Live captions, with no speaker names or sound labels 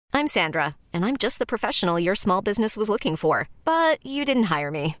I'm Sandra, and I'm just the professional your small business was looking for. But you didn't hire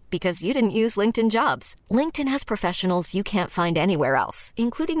me because you didn't use LinkedIn Jobs. LinkedIn has professionals you can't find anywhere else,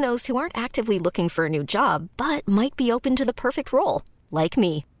 including those who aren't actively looking for a new job, but might be open to the perfect role, like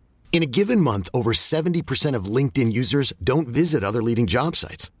me. In a given month, over 70% of LinkedIn users don't visit other leading job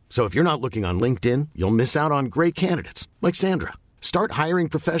sites. So if you're not looking on LinkedIn, you'll miss out on great candidates like Sandra. Start hiring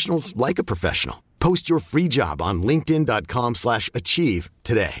professionals like a professional. Post your free job on linkedin.com/achieve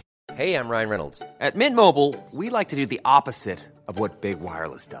today. Hey, I'm Ryan Reynolds. At Mint Mobile, we like to do the opposite of what Big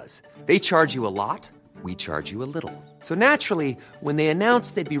Wireless does. They charge you a lot, we charge you a little. So naturally, when they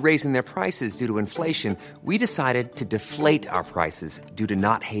announced they'd be raising their prices due to inflation, we decided to deflate our prices due to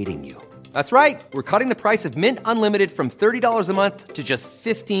not hating you. That's right. We're cutting the price of Mint Unlimited from $30 a month to just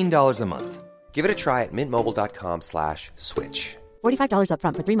 $15 a month. Give it a try at mintmobile.com/switch. $45 up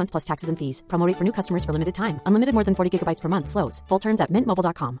front for 3 months plus taxes and fees. Promo rate for new customers for limited time. Unlimited more than 40 gigabytes per month. Slows full terms at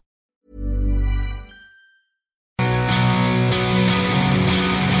mintmobile.com.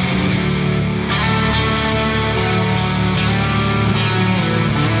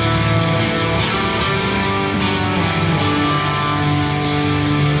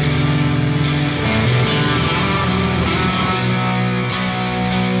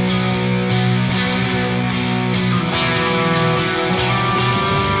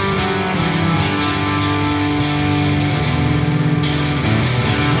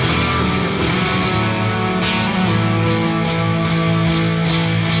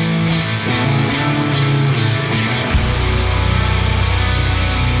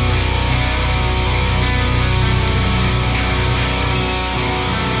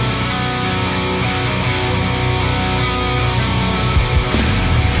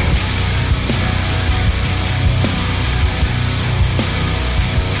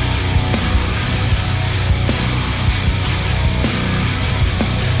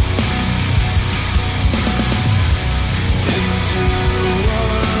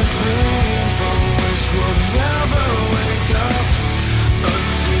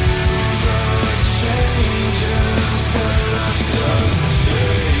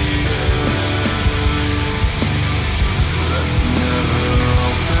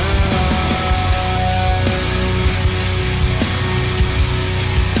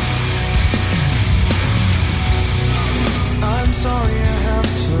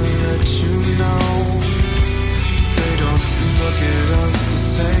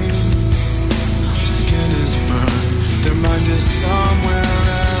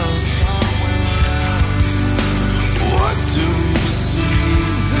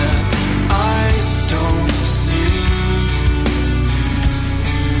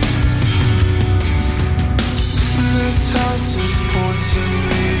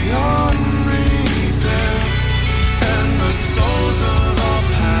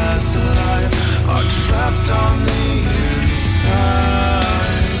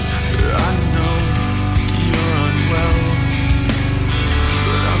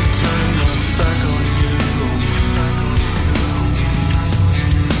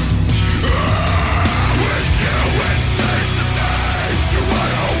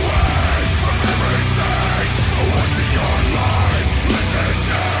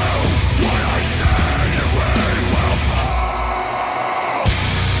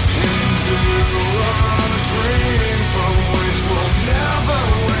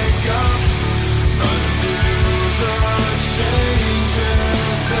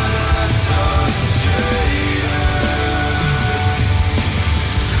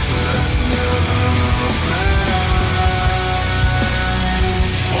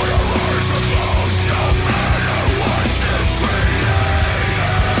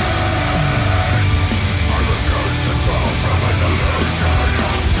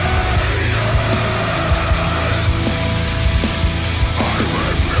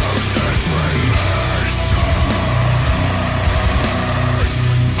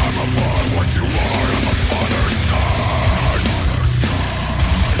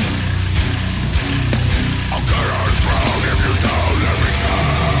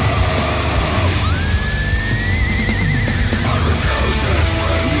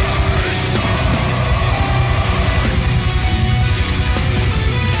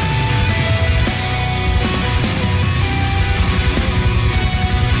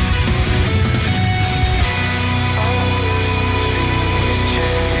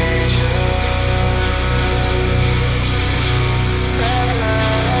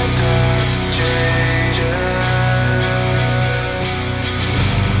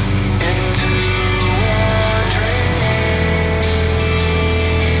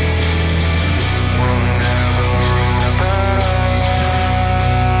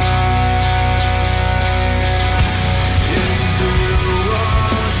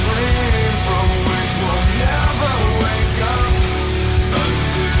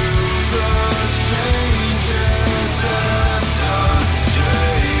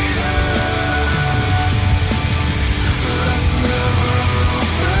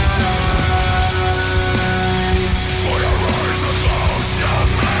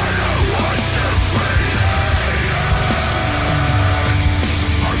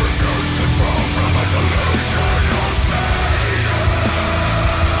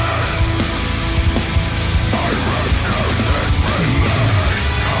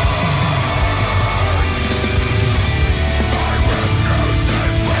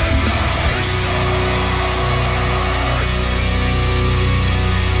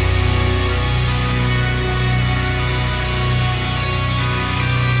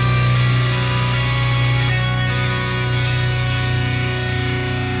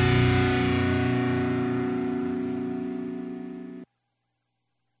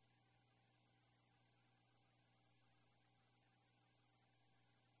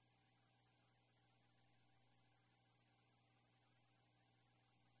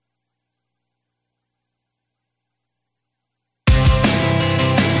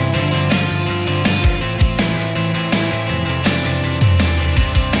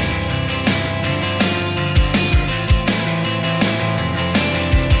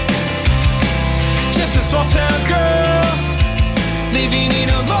 small town girl living in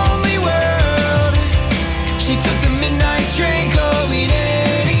a lonely world. She took the midnight train going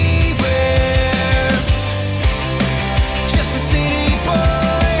anywhere. Just a city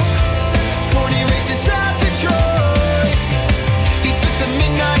boy, born and raised in South Detroit. He took the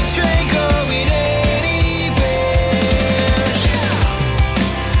midnight train going anywhere.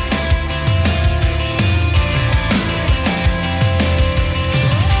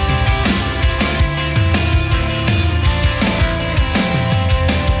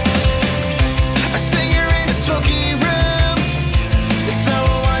 A singer in a smoky room, the smell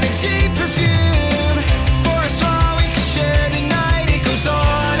of wine and cheap perfume. For a smile we could share the night. It goes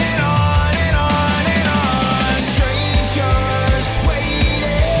on and on and on and on. Strangers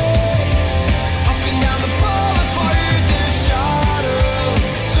waiting up and down the boulevard. Their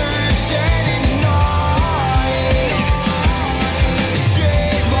shadows searching in the night.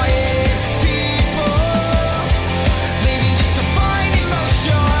 Streetlights, people leaving just to find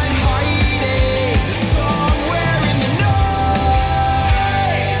emotion, hiding somewhere in the night.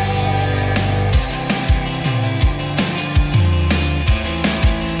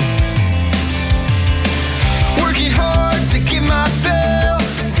 Working hard to get my fill.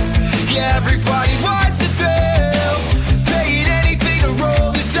 Yeah, everybody wants a thrill. Paying anything to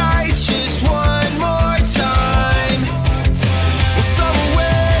roll the dice just one more time. Well, some will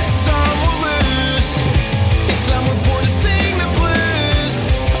win, some will lose. And some were born to sing the blues.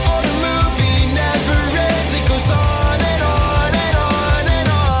 Oh, the movie never ends. It goes on and on and on and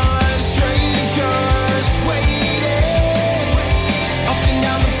on. Strangers waiting up and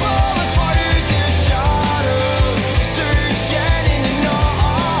down the boulevard. Their shadows searching in the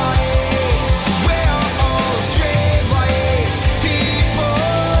night. We're all streetlights, people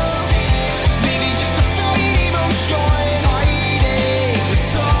leaving just to find emotion, hiding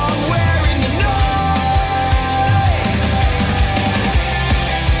somewhere in the night.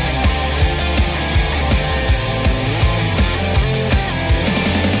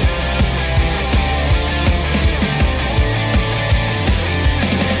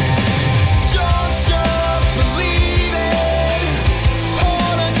 Don't stop believing.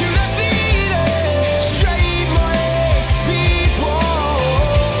 Hold on to the feeling. Straight lights, people.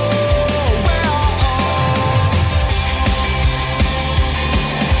 We're all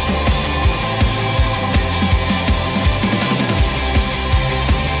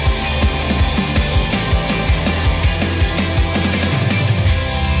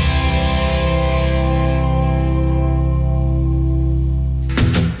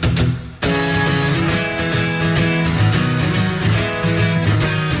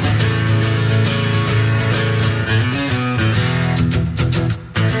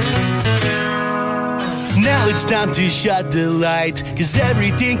Now it's time to shut the light, 'cause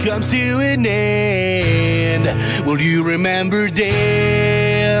everything comes to an end. Will you remember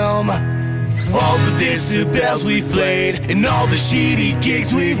them? All the decibels we've played and all the shitty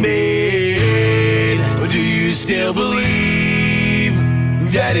gigs we've made. Or do you still believe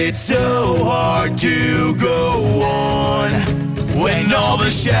that it's so hard to go on? When all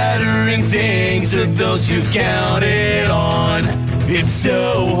the shattering things of those you've counted on, it's so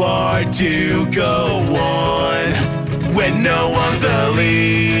hard to go on when no one believes.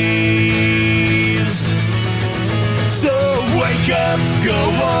 So wake up, go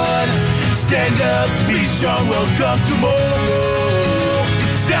on, stand up, be strong, welcome tomorrow.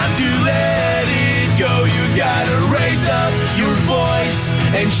 It's time to let it go, you gotta raise up your voice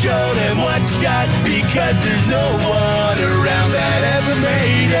and show them what you got, because there's no one around that ever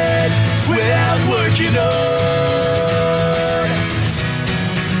made it without working hard.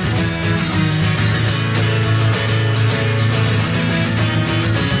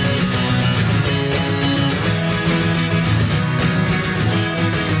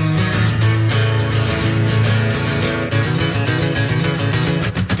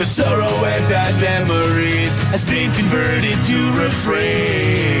 The sorrow and bad memories has been converted to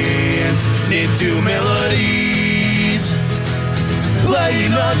refrains, into melodies.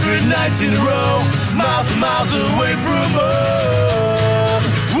 Playing 100 nights in a row, miles and miles away from home.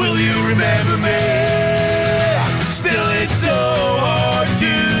 Will you remember me? Still it's so hard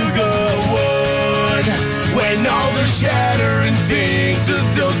to go on when all the shattering things of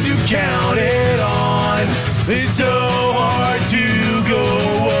those you counted on. It's so hard to go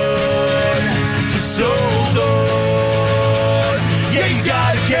on. Just hold on. Yeah, you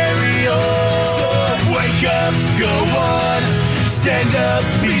gotta carry on. Wake up, go on. Stand up,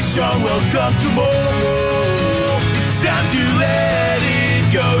 be strong, welcome tomorrow. It's time to let it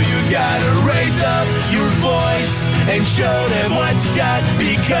go. You gotta raise up your voice and show them what you got,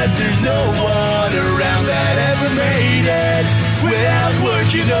 because there's no one around that ever made it without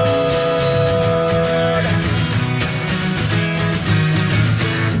working hard.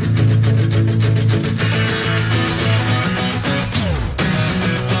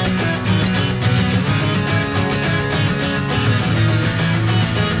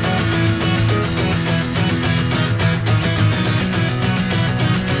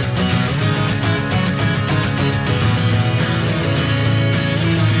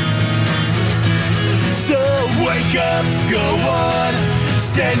 Wake up, go on,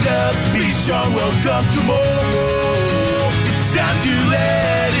 stand up, be strong, welcome tomorrow. It's time to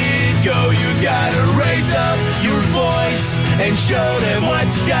let it go, you gotta raise up your voice and show them what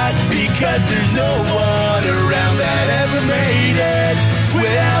you got, because there's no one around that ever made it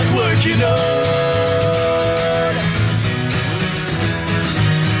without working hard.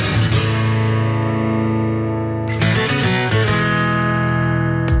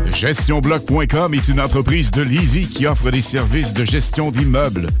 GestionBloc.com est une entreprise de Lévis qui offre des services de gestion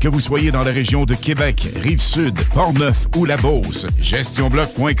d'immeubles, que vous soyez dans la région de Québec, Rive-Sud, Portneuf ou la Beauce.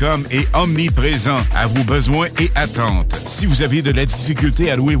 GestionBloc.com est omniprésent à vos besoins et attentes. Si vous avez de la difficulté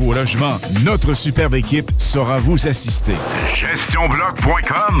à louer vos logements, notre superbe équipe saura vous assister.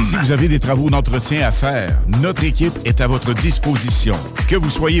 GestionBloc.com. Si vous avez des travaux d'entretien à faire, notre équipe est à votre disposition. Que vous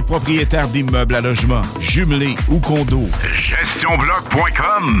soyez propriétaire d'immeubles à logement, jumelés ou condos.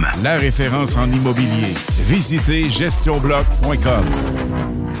 GestionBloc.com. La référence en immobilier. Visitez gestionbloc.com.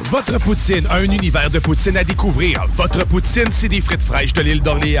 Votre poutine a un univers de poutine à découvrir. Votre poutine, c'est des frites fraîches de l'île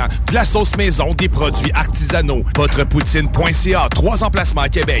d'Orléans, de la sauce maison, des produits artisanaux. Votrepoutine.ca, 3 emplacements à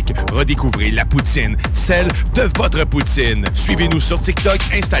Québec. Redécouvrez la poutine, celle de votre poutine. Suivez-nous sur TikTok,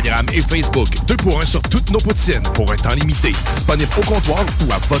 Instagram et Facebook. 2 pour 1 sur toutes nos poutines, pour un temps limité. Disponible au comptoir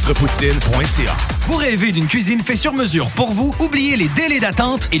ou à Votrepoutine.ca. Vous rêvez d'une cuisine faite sur mesure pour vous? Oubliez les délais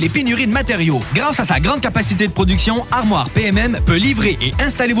d'attente et les pénuries de matériaux. Grâce à sa grande capacité de production, Armoire PMM peut livrer et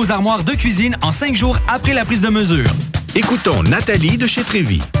installer vos armoires de cuisine en 5 jours après la prise de mesure. Écoutons Nathalie de chez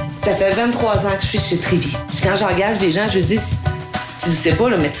Trévy. Ça fait 23 ans que je suis chez Trévy. Puis quand j'engage des gens, je dis, tu sais pas,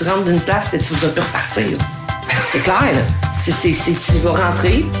 là, mais tu rentres d'une place et tu vas plus repartir. C'est clair, là. Tu vas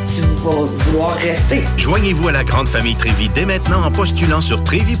rentrer, tu vas vouloir rester. Joignez-vous à la grande famille Trévy dès maintenant en postulant sur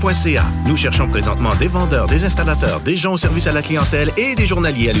trévy.ca. Nous cherchons présentement des vendeurs, des installateurs, des gens au service à la clientèle et des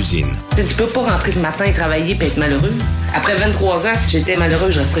journaliers à l'usine. Tu peux pas rentrer le matin et travailler et être malheureux. Après 23 ans, si j'étais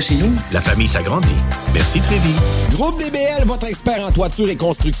malheureux, je resterais chez nous. La famille s'agrandit. Merci Trévy. Groupe DBL, votre expert en toiture et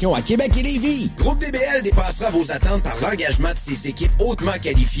construction à Québec et Lévis. Groupe DBL dépassera vos attentes par l'engagement de ses équipes hautement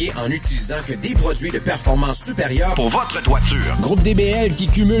qualifiées en utilisant que des produits de performance supérieure pour votre toiture. Groupe DBL qui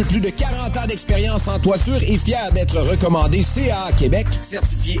cumule plus de 40 ans d'expérience en toiture est fier d'être recommandé CAA Québec,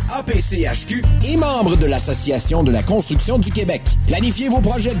 certifié APCHQ et membre de l'Association de la construction du Québec. Planifiez vos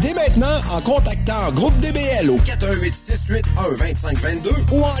projets dès maintenant en contactant Groupe DBL au 418-681-2522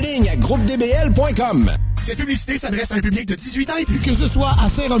 ou en ligne à groupedbl.com. Cette publicité s'adresse à un public de 18 ans et plus. Que ce soit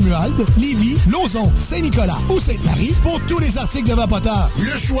à Saint-Romuald, Lévis, Lauson, Saint-Nicolas ou Sainte-Marie, pour tous les articles de Vapoteur,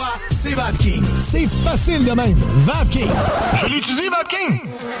 le choix, c'est VapKing. C'est facile de même. VapKing. Je l'utilise, VapKing.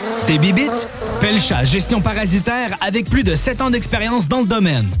 Tes bibites? Pelcha Gestion Parasitaire avec plus de 7 ans d'expérience dans le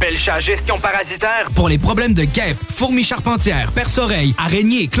domaine. Pelcha Gestion Parasitaire. Pour les problèmes de guêpes, fourmis charpentières, perce-oreilles,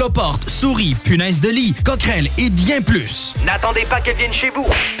 araignées, cloportes, souris, punaises de lit, coquerelles et bien plus. N'attendez pas qu'elles viennent chez vous.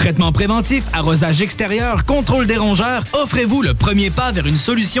 Traitement préventif, arrosage extérieur, contrôle des rongeurs, offrez-vous le premier pas vers une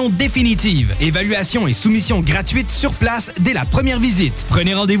solution définitive. Évaluation et soumission gratuite sur place dès la première visite.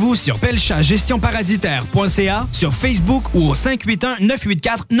 Prenez rendez-vous sur pelchagestionparasitaire.ca, sur Facebook ou au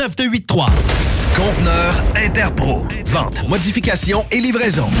 581-984-9283. Conteneur Interpro. Vente, modification et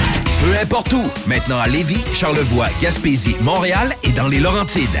livraison. Peu importe où. Maintenant à Lévis, Charlevoix, Gaspésie, Montréal et dans les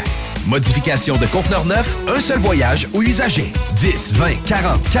Laurentides. Modification de conteneurs neufs, un seul voyage ou usager. 10, 20,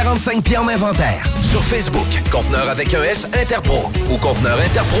 40, 45 pieds en inventaire. Sur Facebook, Conteneur avec un S Interpro ou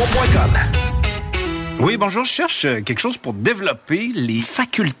conteneurinterpro.com. Oui, bonjour, je cherche quelque chose pour développer les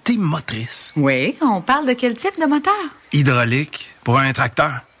facultés motrices. Oui, on parle de quel type de moteur? Hydraulique, pour un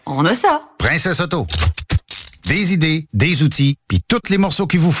tracteur. On a ça. Princesse Auto. Des idées, des outils, puis tous les morceaux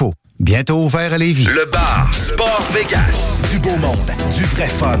qu'il vous faut. Bientôt ouvert à Lévis. Le bar Sport Vegas. Du beau monde, du vrai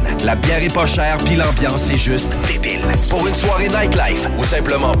fun. La bière est pas chère, puis l'ambiance est juste débile. Pour une soirée nightlife ou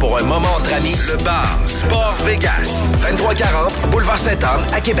simplement pour un moment entre amis, le bar Sport Vegas. 2340 Boulevard Sainte-Anne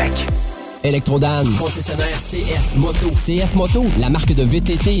à Québec. Electrodan, concessionnaire CF Moto. CF Moto, la marque de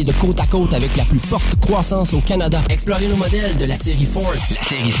VTT et de côte à côte avec la plus forte croissance au Canada. Explorez nos modèles de la série Force, la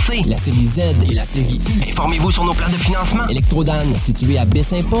série C, la série Z et la série U. Informez-vous sur nos plans de financement. Electrodan, situé à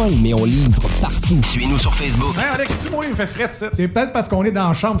Baie-Saint-Paul, mais on livre partout. Suivez-nous sur Facebook. Hey Alex, tu vois, il me fait fret, ça. C'est peut-être parce qu'on est dans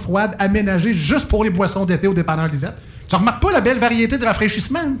une chambre froide aménagée juste pour les boissons d'été au dépanneur Lisette. Tu remarques pas la belle variété de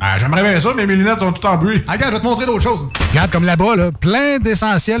rafraîchissement? Ah, j'aimerais bien ça, mais mes lunettes sont toutes en bruit. Ah, regarde, je vais te montrer d'autres choses. Regarde, comme là-bas, là, plein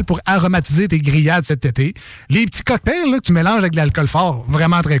d'essentiels pour aromatiser tes grillades cet été. Les petits cocktails là, que tu mélanges avec de l'alcool fort,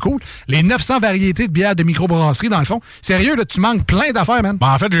 vraiment très cool. Les 900 variétés de bières de microbrasserie, dans le fond. Sérieux, là, tu manques plein d'affaires, man.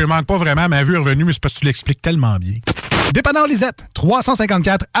 Ben, en fait, je manque pas vraiment. Ma vue est revenue, mais c'est parce que tu l'expliques tellement bien. Dépanneur Lisette,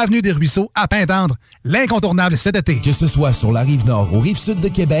 354 Avenue des Ruisseaux, à Pintendre. L'incontournable cet été. Que ce soit sur la Rive-Nord ou Rive-Sud de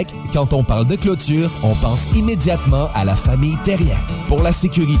Québec, quand on parle de clôture, on pense immédiatement à la famille Terrien. Pour la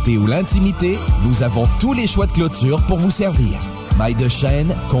sécurité ou l'intimité, nous avons tous les choix de clôture pour vous servir. Mailles de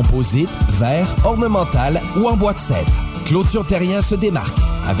chêne, composite, verre, ornemental ou en bois de cèdre. Clôture Terrien se démarque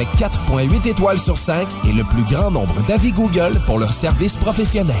avec 4,8 étoiles sur 5 et le plus grand nombre d'avis Google pour leur service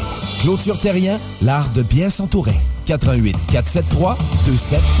professionnel. Clôture Terrien, l'art de bien s'entourer. 88 473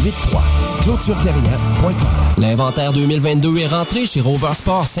 2783. ClôtureTerrien.com. L'inventaire 2022 est rentré chez Rover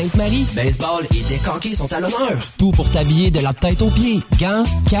Sport Sainte-Marie. Baseball et deck hockey sont à l'honneur. Tout pour t'habiller de la tête aux pieds. Gants,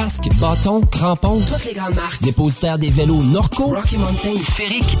 casques, bâtons, crampons. Toutes les grandes marques. Dépositaire des vélos Norco, Rocky Mountain,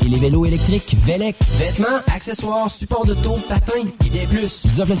 Sphérique et les vélos électriques Velec. Vêtements, accessoires, supports de taux, patins et des plus.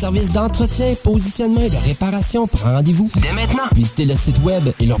 Ils offrent le service d'entretien, positionnement et de réparation. Prends rendez-vous dès maintenant. Visitez le site web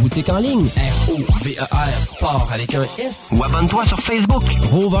et leur boutique en ligne. ROVER Sport avec un S. Ou abonne-toi sur Facebook.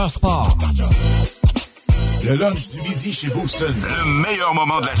 Rover Sport. Le lunch du midi chez Booston. Le meilleur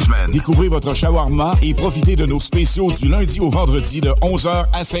moment de la semaine. Découvrez votre shawarma et profitez de nos spéciaux du lundi au vendredi de 11h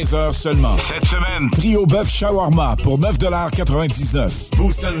à 16h seulement. Cette semaine, Trio Bœuf Shawarma pour 9,99 $.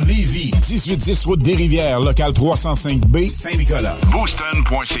 Booston Lévis, 1810 route des Rivières, local 305B, Saint-Nicolas.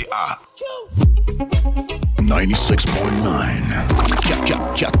 Booston.ca 96.9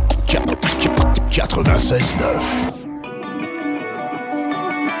 96.9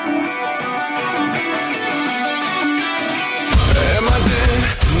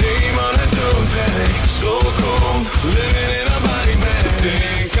 So cold, living in a body bag.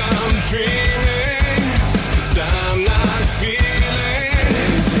 Think I'm dreaming, 'cause I'm not feeling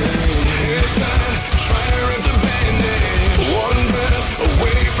anything. It's time, try to rip the band-aid. One breath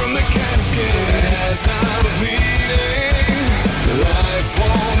away from the casket. As I'm bleeding, life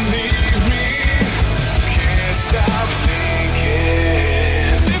won't leave me. Can't stop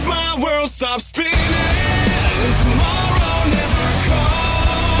thinking. If my world stops spinning and tomorrow never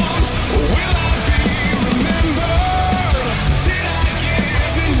comes, will I be remembered? Did I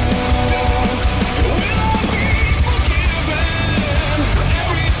give enough? Will I be forgiven for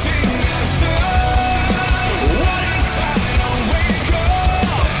everything I've done? What if I don't wake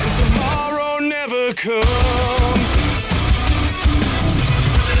up and tomorrow never comes?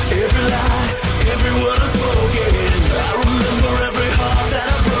 Every lie, every word I've spoken, I remember every heart that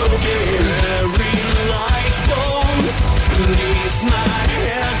I've broken. Every light bones beneath my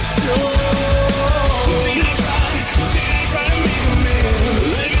headstone. Did I try to make amends?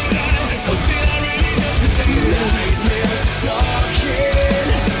 Live and die, or did I really just pretend? Nightmares stalking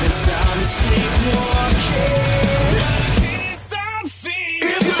as I'm sleepwalking. I can't stop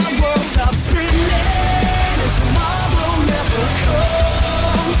thinking. If my world stops spinning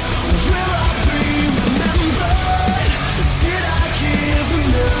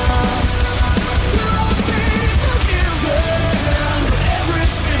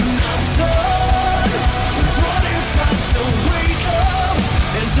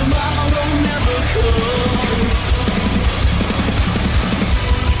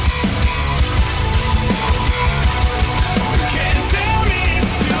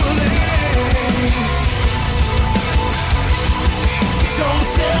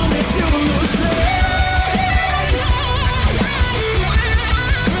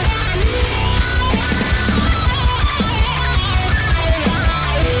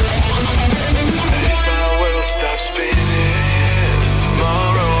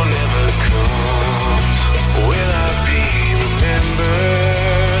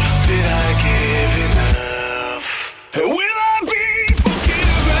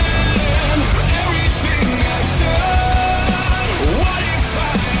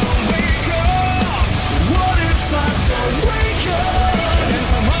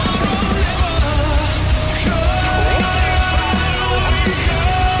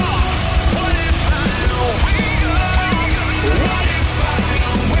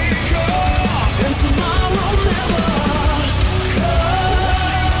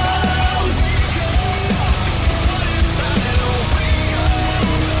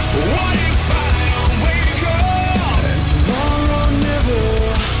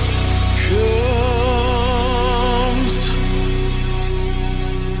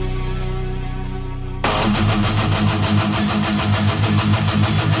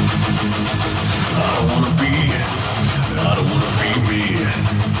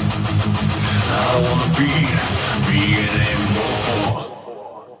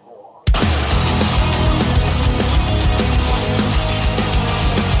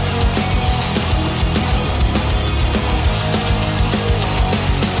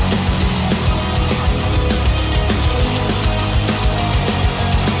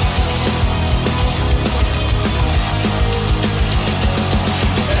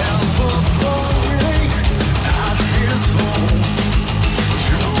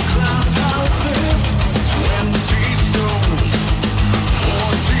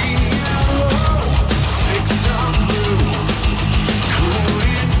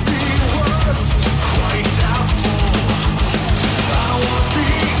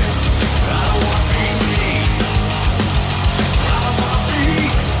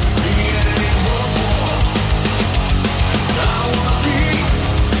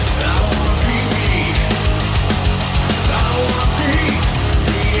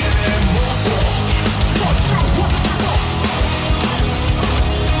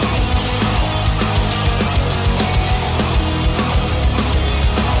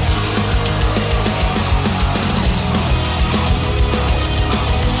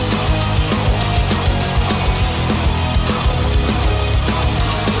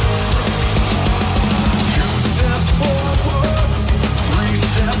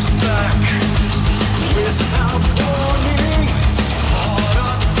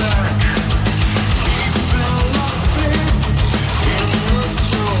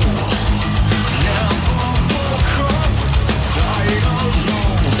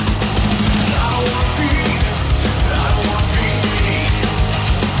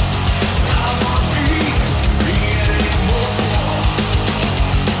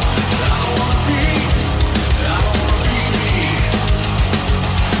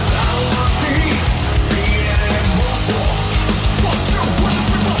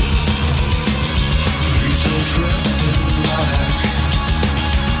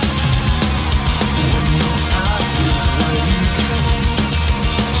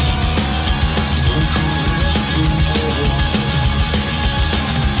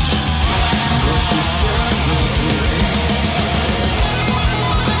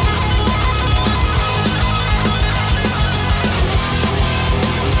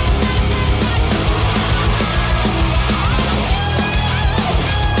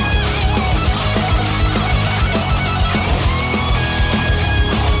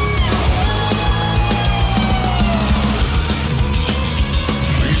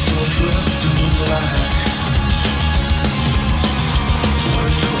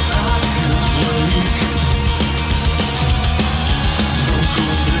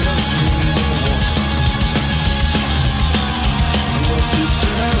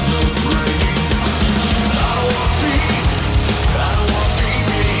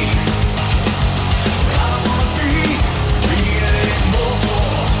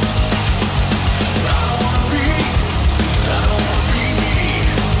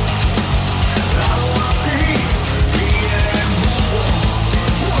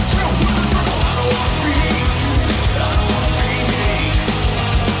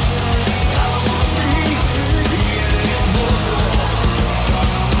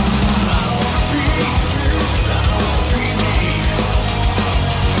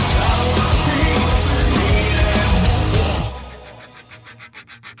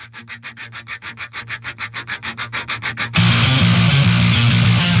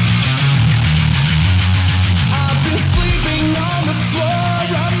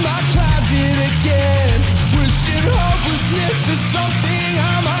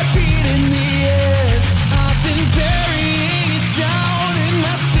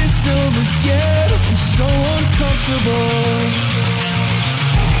uncomfortable.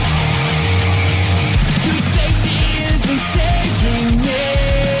 'Cause safety isn't saving me,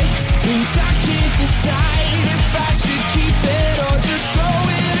 and I can't decide if I should keep it or just throw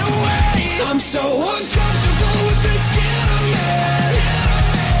it away. I'm so uncomfortable with this skin I'm in.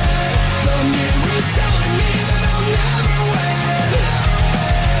 The mirror's telling me that I'll never win.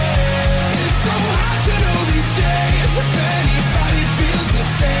 It's so hard to know these days if anybody feels the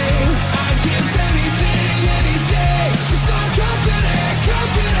same. I'd give anything for some company.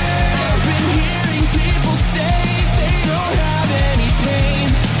 I've been hearing people say they don't have any pain.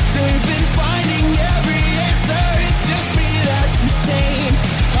 They've been finding every answer, it's just me that's insane.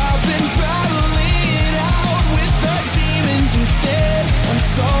 I've been battling it out with the demons within. I'm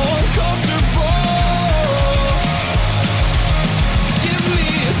so uncomfortable. Give me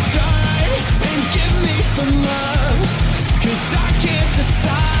a sign and give me some love, 'cause I can't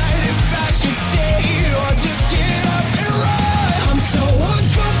decide if I should stay or just get up and run. I'm so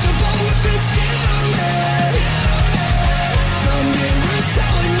uncomfortable with this skin I'm in. The mirror's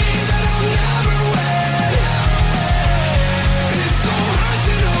telling me that I'll never win. It's so hard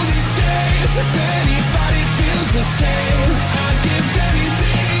to know these days if anybody feels the same. I'd give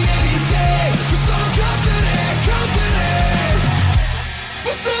anything for some company.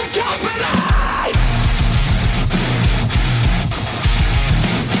 For some company.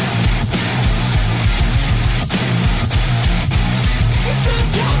 For some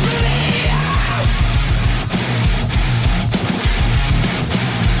company.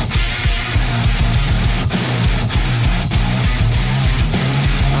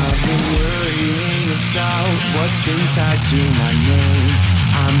 I've been worrying about what's been tied to my name.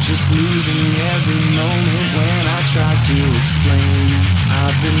 I'm just losing every moment when I try to explain.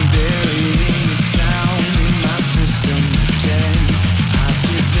 I've been burying it down in my system again. I'd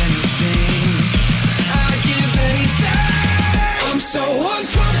give anything. I'm so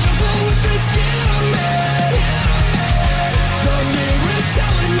uncomfortable with this skin I'm in. The mirror's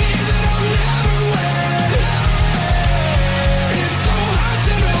telling me that I'll never win. It's so hard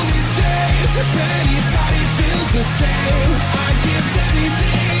to know these days if anybody feels the same. I'd give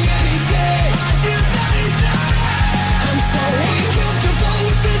anything. I'm so uncomfortable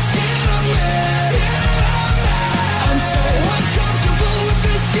with this skin I'm in. I'm so uncomfortable with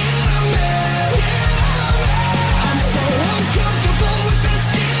this skin I'm in. I'm so uncomfortable with this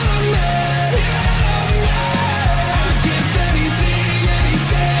skin I'm in. I'd give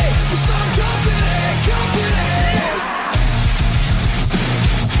anything for some company.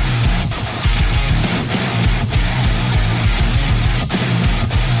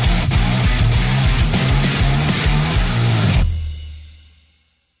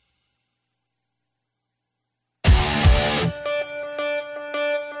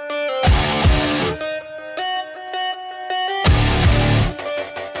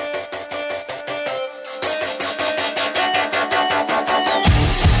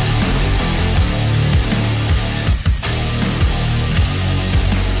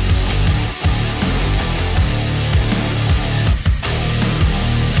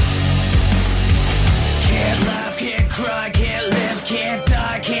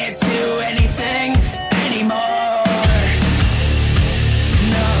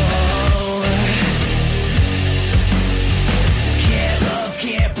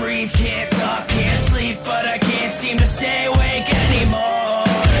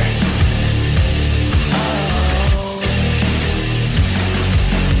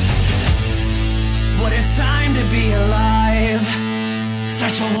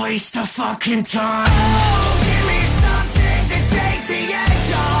 Waste of fucking time. Oh, give me something to take the edge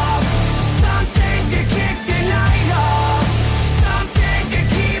off, something to kick the night off, something to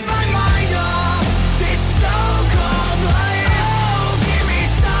keep my mind off this so-called life. Oh, give me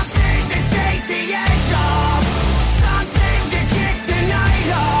something to take the edge off, something to kick the night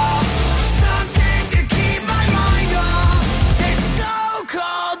off, something to keep my mind off this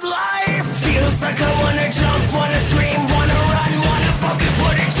so-called life. Feels like I wanna jump, wanna scream, wanna run, wanna fucking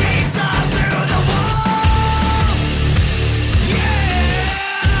put a chainsaw through the wall.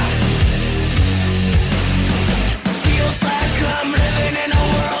 Yeah. Feels like I'm living in a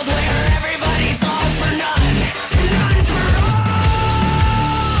world where everybody's all for none, none for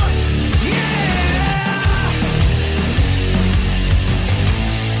all. Yeah.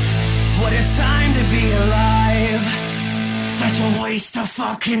 What a time to be alive. Such a waste of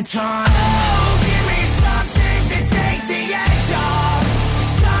fucking time. Oh, give me something to take the edge off,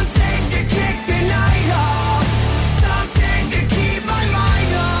 something to kick the night off, something to keep my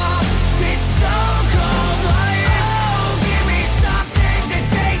mind off this so-called life. Oh, give me something to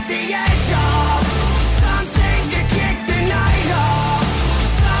take the edge off, something to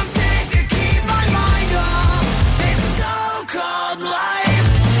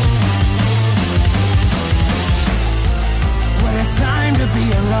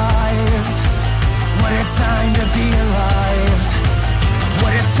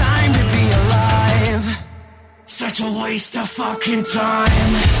such a waste of fucking time.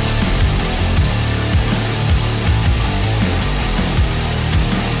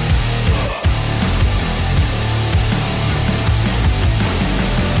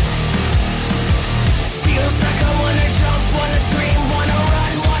 Feels like I wanna jump, wanna scream, wanna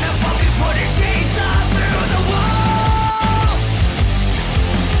run, wanna fucking put a chainsaw through the wall.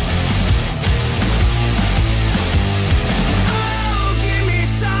 Oh, give me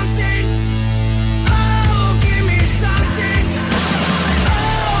something. Oh, give me something.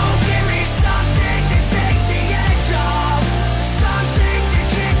 Oh, give me something to take the edge off. Something to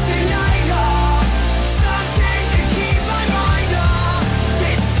kick the night off. Something to keep my mind off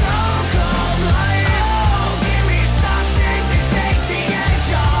this so-called life. Oh, give me something to take the edge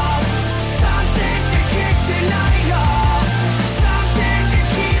off. Something to kick the night off. Something to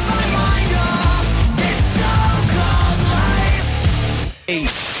keep my mind off this so-called life.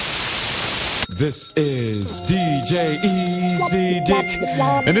 This is DJ Easy Dick,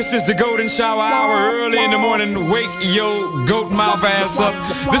 and this is the Golden Shower Hour. Early in the morning, wake your goat mouth ass up.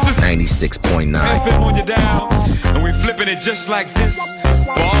 This is 96.9 FM on your dial, and we're flipping it just like this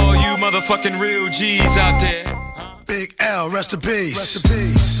for all you motherfucking real G's out there. Big L, rest in peace. Rest in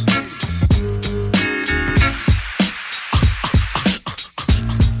peace.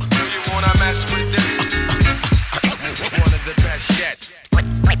 You wanna mess with this? One of the best yet.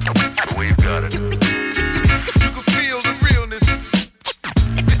 We've got it. You can feel the realness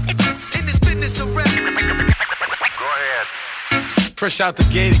in this business of rap. Go ahead. Fresh out the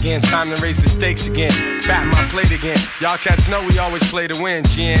gate again, time to raise the stakes again. Fatten my plate again. Y'all cats know we always play to win.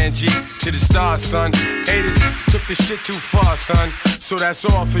 GNG to the stars, son. Haters took this shit too far, son. So that's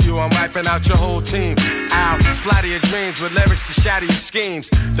all for you. I'm wiping out your whole team. Ow, splatter your dreams with lyrics to shatter your schemes.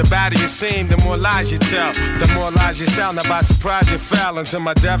 The badder you seem, the more lies you tell. The more lies you sound. Now by surprise you fell into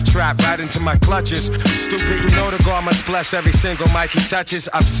my death trap, right into my clutches. Stupid, you know the God must bless every single mic he touches.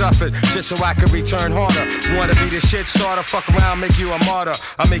 I've suffered just so I could return harder. Wanna be the shit starter? Fuck around, make you a martyr.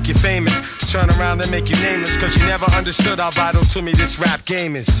 I'll make you famous. Turn around and make you nameless. Cause you never understood how vital to me this rap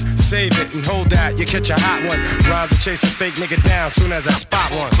game is. Save it and hold that, you catch a hot one. Rhymes to chase a fake nigga down soon as I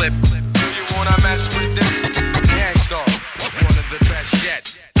spot one. Clip. You wanna mess with this? Gangstar, one of the best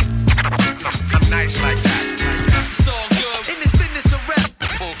yet. I'm nice like that. It's all good in this business of rap.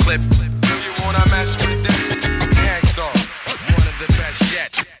 Full clip. You wanna mess with this? Gangstar, one of the best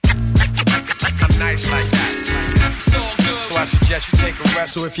yet. I'm nice like that. It's all good. So I suggest you take a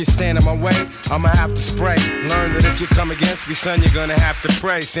rest. So if you stand in my way, I'ma have to spray. Learn that if you come against me, son, you're gonna have to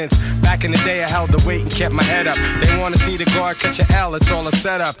pray. Since back in the day I held the weight and kept my head up. They wanna see the guard catch an L, it's all a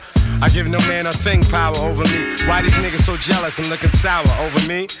setup. I give no man a thing power over me. Why these niggas so jealous and looking sour over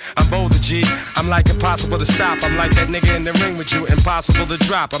me? I'm bolder, G. I'm like impossible to stop. I'm like that nigga in the ring with you, impossible to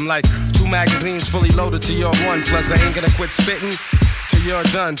drop. I'm like 2 magazines fully loaded to your 1. Plus I ain't gonna quit spitting till you're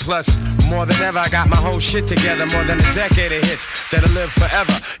done. Plus, more than ever, I got my whole shit together. More than a decade of hits that'll live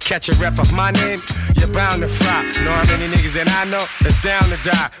forever. Catch a rep of my name, you're bound to fry. Know how many niggas that I know that's down to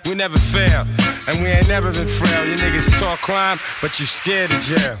die. We never fail, and we ain't never been frail. You niggas talk crime, but you scared of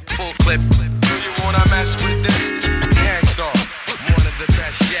jail. Full clip. You wanna mess with this? Gangstar, one of the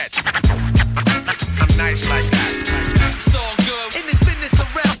best yet. I'm nice like that. It's all good in this business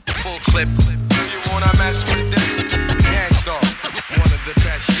of rap. Full clip. You wanna mess with this? Gangstar, one of the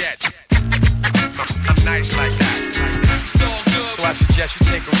best yet. I'm nice like that. It's all good. So I suggest you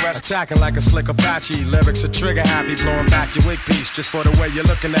take a rest. Attacking like a slick Apache. Lyrics are trigger happy. Blowing back your wig piece just for the way you're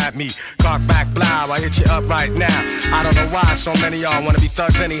looking at me. Cock back, blow. I hit you up right now. I don't know why so many y'all wanna be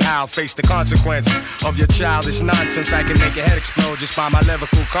thugs anyhow. Face the consequence of your childish nonsense. I can make your head explode just by my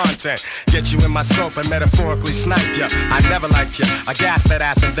lyrical content. Get you in my scope and metaphorically snipe ya. I never liked ya. I gas that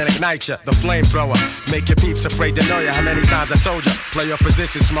ass and then ignite ya. The flamethrower. Make your peeps afraid to know ya. How many times I told ya? Play your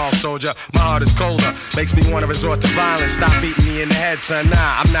position, small soldier. My heart is colder. Makes me wanna resort to violence. Stop beating me in the head, son.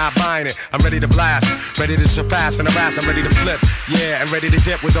 Nah, I'm not buying it. I'm ready to blast. Ready to surpass and harass. I'm ready to flip. Yeah, and ready to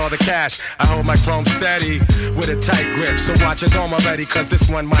dip with all the cash. I hold my chrome steady with a tight grip. So watch your dome already, cause this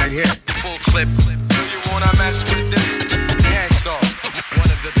one might hit. Full clip. You wanna mess with this? Gangstar, one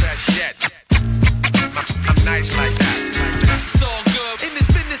of the best yet. I'm nice like that. It's all good in this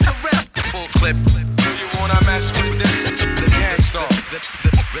business of rap. Full clip. You wanna mess with this? The Gangstar,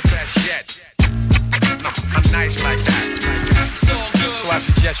 the best yet. I'm nice like that. It's all good. So I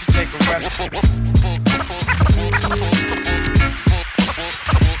suggest you take a rest.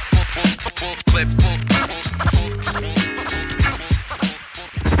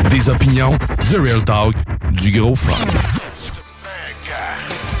 Des opinions, du real talk, du gros fun.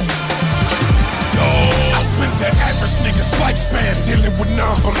 I spent the average nigga's lifespan dealing fucking with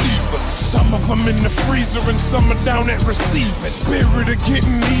non-believers. Some of them in the freezer and some are down at receiving. Spirit of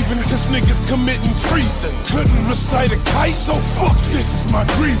getting even, cause niggas committing treason. Couldn't recite a kite, so fuck this is my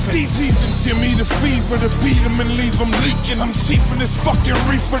grievance. These heathens give me the fever to beat them and leave them leaking. I'm chiefing this fucking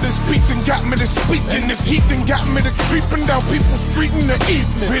reefer, this beat done got me to speaking. And this heat done got me to creeping down people's street in the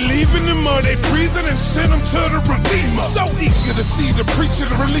evening. Relieving them of they breathing and send them to the Redeemer. So eager to see the preacher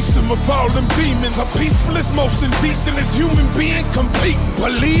to release them of all them demons. A peacefulest, most indecent as human being compete.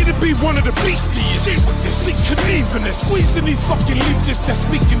 Believe to be one of the beastiest. Shit with this leak Knievening, squeezing these fucking leeches that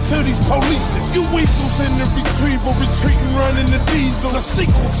speaking to these polices. You weasels in the retrieval, retreating, running the diesel. A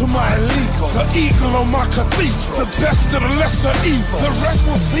sequel to my illegal, the eagle on my cathedral. The best of the lesser evil. The rest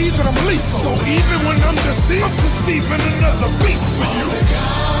will see that I'm lethal. So even when I'm deceived, I'm conceiving another beast for you.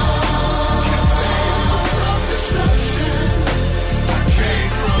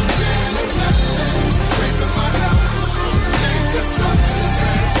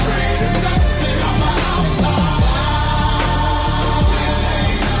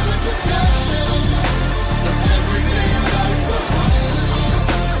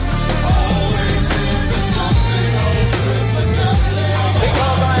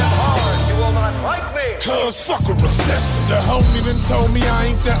 Cause fuck a recession. The homie done told me I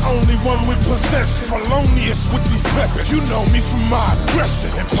ain't the only one with possession. Felonious with these weapons. You know me from my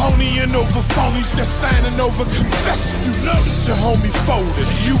aggression. And ponying over phonies that signing over confession. You know that your homie folded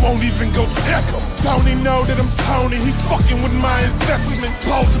and you won't even go check him. Don't he know that I'm Tony? He fucking with my investment.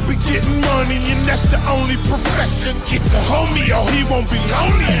 Supposed to be getting money and that's the only profession. Get your homie or he won't be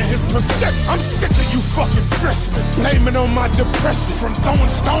lonely in his perception. I'm sick of you fucking freshmen blaming on my depression. From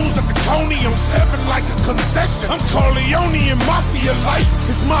throwing stones at the coney, I'm 7 like a concession. I'm Corleone and Mafia life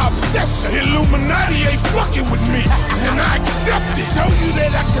is my obsession. Illuminati ain't fucking with me, and I accept it. Show you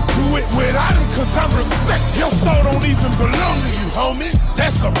that I can do it without him, cause I'm respected. Your soul don't even belong to you, homie.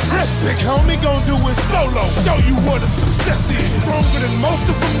 That's a risk. Big homie gon' do it solo. Show you what a success is. Stronger than most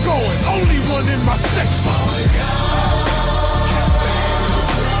of them going. Only one in my section.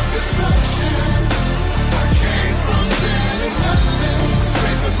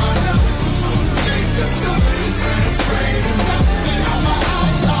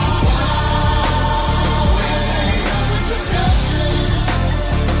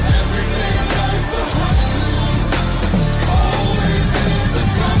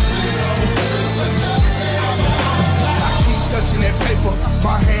 Touching that paper,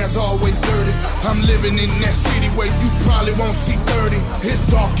 my hands always dirty. I'm living in that city where you probably won't see 30. It's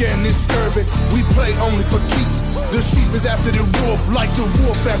dark and it's disturbing. We play only for keeps. The sheep is after the wolf, like the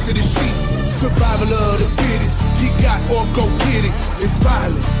wolf after the sheep. Survival of the fittest. You got or go get it. It's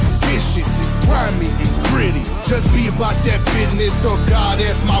violent, vicious, it's grimy and gritty. Just be about that business, or God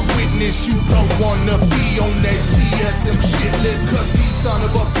as my witness. You don't wanna be on that GSM shit list. Cause these son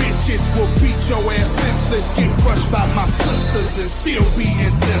of a bitches will beat your ass senseless. Get rushed by my sisters and still be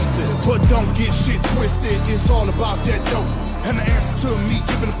intensive. But don't get shit twisted, it's all about that dope. And the answer to me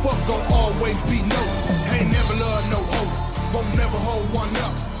giving a fuck gon' always be no. Ain't never love no hope, won't never hold one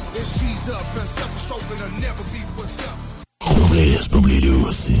up. If she's up and sucker stroking, will never be what's up. Je peux oublier lui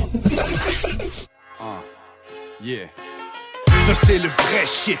aussi. Yeah. Ça c'est le vrai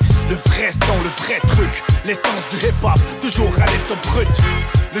shit, le vrai son, le vrai truc. L'essence du hip-hop, toujours à l'état brut.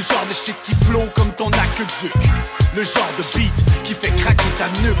 Le genre de shit qui plombe comme ton aqueduc. Le genre de beat qui fait craquer ta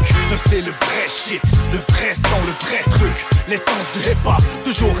nuque. Ça c'est le vrai shit, le vrai son, le vrai truc. L'essence du hip-hop,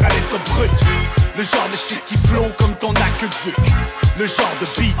 toujours à l'état brut. Le genre de shit qui plombe comme ton aqueduc. Le genre de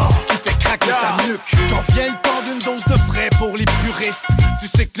beat qui fait craquer ta nuque. Quand vient le temps d'une dose de frais pour les puristes, tu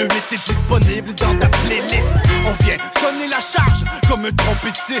sais que le 8 est disponible dans ta playlist. On vient sonner la charge comme un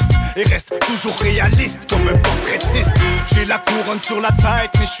trompettiste et reste toujours réaliste comme un portraitiste. J'ai la couronne sur la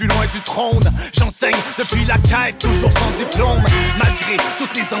tête mais je suis loin du trône. J'enseigne depuis la quête, toujours sans diplôme. Malgré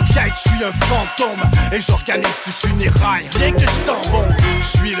toutes les enquêtes, je suis un fantôme et j'organise du funérailles, rien que je t'embaume.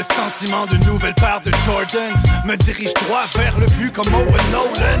 Je suis le sentiment d'une nouvelle paire de Jordans. Me dirige droit vers le but comme Owen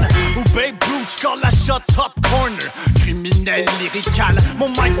Nolan ou Babe Ruth, j'colle la shot top corner. Criminel lyrical, mon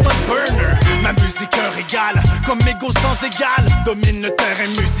mic stunt burner. Ma musique un régal, comme mégot sans égal. Domine le terrain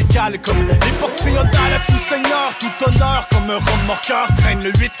musical comme l'époque féodale. Tout seigneur, tout honneur, comme un remorqueur. Traîne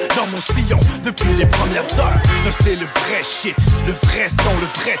le 8 dans mon sillon depuis les premières heures. Ça c'est le vrai shit, le vrai son,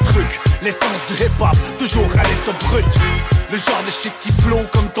 le vrai truc. L'essence du hip-hop, toujours à l'état brut. Le genre de shit qui plombe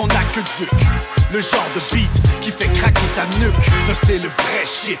comme ton aqueduc. Le genre de beat qui fait craquer ta nuque. Ça c'est le vrai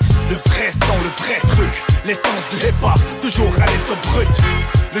shit, le vrai son, le vrai truc. L'essence du hip-hop, toujours à l'état brut.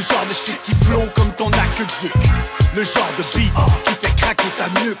 Le genre de shit qui plombe comme ton aqueduc. Le genre de beat qui fait craquer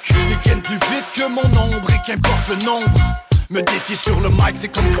ta nuque. Je dégaine plus vite que mon ombre et qu'importe le nombre. Me défier sur le mic, c'est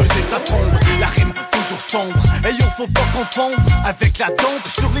comme creuser ta tombe. La rime toujours sombre, et yo faut pas confondre avec la dompe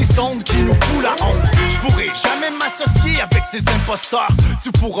sur les ondes qui nous fout la honte. J'pourrais jamais m'associer avec ces imposteurs.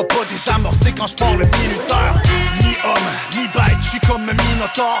 Tu pourras pas désamorcer quand j'parle le minuteur. Ni homme, ni bête, j'suis comme un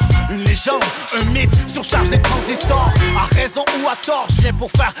minotaure. Une légende, un mythe, surcharge des transistors. À raison ou à tort, j'viens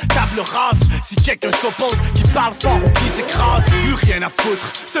pour faire table rase. Si quelqu'un s'oppose, qui parle fort ou qui s'écrase, plus rien à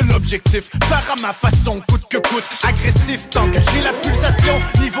foutre, c'est l'objectif. Faire à ma façon, coûte que coûte. Agressif tant que j'ai la pulsation.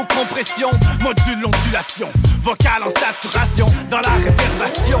 Niveau compression, module ondulation. Vocal en saturation, dans la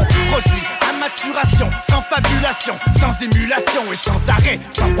réverbération. Produit à maturation, sans fabulation, sans émulation et sans arrêt,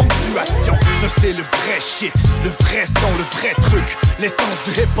 sans ponctuation. Ça c'est le vrai shit, le vrai son, le vrai truc. L'essence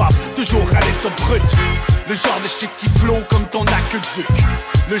du hip-hop, toujours à l'état brut. Le genre de shit qui plombe comme ton aqueduc.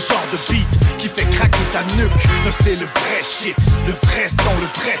 Le genre de beat qui fait craquer ta nuque. Ça c'est le vrai shit, le vrai son,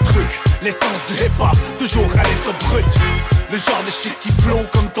 le vrai truc. L'essence du hip-hop, toujours à l'état brut. Le genre de shit qui plombe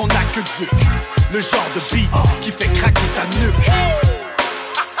comme ton aqueduc. Le genre de beat qui fait craquer ta nuque.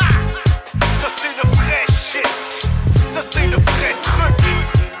 Ça c'est le vrai shit. Ça c'est le vrai truc.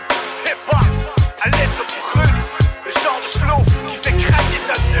 Hip-hop, à l'état brut. Le genre de flow qui fait craquer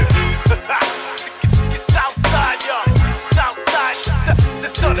ta nuque. Southside, yo. Southside,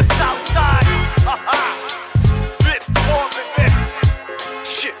 c'est ça le Southside. Vite, bébé.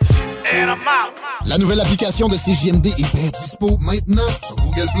 Shit, and I'm out. La nouvelle application de CJMD est bien dispo maintenant sur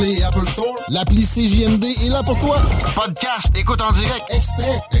Google Play et Apple Store. L'appli CJMD est là pour toi. Podcast, écoute en direct,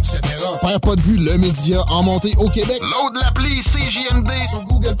 extrait, etc. Perds pas de vue, le média en montée au Québec. Load l'appli CJMD sur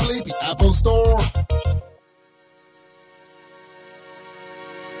Google Play et Apple Store.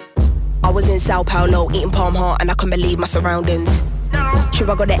 I was in Sao Paulo, eating palm heart, and I couldn't believe my surroundings. Sure,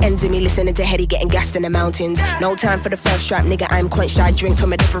 I got the ends of me listening to Hetty getting gassed in the mountains. No time for the first strap, nigga, I'm quite shy, drink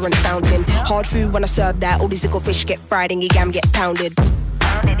from a different fountain. Hard food when I serve that, all these little fish get fried and your gam get pounded.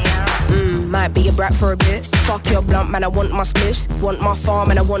 Might be a brat for a bit. Fuck your blunt, man, I want my spliffs. Want my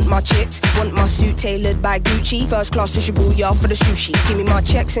farm and I want my chicks. Want my suit tailored by Gucci. First class distribute y'all for the sushi. Give me my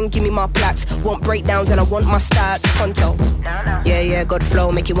checks and give me my plaques. Want breakdowns and I want my stats. Pronto. Yeah, good flow,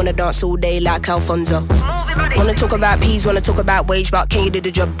 make you wanna dance all day like Alfonso. Wanna talk about peas, wanna talk about wage, but can you do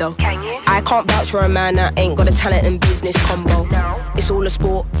the job though? I can't vouch for a man that ain't got a talent and business combo. It's all a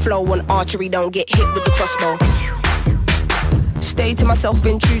sport, flow and archery, don't get hit with the crossbow. Stay to myself,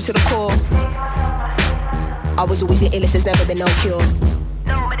 been true to the core. I was always the illest, there's never been no cure.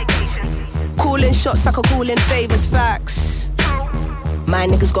 Calling shots like a calling favors, facts. My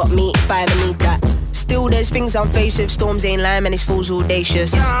niggas got me if I ever need that. Still there's things I'm faced with, storms ain't lying and it's fools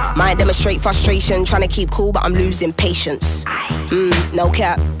audacious. Might demonstrate frustration, trying to keep cool but I'm losing patience. No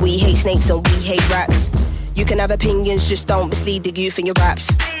cap, we hate snakes and we hate rats. You can have opinions, just don't mislead the youth in your raps.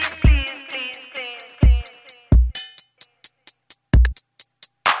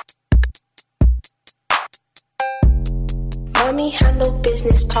 Mommy handled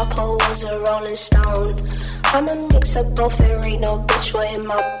business, Papa was a rolling stone. I'm a mix of both, there ain't no bitch boy in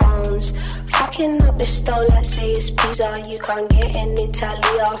my bones. Fucking up the stove like say it's pizza, you can't get in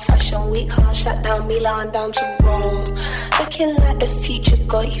Italy. Fashion week, can't shut down Milan down to Rome. Looking like the future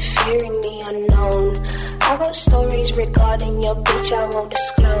got you fearing the unknown. I got stories regarding your bitch I won't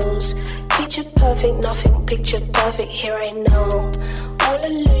disclose. Picture perfect, nothing picture perfect, here I know. All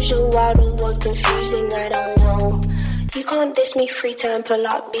illusion, while the world confusing, I don't know. You can't diss me, free time, pull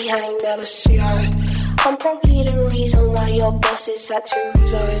up behind, never see her. I'm probably the reason why your boss is had to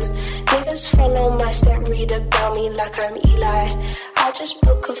resign. Niggas follow my step, read about me like I'm Eli. I just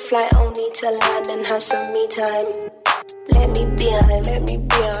book a flight only to land and have some me time. Let me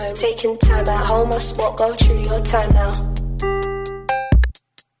behind, taking time at home, my spot, go through your time now.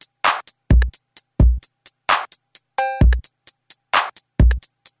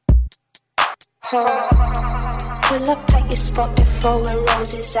 Pull up at your spot, they're throwing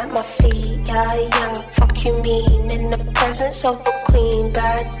roses at my feet, yeah. Fuck you mean, in the presence of a queen,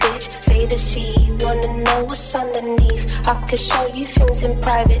 bad bitch, say that she wanna know what's underneath. I could show you things in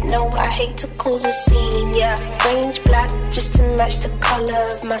private, no, I hate to cause a scene, yeah. Range black, just to match the color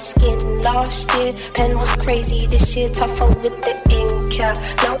of my skin. Last year, pen was crazy, this year tougher with the ink, yeah.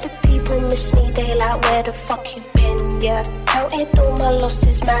 Now the people miss me, they like, where the fuck you been, yeah. Counted all my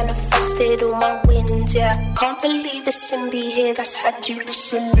losses, manifested all my wins, yeah. Can't believe it's in the here that's had you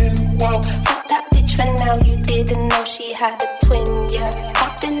listening, wow. Fuck that bitch for now, you didn't know she had a twin, yeah.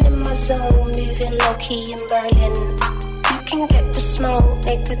 I've been in my zone, moving low-key in Berlin, you can get the smoke,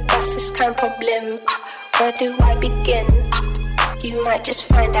 nigga, that's this kind of problem, where do I begin, you might just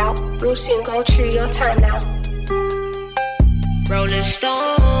find out, real soon, go through your time now. Rolling Stone,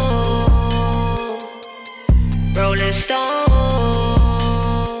 Rolling Stone.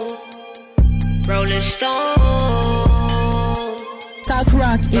 Rolling Stone. Talk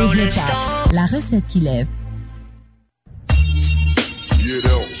rock et hip-hop. La recette qui lève. You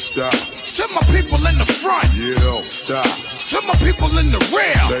don't stop. To my people in the front. You don't stop. To my people in the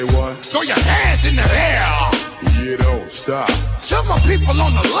rear. Say what? Throw your hands in the air. You don't stop. To my people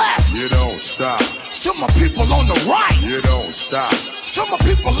on the left. You don't stop. To my people on the right. You don't stop. To my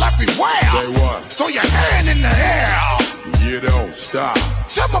people everywhere. Say what? Throw your hand in the air. You don't stop.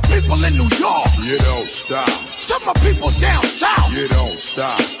 To my people in New York. You don't stop. To my people down south. You don't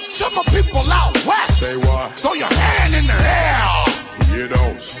stop. To my people out west. Say what? Throw your hand in the air. You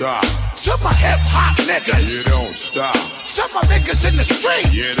don't stop. To my hip hop niggas. You don't stop. To my niggas in the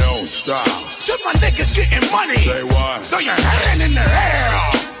street. You don't stop. To my niggas getting money. Say what? Throw your hand in the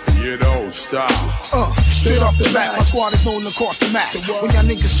air. You don't stop. Straight off the bat, my squad is known across the map. When y'all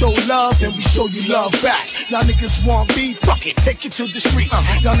niggas show love, then we show you love back. Y'all niggas want beef, fuck it, take it to the street.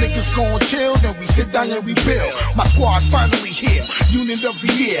 Y'all niggas gon' chill, then we sit down and we build. My squad finally here, unit of the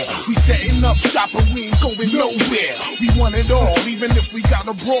year. We setting up shop and we ain't going nowhere. We want it all, even if we got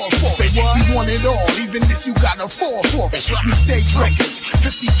a brawl for it. We want it all, even if you got a fall for it. We stage records,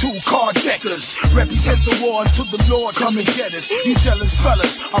 52 card deckers. Represent the war until the Lord come and get us. You jealous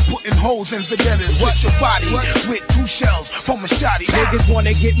fellas, I'm putting holes in vendettas. What's your body with 2 shells from a shotty? Niggas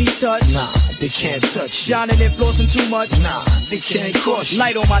wanna get me touched? Nah, they can't touch. Shining and flossing too much? Nah, they can't crush.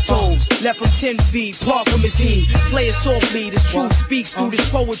 Light on my toes, left him 10 feet, part from his heat. Play it softly, the truth speaks through this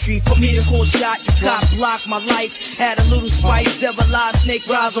poetry. For me to call shot, you cop block my life. Had a little spice, devil eye, snake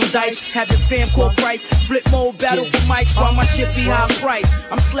rise on dice. Have your fam call price, flip mode, battle for mics while my shit be high price.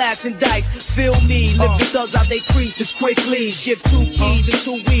 I'm slashing dice, feel me, lift the thugs out they creases quickly. Shift 2 keys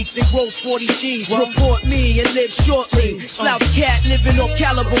in 2 weeks and gross 40 G's. Report me and live shortly. Slouch cat living off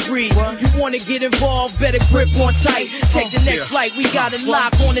caliber breeze. You wanna get involved, better grip on tight. Take the next flight, we got a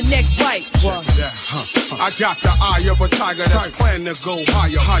lock on the next bite. I got the eye of a tiger that's planning to go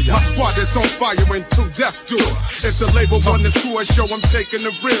higher. My squad is on fire and 2 death duels. If the label won the score show, I'm taking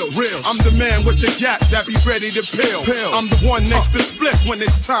the real. I'm the man with the gap that be ready to pill. I'm the one next to split when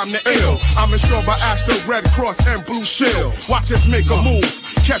it's time to ill. I'm insured by Astro, Red Cross, and Blue Shield. Watch us make a move.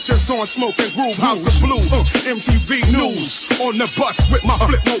 Catch us on Smoke and Groove, House of Blues. MTV News on the bus with my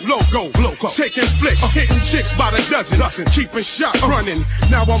flip mode logo. Taking flicks, hitting chicks by the dozen. Keeping shot running.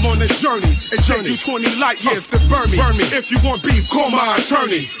 Now I'm on a journey. It take you 20 light years to burn me. If you want beef, call my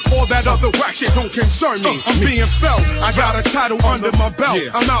attorney. All that other whack shit don't concern me. I'm being felt. I got a title under my belt.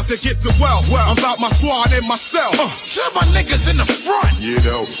 I'm out to get the wealth. I'm about my squad and myself. To my niggas in the front. You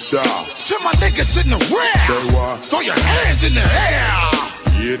don't stop. To my niggas in the rear. Say what? Throw your hands in the air.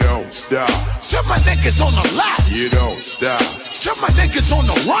 You don't stop. To my niggas on the left. You don't stop. To my niggas on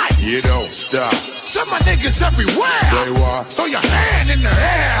the right. You don't stop. To my niggas everywhere. Say what? Throw your hand in the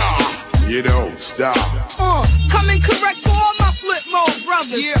air. You don't stop. Coming correct for all my flip mode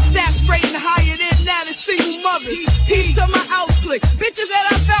brothers. Step straight and higher than that is single mothers. Peace to my outflick. Bitches that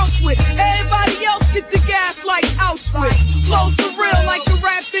I bounce with. Everybody else get the gas like Auschwitz. Flows for real like the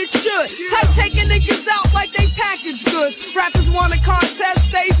rap bitch should. Type taking niggas out like they package goods. Rappers want a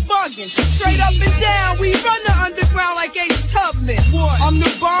contest, they bugging. Straight up and down, we run the underground like H. Tubman. I'm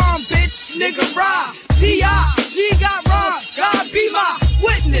the bomb, bitch, nigga rock. D.I.G. got rhymes, God be my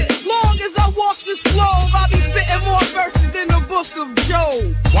witness. Long as I walk this globe, I'll be spitting more verses than the book of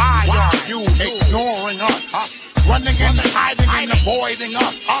Job. Why are you ignoring us? Running and hiding and avoiding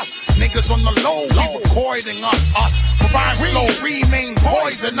us. Niggas on the low, we recording us. Rhyme flow remain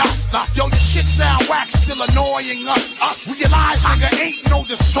poisonous. Yo, your shit sound whack, still annoying us. Realize nigga ain't no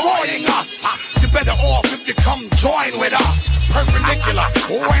destroying us. You better off if you come join with us. Perpendicular,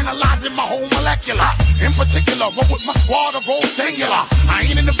 or analyzing my whole molecular. In particular, roll with my squad of roll singular. I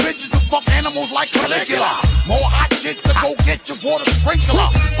ain't in the bitches to fuck animals like Caligula. More hot shit to go get your water sprinkler.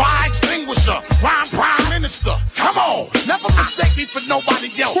 Fire extinguisher, rhyme prime minister. Come on, never mistake me for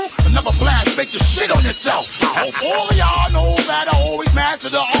nobody else. Never blast, make your shit on yourself. I hope all of y'all know that I always master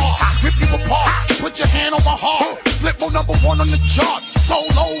the art. Rip you apart, put your hand on my heart. Flip mode #1 on the chart.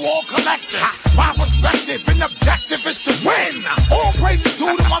 Solo or collective. My perspective and objective is to win. All praises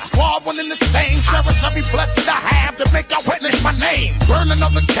due to my squad, one in the same. Cherish every blessing I have to make I witness my name. Burn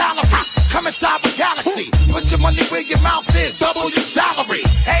another calorie, come inside the galaxy. Put your money where your mouth is, double your salary.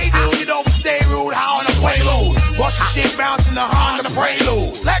 Hey dude, you don't stay rude, how on a prelude. Watch your shit bounce in the Honda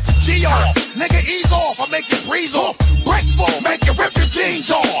prelude. Let's G off, nigga ease off, I make it breeze off. Break full, make you rip your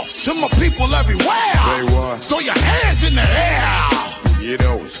jeans off. To my people everywhere, say what? Throw your hands in the air. You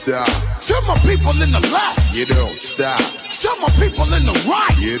don't stop. To my people in the left, you don't stop. To my people in the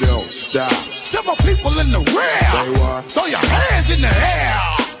right, you don't stop. To my people in the rear, say what? Throw your hands in the air.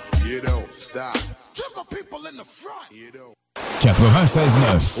 You don't stop.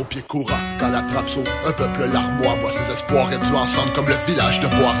 96.9. Au pied courant, quand la trappe s'ouvre, un peuple larmois voit ses espoirs réduits ensemble comme le village de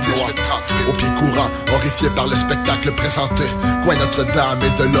Bois-Noir. Au pied courant, horrifié par le spectacle présenté, coin Notre-Dame et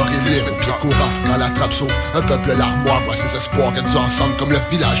de l'Orimier. Au pied courant, quand la trappe s'ouvre, un peuple larmois voit ses espoirs réduits ensemble comme le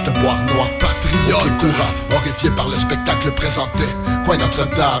village de Bois-Noir. Patriote. Au pied courant, horrifié par le spectacle présenté, coin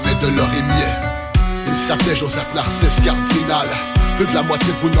Notre-Dame et de l'Orimier. Il s'appelait Joseph Narcisse Cardinal. Plus de la moitié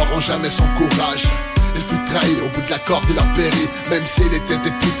de vous n'auront jamais son courage. Il fut trahi au bout de la corde, il a péri. Même s'il était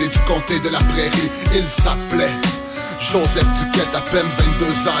député du comté de la Prairie. Il s'appelait Joseph Duquette, à peine 22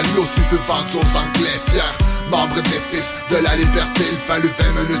 ans. Lui aussi fut vendu aux Anglais. Fier, membre des Fils de la Liberté. Il fallut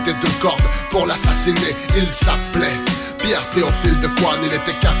 20 minutes et 2 cordes pour l'assassiner. Il s'appelait Pierre Théophile de Coine. Il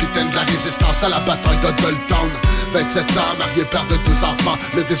était capitaine de la résistance à la bataille de Doltown. 27 ans, marié, père de 2 enfants.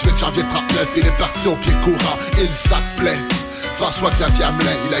 Le 18 janvier 39, il est parti au pied courant. Il s'appelait François-Xavier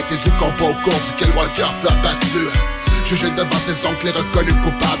Hamelin. Il a été du combat au cours duquel Walker fut abattu. Jugé devant ses oncles et reconnu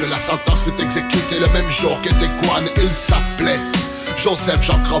coupable, la sentence fut exécutée le même jour que Descoings. Il s'appelait Joseph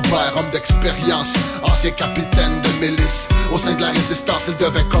Jean Robert, homme d'expérience, ancien capitaine de milice. Au sein de la résistance, il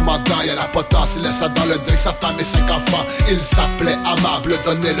devint commandant et à la potence, il laissa dans le deuil sa femme et 5 enfants. Il s'appelait Amable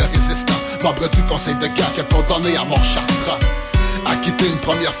Donné le résistant, membre du conseil de guerre qui est condamné à mort Chartrand. Acquitté une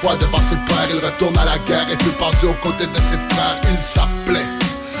première fois devant ses pères, il retourne à la guerre et fut pendu aux côtés de ses frères. Il s'appelait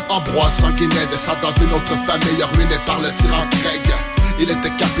Ambroise Sanguinet, descendant d'une autre famille ruinée par le tyran Craig. Il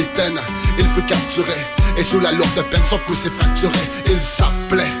était capitaine, il fut capturé et sous la lourde peine son cou s'est fracturé. Il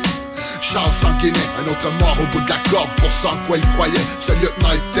s'appelait Charles Sanguinet, un autre mort au bout de la corde pour ce en quoi il croyait. Ce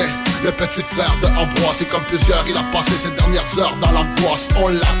lieutenant était le petit frère de Ambroise et comme plusieurs, il a passé ses dernières heures dans l'angoisse. On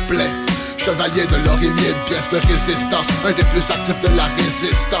l'appelait Chevalier de l'Orimier, une pièce de résistance, un des plus actifs de la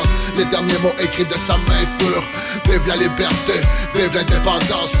résistance. Les derniers mots écrits de sa main furent vive la liberté, vive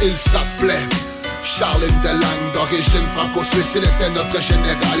l'indépendance. Il s'appelait Charles Delangue, d'origine franco-suisse. Il était notre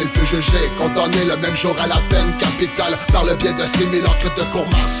général, il fut jugé et condamné le même jour à la peine capitale par le biais de 6000 encres de cour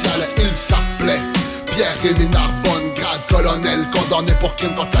martiale. Il s'appelait Pierre-Rémy Narbonne, grade colonel, condamné pour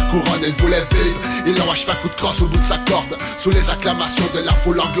crime contre la couronne. Il voulait vivre, ils l'ont achevé à coups de crosse au bout de sa corde, sous les acclamations de la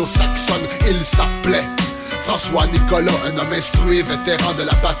foule anglo-saxonne. Il s'appelait François Nicolas, un homme instruit, vétéran de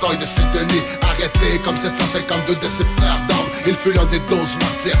la bataille de Saint-Denis. Arrêté comme 752 de ses frères d'armes, il fut l'un des 12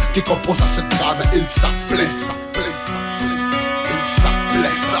 martyrs qui composent à cette drame. Il s'appelait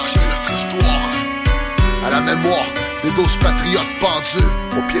l'âge de notre histoire, à la mémoire des 12 patriotes pendus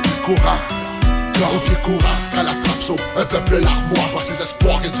au pied du courant. Au pied courant, quand la trappe s'ouvre, un peuple larmois voit ses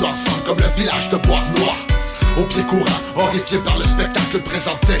espoirs réduits ensemble comme le village de Bois-Noir. Au pied courant, horrifié par le spectacle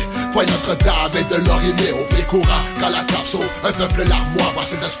présenté, coin Notre-Dame et de l'Orimier. Au pied courant, quand la trappe s'ouvre, un peuple larmois voit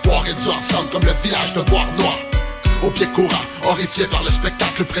ses espoirs réduits ensemble comme le village de Bois-Noir. Au pied courant, horrifié par le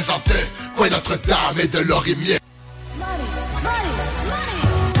spectacle présenté, coin Notre-Dame et de l'Orimier.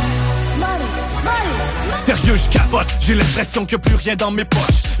 Sérieux, je capote, j'ai l'impression qu'il n'y a plus rien dans mes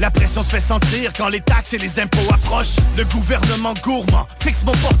poches. La pression se fait sentir quand les taxes et les impôts approchent. Le gouvernement gourmand fixe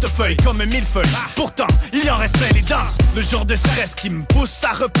mon portefeuille comme un millefeuille. Pourtant, il y en reste plein les dents. Le genre de stress qui me pousse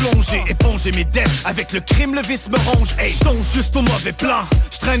à replonger, éponger mes dettes. Avec le crime, le vice me ronge. Hey, je tombe juste au mauvais plan.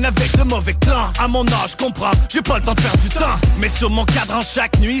 Je traîne avec le mauvais clan. À mon âge, comprends, j'ai pas le temps de faire du temps. Mais sur mon cadran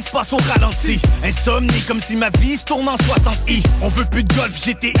chaque nuit, il se passe au ralenti. Insomnie comme si ma vie se tourne en 60i. On veut plus de Golf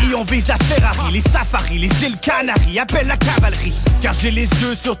GTI, on vise la Ferrari. Les safaris, les îles Canaries, appelle la cavalerie. Car j'ai les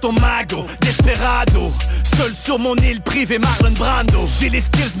yeux sur ton mago, Desperado. Seul sur mon île privée, Marlon Brando. J'ai les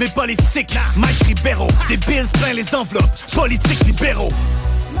skills mais politiques, Mike Ribeiro. Des bills plein les enveloppes, politiques libéraux.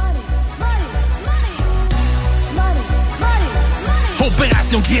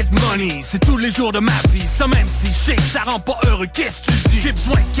 Opération Get Money, c'est tous les jours de ma vie. Ça même si je sais que ça rend pas heureux, qu'est-ce que tu dis? J'ai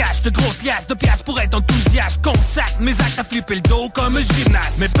besoin de cash, de grosses liasses, de pièces pour être enthousiaste. Consacre mes actes à flipper le dos comme un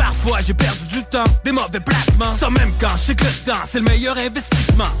gymnaste. Mais parfois j'ai perdu du temps, des mauvais placements. Ça même quand je sais que le temps c'est le meilleur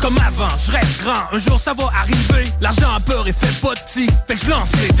investissement. Comme avant, je rêve grand, un jour ça va arriver. L'argent a peur et fait pas de petit, fait que je lance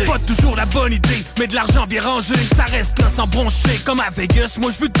les dés. Pas toujours la bonne idée, mais de l'argent bien rangé. Ça reste là sans broncher, comme à Vegas,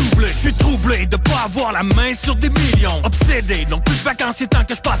 moi je veux doubler. Je suis troublé de pas avoir la main sur des millions. Obsédé, donc plus de vacances, c'est temps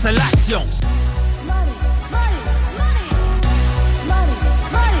que je passe à l'action.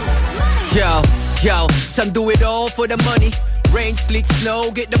 Yo, some do it all for the money. Rain, sleet, snow,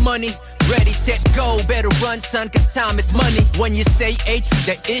 get the money. Ready, set, go, better run, son, cause time is money. When you say H,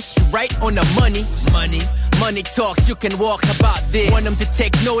 the ish, right on the money. Money talks, you can walk about this. Want them to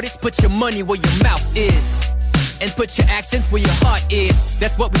take notice, put your money where your mouth is. And put your actions where your heart is.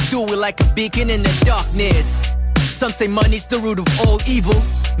 That's what we do, we're like a beacon in the darkness. Some say money's the root of all evil.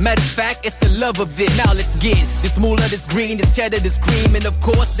 Matter of fact, it's the love of it. Now let's get this moolah, this green, this cheddar, this cream. And of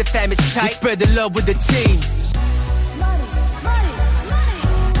course, the fam is tight. We spread the love with the team.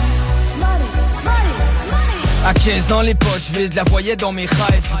 À 15 ans les poches vides, la voyais dans mes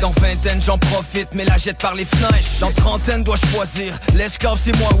rêves. Dans vingtaine j'en profite, mais la jette par les fenêtres. Dans trentaine dois choisir, l'esclave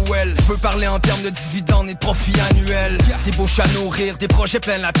c'est moi ou elle. Je veux parler en termes de dividendes et de profit annuel. Des bouches à nourrir, des projets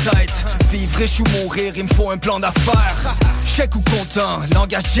plein la tête. Vivre riche ou mourir, il me faut un plan d'affaires. Chèque ou comptant,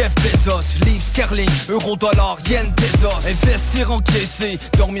 langage Jeff Bezos. Livre sterling, euro, dollar, yen, pesos. Investir, encaisser,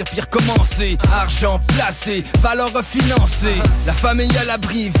 dormir pire commencer. Argent placé, valeur financée. La famille à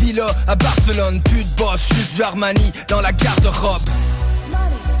l'abri, villa à Barcelone. Plus de boss, juste du Armani dans la garde-robe.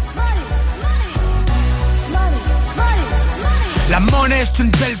 La monnaie, c'est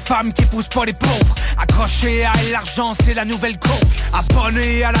une belle femme qui pousse pas les pauvres. Accroché à elle, l'argent, c'est la nouvelle coke.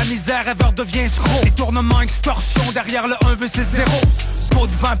 Abonné à la misère, rêveur devient escroc. Détournement, extorsion, derrière le 1 veut c'est 0. Pot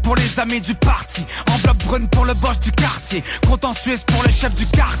de vin pour les amis du parti. Enveloppe brune pour le boss du quartier. Compte en Suisse pour le chef du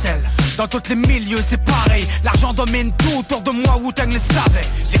cartel. Dans tous les milieux c'est pareil. L'argent domine tout autour de moi, Wu-Tang le savait.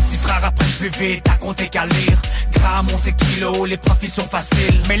 Les petits frères apprennent plus vite à compter qu'à lire. Grammes, on sait kilos, les profits sont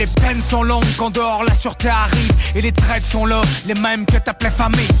faciles. Mais les peines sont longues quand dehors la sûreté arrive. Et les traites sont là, les mêmes que ta pleine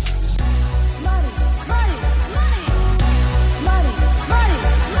famille.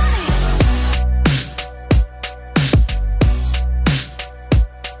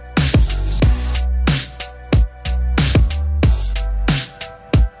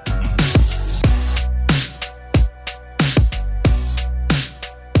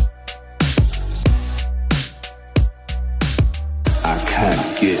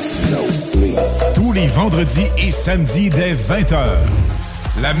 Tous les vendredis et samedis dès 20h.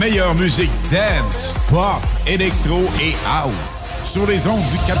 La meilleure musique dance, pop, électro et house. Sur les ondes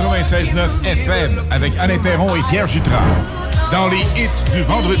du 96.9 FM avec Alain Perron et Pierre Jutras. Dans les hits du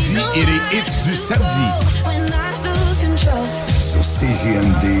vendredi et les hits du samedi. Sur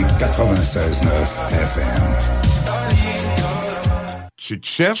CJMD 96.9 FM. Tu te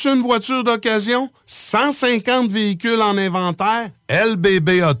cherches une voiture d'occasion? 150 véhicules en inventaire?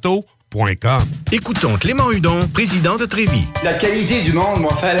 LBBauto.com. Écoutons Clément Hudon, président de Trévis. La qualité du monde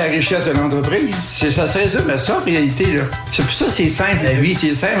va faire la richesse de l'entreprise. Ça se résume à ça, en réalité. Là. C'est pour ça que c'est simple, la vie.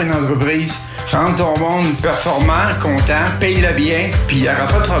 C'est simple, une entreprise. Rendre ton monde performant, content, paye-le bien, puis il n'y aura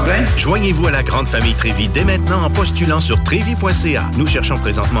pas de problème. Joignez-vous à la grande famille Trévis dès maintenant en postulant sur trévis.ca. Nous cherchons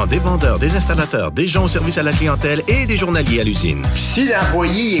présentement des vendeurs, des installateurs, des gens au service à la clientèle et des journaliers à l'usine. Si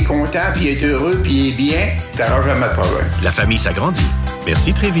l'employé est content, puis est heureux, puis est bien, t'auras jamais de problème. La famille s'agrandit.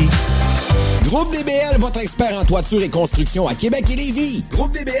 Merci Trévis. Groupe DBL, votre expert en toiture et construction à Québec et Lévis.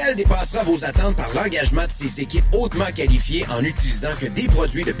 Groupe DBL dépassera vos attentes par l'engagement de ses équipes hautement qualifiées en utilisant que des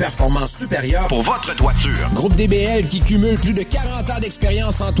produits de performance supérieure pour votre toiture. Groupe DBL qui cumule plus de 40 ans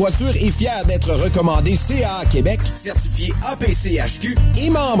d'expérience en toiture est fier d'être recommandé CA Québec, certifié APCHQ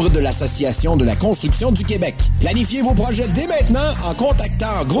et membre de l'Association de la construction du Québec. Planifiez vos projets dès maintenant en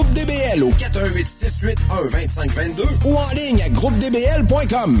contactant Groupe DBL au 418-681-2522 ou en ligne à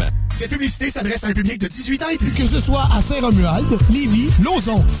groupedbl.com. Cette publicité s'adresse à un public de 18 ans et plus. Que ce soit à Saint-Romuald, Lévis,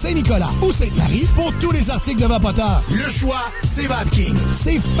 Lauson, Saint-Nicolas ou Sainte-Marie, pour tous les articles de Vapoteur, le choix, c'est VapKing.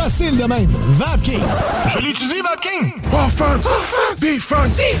 C'est facile de même. VapKing. Je l'utilise, VapKing. Offense!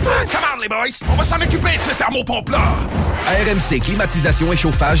 Defense! Come on, les boys! On va s'en occuper de ce thermopompe-là! RMC Climatisation et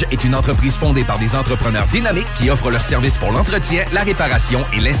Chauffage est une entreprise fondée par des entrepreneurs dynamiques qui offrent leurs services pour l'entretien, la réparation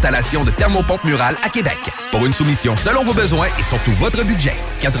et l'installation de thermopompes murales à Québec. Pour une soumission selon vos besoins et surtout votre budget.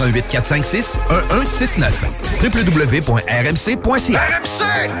 88 456 1169 www.rmc.ca. RMC!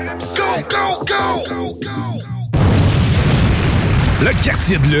 Go, go, go! Le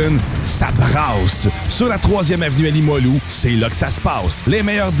quartier de lune, ça brasse. Sur la 3e avenue à Limoilou, c'est là que ça se passe. Les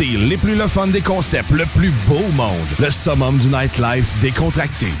meilleurs deals, les plus le fun des concepts, le plus beau monde. Le summum du nightlife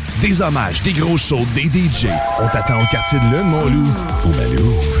décontracté. Des hommages, des gros shows, des DJ. On t'attend au quartier de lune, mon loup. Au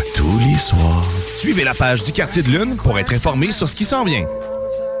Malou, tous les soirs. Suivez la page du quartier de lune pour être informé sur ce qui s'en vient.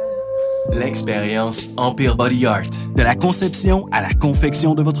 L'expérience Empire Body Art. De la conception à la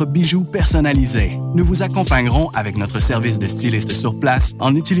confection de votre bijou personnalisé. Nous vous accompagnerons avec notre service de styliste sur place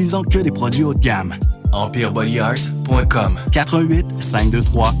en n'utilisant que des produits haut de gamme. EmpireBodyArt.com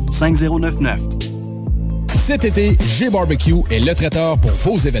 418-523-5099. Cet été, G-Barbecue est le traiteur pour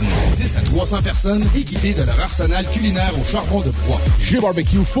vos événements. 10 à 300 personnes équipées de leur arsenal culinaire au charbon de bois.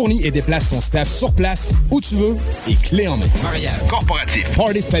 G-Barbecue fournit et déplace son staff sur place, où tu veux, et clé en main. Mariage, corporatif,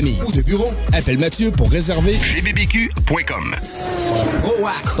 party de famille ou de bureau, appelle Mathieu pour réserver gbbq.com.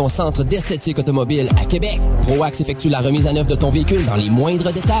 ProAx, ton centre d'esthétique automobile à Québec. ProAx effectue la remise à neuf de ton véhicule dans les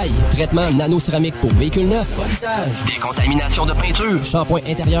moindres détails. Traitement nano-céramique pour véhicule neuf, polissage, décontamination de peinture, shampoing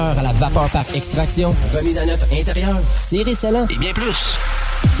intérieur à la vapeur par extraction, remise à neuf intérieur, serré scellant et bien plus.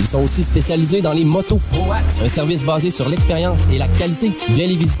 Ils sont aussi spécialisés dans les motos. ProAxe, un service basé sur l'expérience et la qualité. Viens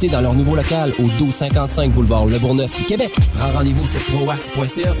les visiter dans leur nouveau local au 1255 boulevard Le Bourgneuf, Québec. Prends rendez-vous sur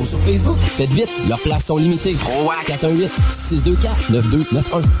proaxe.ca ou sur Facebook. Faites vite, leurs places sont limitées. ProAxe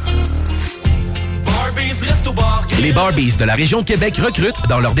 418-624-9291. Les Barbies de la région de Québec recrutent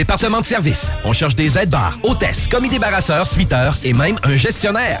dans leur département de service. On cherche des aides-bars, hôtesses, commis débarrasseurs, suiteurs et même un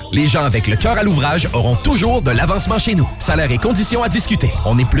gestionnaire. Les gens avec le cœur à l'ouvrage auront toujours de l'avancement chez nous. Salaire et conditions à discuter.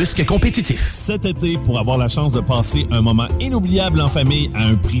 On est plus que compétitifs. Cet été, pour avoir la chance de passer un moment inoubliable en famille à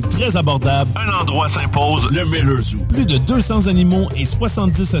un prix très abordable, un endroit s'impose, le Miller Zoo. Plus de 200 animaux et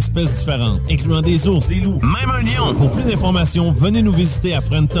 70 espèces différentes, incluant des ours, des loups, même un lion. Pour plus d'informations, venez nous visiter à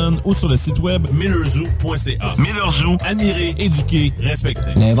Frenton ou sur le site web millerzoo.ca. Miller Zoo, admirer, éduquer,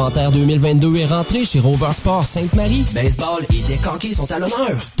 respecter. L'inventaire 2022 est rentré chez Rover Sport Sainte-Marie. Baseball et deck hockey sont à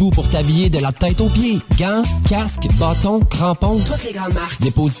l'honneur. Tout pour t'habiller de la tête aux pieds. Gants, casques, bâtons, crampons, toutes les grandes marques.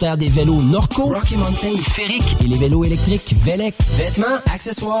 Dépositaire des vélos Norco, Rocky Mountain, Sphérique et les vélos électriques Velec. Vêtements,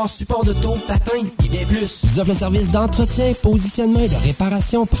 accessoires, supports de taux, patins et bien plus. Ils offrent le service d'entretien, positionnement et de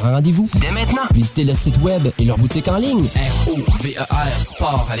réparation. Prends rendez-vous dès maintenant. Visitez le site web et leur boutique en ligne. ROVER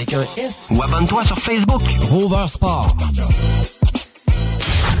Sport avec un S. Ou abonne-toi sur Facebook. Rover Sport. 96.9.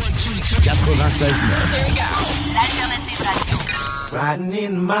 L'alternative radio. Riding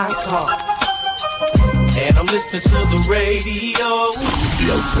in my car. And I'm listening to the radio.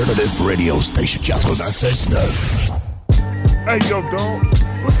 The alternative radio station 96.9. Hey, yo, dog.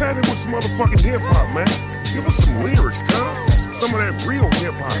 What's happening with some motherfucking hip-hop, man? Give us some lyrics, cuz. Some of that real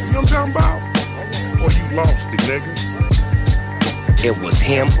hip-hop. You know what I'm talking about? Or you lost it, nigga. It was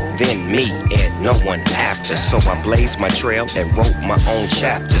him, then me, and no one after. So I blazed my trail and wrote my own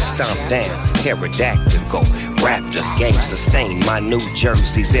chapter. Stomp down, pterodactyl, raptors. Game sustained, my New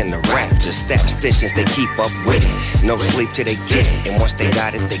Jersey's in the rafters. Statisticians, they keep up with it. No sleep till they get it. And once they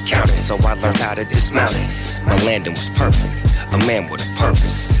got it, they count it. So I learned how to dismount it. My landing was perfect, a man with a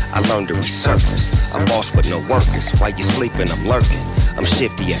purpose. I learned to resurface, a boss with no workers. While you sleeping, I'm lurking. I'm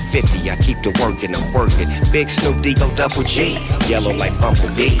shifty at 50, I keep the work and I'm working. Big Snoop D-O double G, yellow like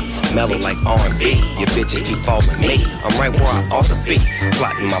Bumblebee, mellow like R&B. Your bitches keep following me, I'm right where I ought to be.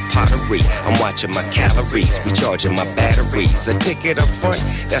 Plotting my pottery, I'm watching my calories, recharging my batteries. A ticket up front,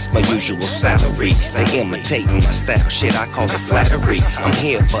 that's my usual salary. They imitating my style, shit I call it flattery. I'm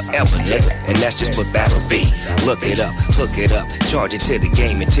here forever, nigga, and that's just what that'll be. Look it up, hook it up, charge it to the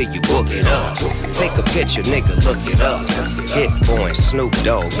game until you book it up. Take a picture, nigga, look it up. Hit boy, Snoop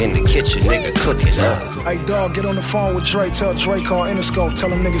Dogg in the kitchen, nigga, cook it up. Hey, dog, get on the phone with Dre. Tell Dre call Interscope. Tell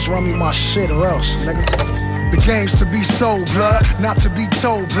them niggas run me my shit or else, nigga. The game's to be sold, blood, not to be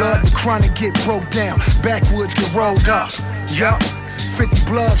told, blood. The chronic get broke down, backwoods get rolled up. Yup. 50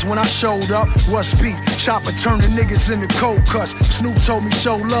 bloods when I showed up. What's beef? Chopper turn the niggas into cold cuts. Snoop told me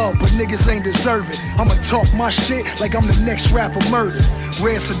show love, but niggas ain't deserve it. I'ma talk my shit like I'm the next rapper murdered.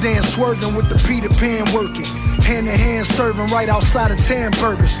 Red sedan swerving with the Peter Pan working. Hand in hand serving right outside of Tan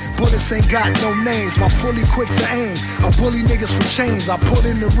Burgers. Bullets ain't got no names, my fully quick to aim. I bully niggas for chains, I pull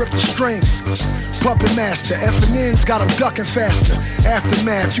in to rip the strings. Puppet master, F&N's got them ducking faster.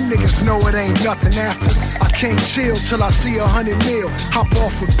 Aftermath, you niggas know it ain't nothing after. I can't chill till I see 100 mil. Hop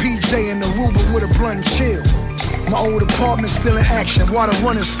off with PJ and the Ruber with a blunt and chill. My old apartment's still in action, water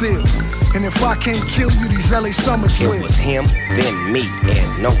running still. And if I can't kill you, these LA summers will. It was him, then me,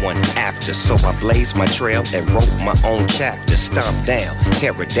 and no one after. So I blazed my trail and wrote my own chapter. Stomp down,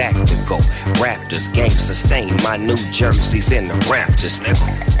 pterodactyl, raptors. Game sustained, my New Jersey's in the rafters.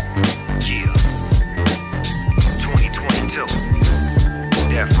 Yeah. 2022.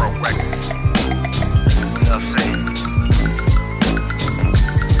 Death Row Records. Enough said.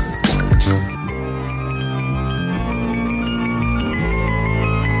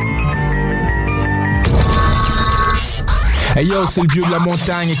 Hey yo, c'est le vieux de la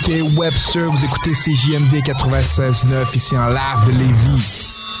montagne qui est Webster. Vous écoutez CJMD 96.9 ici en live de Lévis.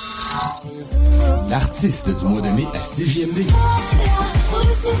 L'artiste du mois de mai à CJMD.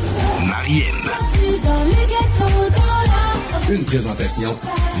 Marianne. Une présentation,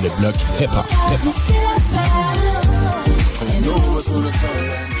 le bloc hip-hop.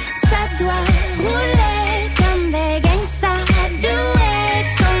 Ça doit rouler comme des gangsters, doués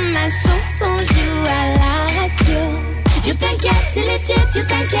comme ma chanson joue à la radio. You t'inquiète, c'est le jet, you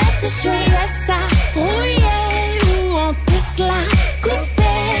t'inquiète, c'est chaud. Resta rouillé ou en Tesla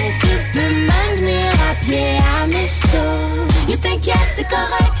coupé. Tu peux même venir à pied à mes shows. You t'inquiète, c'est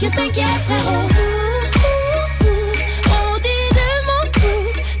correct, you t'inquiète, frérot. On dit de mon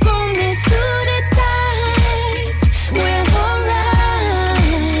pouce qu'on est sous des têtes. We're alright.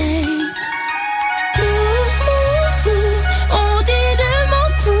 On dit de mon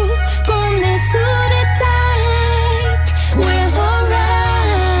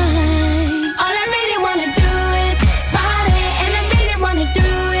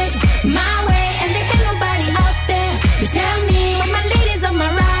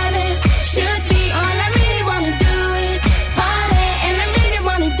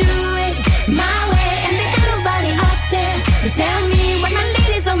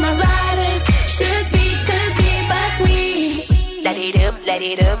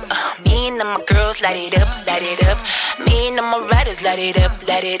it up. Me and my girls light it up, light it up. Me and my riders light it up,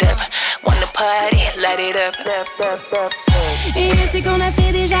 light it up. Wanna party, light it up, up, up, up. Et je sais qu'on a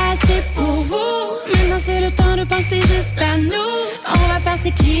fait déjà assez pour vous. Maintenant c'est le temps de penser juste à nous. On va faire ce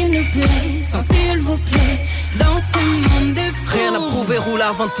qu'il nous plaît, sans s'il vous plaît. Dans ce monde de fous. Rien à prouver, roule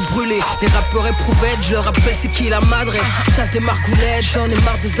avant de tout brûler. Les rappeurs éprouvettes, je leur rappelle c'est qui la madre. Tasse des margoulettes, j'en ai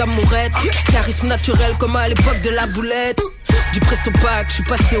marre des amourettes. Charisme naturel comme à l'époque de la boulette. Du presto pack, je suis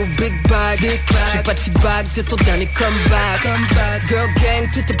passé au big bag. J'ai pas de feedback de ton dernier comeback. Girl gang,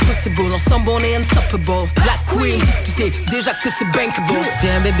 tout est possible. Ensemble on est unstoppable. Black Queen, tu sais déjà que c'est bankable.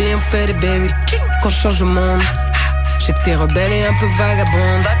 Viens bébé, on fait des baby. Qu'on change le monde. Je sais que t'es rebelle et un peu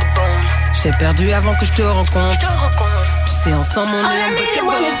vagabonde. J'ai perdu avant que je te rencontre. Tu sais, ensemble on est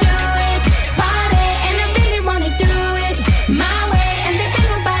unbreakable.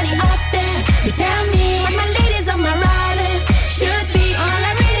 Tell me what my ladies on my riders should be. All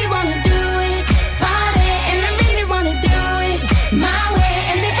I really wanna do is party, and I really wanna do it my way.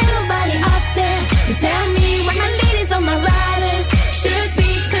 And there ain't nobody up there to tell me what my ladies on my riders should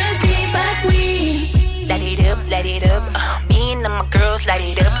be, could be, but we light it up, light it up. Me and my girls light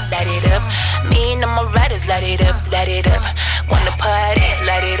it up, light it up. Me and my riders light it up, light it up. Wanna party,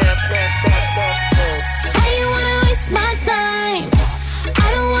 light it up, up, up, up. Why you wanna waste my time?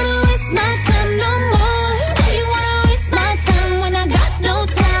 I don't wanna waste my time no more. Why you wanna waste my time when I got no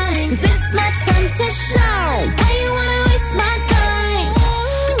time? 'Cause it's my time to shine. Why you wanna waste my time?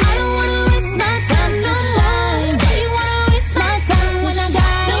 I don't wanna waste my time no shine. Why you wanna waste my time when I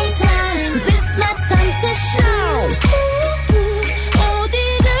got no time? 'Cause it's my time to shine. On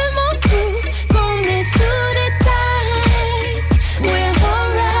dit de mon pouce qu'on est sous les tights. We're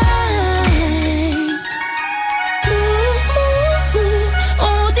alright.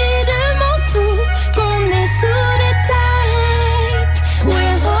 On dit de mon pouce qu'on est sous les tights.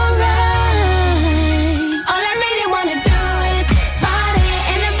 We're alright. All I really wanna do is party,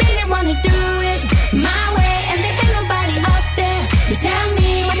 and I really wanna do it my way. And there ain't nobody up there to tell me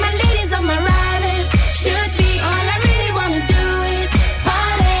what my ladies on my riders should be. All I really wanna do is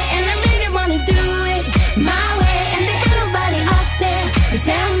party, and I really wanna do it my way. And there ain't nobody up there to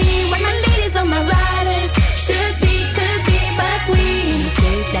tell me what my ladies on my riders should be, could be, but we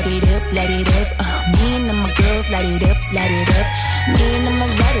Light it up, light it up. Me and my girls light it up, light it up. Me and my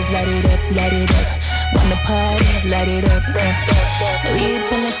riders light it up, light it up. Wanna party, light it up. We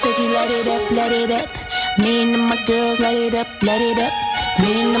up in the city, light it up, light it up. Me and my girls light it up, light it up. Me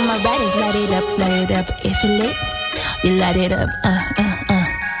and my riders light it up, light it up. If you lit, you light it up.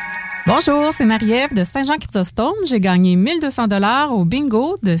 Bonjour, c'est Marie-Ève de Saint-Jean-Chrysostome. J'ai gagné 1200 $ au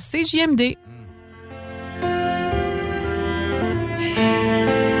bingo de CJMD.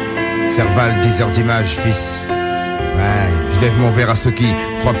 Serval, 10h d'image, fils. Ouais, je lève mon verre à ceux qui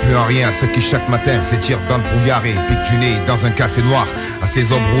croient plus en rien, à ceux qui chaque matin s'étirent dans le brouillard et piquent du nez dans un café noir, à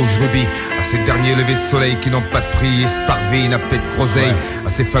ces hommes rouges rubis, à ces derniers levés de soleil qui n'ont pas de prix, esparvés, nappés de groseille, à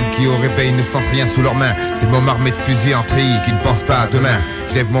ces femmes qui au réveil ne sentent rien sous leurs mains, ces mômes armés de fusils en treillis qui ne pensent pas à demain.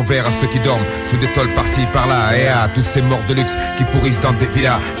 Je lève mon verre à ceux qui dorment sous des tôles par-ci par-là, et à tous ces morts de luxe qui pourrissent dans des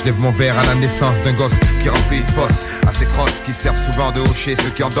villas. Je lève mon verre à la naissance d'un gosse qui remplit une fosse, à ces crosses qui servent souvent de hocher ceux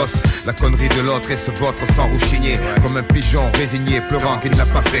qui endossent la connerie de l'autre et se vautrent sans rouchigner, comme un pigeon résigné pleurant qu'il n'a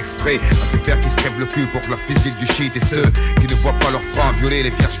pas fait exprès, à ces pères qui se crèvent le cul pour leur physique du shit, et ceux qui ne voient pas leurs francs violer les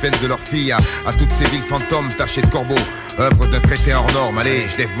vierges veines de leurs filles, à toutes ces villes fantômes tachées de corbeaux, œuvre d'un crétin hors norme. Allez,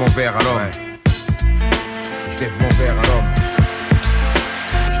 je lève mon verre à l'homme. Je lève mon verre à l'homme.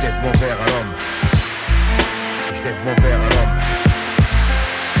 Je lève mon verre à l'homme. Je lève mon verre à l'homme.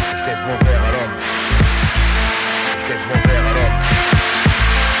 Je lève mon verre à l'homme. Je lève mon verre à l'homme.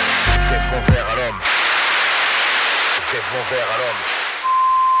 Je lève mon verre à l'homme. Je lève mon verre à l'homme.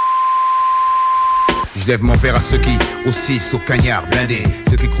 Je lève mon verre à ceux qui haussissent au cagnard blindé,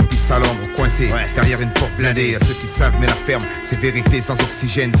 ceux qui croupissent à l'ombre coincés derrière une porte blindée, à ceux qui savent mais la ferme, ces vérités sans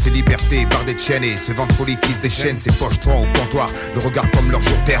oxygène, ces libertés par des chaînes et ce ventre folie qui se déchaîne, ces poches troncs au comptoir, le regard comme leur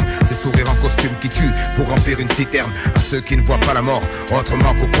jour terme, ces sourires en costume qui tuent pour remplir une citerne, à ceux qui ne voient pas la mort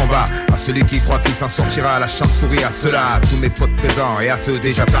autrement qu'au combat, à celui qui croit qu'il s'en sortira, à la chance-souris, à ceux-là, à tous mes potes présents et à ceux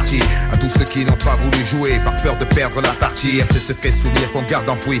déjà partis, à tous ceux qui n'ont pas voulu jouer par peur de perdre la partie, à ces secrets souvenirs qu'on garde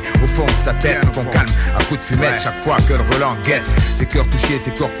enfouis au fond de sa tête, qu'on calme à coups de fumette chaque fois que le relent guette. Ces cœurs touchés,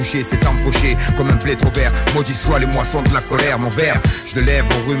 ces corps couchés, ces armes fauchées comme un blé trop vert. Maudit soit les moissons de la colère. Mon verre, je le lève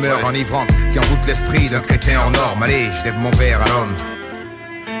aux rumeurs enivrantes qui envoûtent l'esprit d'un crétin hors norme. Allez, je lève mon verre à l'homme.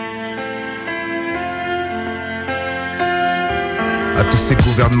 À tous ces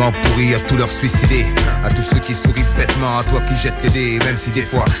gouvernements pourris, à tous leurs suicidés, à tous ceux qui sourient bêtement, à toi qui jettes les dés. Même si des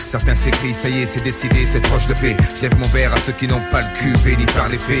fois certains s'écrient, ça y est, c'est décidé, cette fois je le fais. Je lève mon verre à ceux qui n'ont pas le cul béni par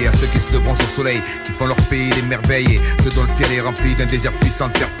les fées, à ceux qui se bronzent au soleil, qui font leur pays des merveilles, et ceux dont le fiel est rempli d'un désir puissant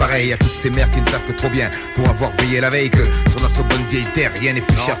de faire pareil. À toutes ces mères qui ne savent que trop bien pour avoir veillé la veille, que sur notre bonne vieille terre rien n'est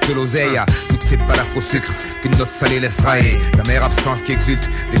plus cher que l'oseille. À toutes ces balafres au sucre qu'une note salée laisse railler, la mère absence qui exulte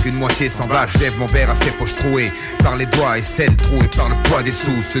dès qu'une moitié s'en va. Je lève mon verre à ces poches trouées par les doigts et celles trouées par le poids des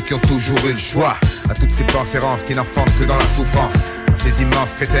sous, ceux qui ont toujours eu le choix. À toutes ces pensées rances qui n'enfantent que dans la souffrance, à ces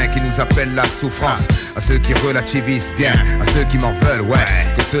immenses crétins qui nous appellent la souffrance, à ceux qui relativisent bien, à ceux qui m'en veulent, ouais,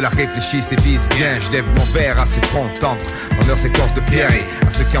 que ceux-là réfléchissent et disent bien. Je lève mon verre à ces troncs tendres dans leurs écorces de pierre, et à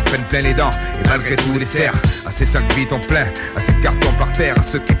ceux qui en prennent plein les dents et malgré tout les serrent, à ces sacs vides en plein, à ces cartons par terre, à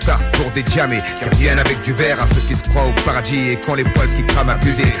ceux qui partent pour des diamés, qui reviennent avec du verre, à ceux qui se croient au paradis et qui ont les poils qui crament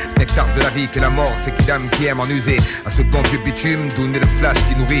abusés. Ce nectar de la vie que la mort, c'est qui dame qui aime en user, à ce bon vieux bitume d'où naît le flash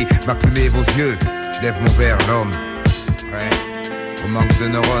qui nourrit ma plume et vos yeux. Je lève mon verre, l'homme, ouais, au manque de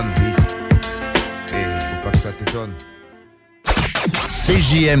neurones, fils. Et faut pas que ça t'étonne.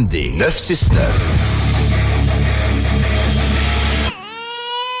 CJMD 969.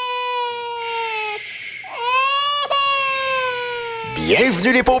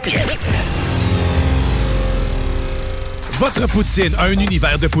 Bienvenue les paupières. Votre poutine, un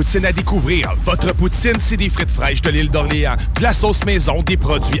univers de poutine à découvrir. Votre poutine, c'est des frites fraîches de l'île d'Orléans, de la sauce maison, des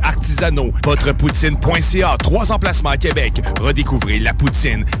produits artisanaux. Votrepoutine.ca, 3 emplacements à Québec. Redécouvrez la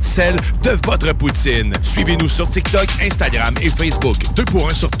poutine, celle de votre poutine. Suivez-nous sur TikTok, Instagram et Facebook. 2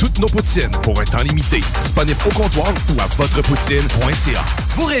 pour 1 sur toutes nos poutines, pour un temps limité. Disponible au comptoir ou à Votrepoutine.ca.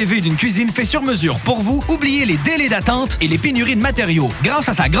 Vous rêvez d'une cuisine faite sur mesure pour vous? Oubliez les délais d'attente et les pénuries de matériaux. Grâce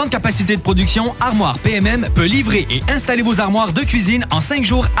à sa grande capacité de production, Armoire PMM peut livrer et installer vos armoires de cuisine en 5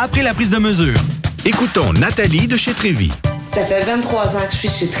 jours après la prise de mesure. Écoutons Nathalie de chez Trévy. Ça fait 23 ans que je suis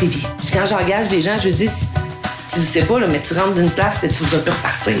chez Trévy. Puis quand j'engage des gens, je dis, tu sais pas, là, mais tu rentres d'une place et tu vas plus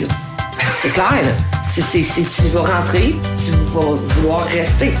repartir. C'est clair, là. Tu vas rentrer, tu vas vouloir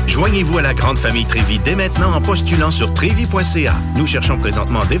rester. Joignez-vous à la grande famille Trévy dès maintenant en postulant sur trévy.ca. Nous cherchons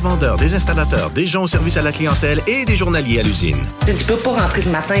présentement des vendeurs, des installateurs, des gens au service à la clientèle et des journaliers à l'usine. Tu peux pas rentrer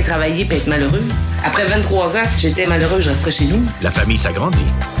le matin et travailler et être malheureux. Après 23 ans, si j'étais malheureux, je resterais chez nous. La famille s'agrandit.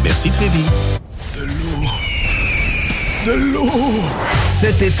 Merci Trévy. De l'eau.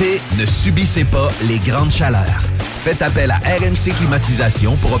 Cet été, ne subissez pas les grandes chaleurs. Faites appel à RMC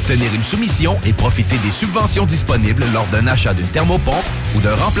Climatisation pour obtenir une soumission et profiter des subventions disponibles lors d'un achat d'une thermopompe ou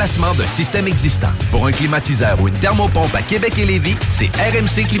d'un remplacement d'un système existant. Pour un climatiseur ou une thermopompe à Québec et Lévis, c'est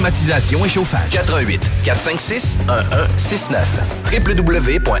RMC Climatisation et Chauffage. 88 456 1169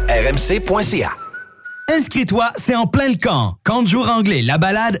 www.rmc.ca. Inscris-toi, c'est en plein le camp. Camp de jour anglais, La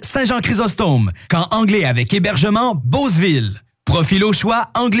Balade, Saint-Jean-Chrysostome. Camp anglais avec hébergement, Beauceville. Profil au choix,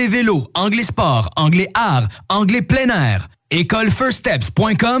 anglais vélo, anglais sport, anglais art, anglais plein air.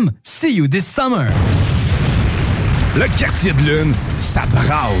 Écolefirststeps.com. See you this summer. Le quartier de lune, ça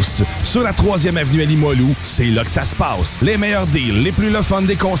brasse. Sur la 3e avenue à Limoilou, c'est là que ça se passe. Les meilleurs deals, les plus le fun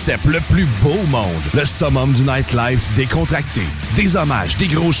des concepts, le plus beau monde. Le summum du nightlife décontracté. Des hommages, des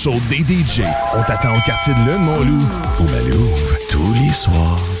gros shows, des DJ. On t'attend au quartier de lune, mon loup. Au Malou, tous les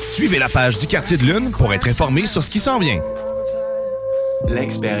soirs. Suivez la page du quartier de lune pour être informé sur ce qui s'en vient.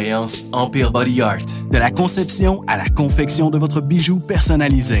 L'expérience Empire Body Art. De la conception à la confection de votre bijou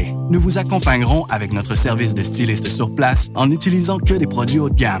personnalisé. Nous vous accompagnerons avec notre service de styliste sur place en n'utilisant que des produits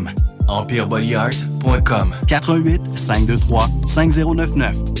haut de gamme. EmpireBodyArt.com 418 523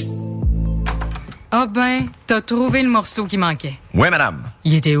 5099. Ah ben, t'as trouvé le morceau qui manquait. Oui, madame.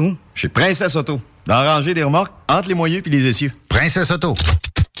 Il était où? Chez Princesse Auto. Dans la rangée des remorques, entre les moyeux puis les essieux. Princesse Auto.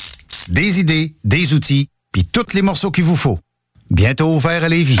 Des idées, des outils, puis tous les morceaux qu'il vous faut. Bientôt ouvert à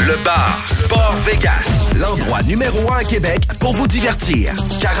Lévis. Le bar Sport Vegas, l'endroit numéro 1 à Québec pour vous divertir.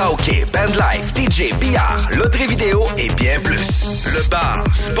 Karaoké, bandlife, DJ, billard, loterie vidéo et bien plus. Le bar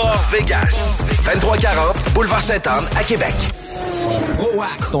Sport Vegas, 2340 Boulevard Sainte-Anne à Québec.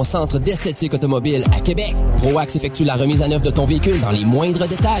 ProAx, ton centre d'esthétique automobile à Québec. ProAx effectue la remise à neuf de ton véhicule dans les moindres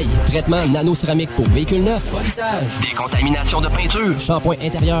détails. Traitement nano-céramique pour véhicules neufs, polissage, décontamination de peinture, shampoing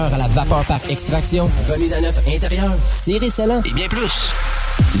intérieur à la vapeur par extraction, remise à neuf intérieure, cire et scellant et bien plus.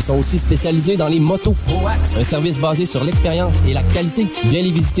 Ils sont aussi spécialisés dans les motos. ProAx, un service basé sur l'expérience et la qualité. Viens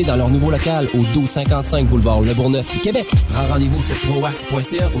les visiter dans leur nouveau local au 1255 boulevard Le Bourgneuf, Québec. Prends rendez-vous sur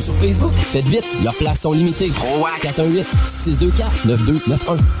proax.ca ou sur Facebook. Faites vite, leurs places sont limitées. ProAx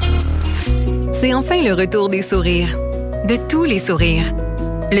 418-624-9291. C'est enfin le retour des sourires. De tous les sourires.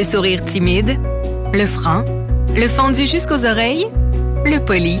 Le sourire timide, le franc, le fendu jusqu'aux oreilles, le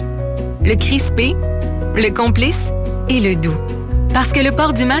poli, le crispé, le complice et le doux. Parce que le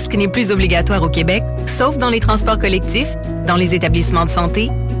port du masque n'est plus obligatoire au Québec, sauf dans les transports collectifs, dans les établissements de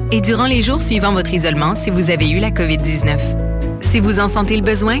santé et durant les jours suivant votre isolement si vous avez eu la COVID-19. Si vous en sentez le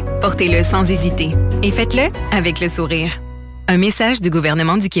besoin, portez-le sans hésiter. Et faites-le avec le sourire. Un message du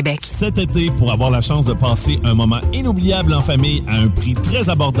gouvernement du Québec. Cet été, pour avoir la chance de passer un moment inoubliable en famille à un prix très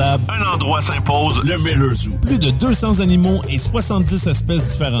abordable, un endroit s'impose, le Miller Zoo. Plus de 200 animaux et 70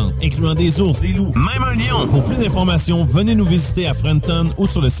 espèces différentes, incluant des ours, des loups, même un lion. Pour plus d'informations, venez nous visiter à Frenton ou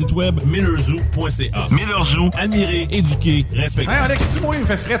sur le site web millerzoo.ca. Miller Zoo, admirer, éduquer, respecter. Hey Alex, tu vois, il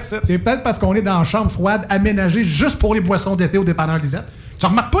fait fret, ça. C'est peut-être parce qu'on est dans une chambre froide aménagée juste pour les boissons d'été au dépanneur Lisette. Tu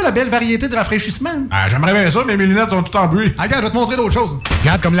remarques pas la belle variété de rafraîchissement? Ah, j'aimerais bien ça, mais mes lunettes sont toutes en bruit. Ah, regarde, je vais te montrer d'autres choses.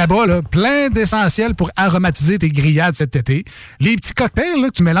 Regarde, comme là-bas, là, plein d'essentiels pour aromatiser tes grillades cet été. Les petits cocktails là,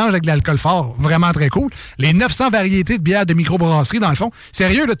 que tu mélanges avec de l'alcool fort, vraiment très cool. Les 900 variétés de bières de microbrasserie, dans le fond.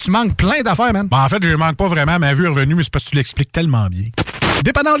 Sérieux, là, tu manques plein d'affaires, man. En fait, je manque pas vraiment. Ma vue est revenue, mais c'est parce que tu l'expliques tellement bien.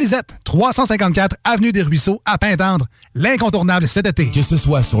 Dépanneur Lisette, 354 Avenue des Ruisseaux, à Pintendre. L'incontournable cet été. Que ce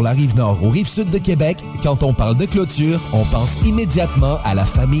soit sur la Rive-Nord ou Rive-Sud de Québec, quand on parle de clôture, on pense immédiatement à la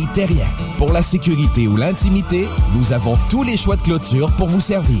famille Terrien. Pour la sécurité ou l'intimité, nous avons tous les choix de clôture pour vous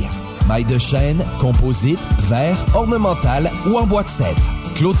servir. Mailles de chêne, composite, verre, ornemental ou en bois de cèdre.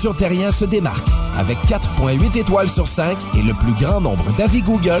 Clôture Terrien se démarque avec 4,8 étoiles sur 5 et le plus grand nombre d'avis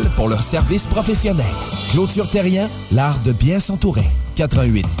Google pour leur service professionnel. Clôture Terrien, l'art de bien s'entourer.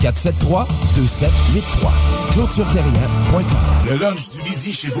 88 473 2783. ClôtureTerrien.com. Le lunch du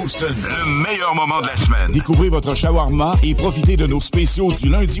midi chez Booston. Le meilleur moment de la semaine. Découvrez votre shawarma et profitez de nos spéciaux du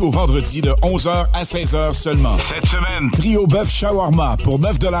lundi au vendredi de 11h à 16h seulement. Cette semaine, Trio Bœuf Shawarma pour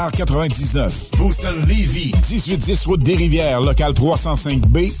 9,99 $. Booston Lévis, 1810 route des Rivières, local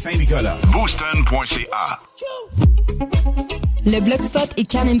 305B, Saint-Nicolas. Booston.ca. Le Bloc-Pot et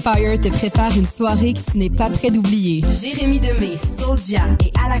Can Empire te préparent une soirée que tu n'es pas prêt d'oublier. Jérémy Demé, Soulja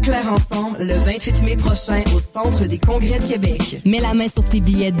et À la Claire ensemble le 28 mai prochain au Centre des Congrès de Québec. Mets la main sur tes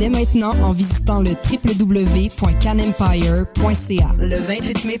billets dès maintenant en visitant le www.canempire.ca. Le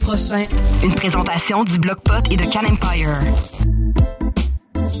 28 mai prochain, une présentation du Bloc-Pot et de Can Empire.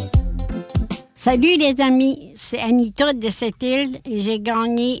 Salut les amis, c'est Anita de cette île et j'ai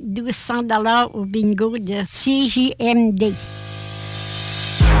gagné 1200 $ au bingo de CJMD.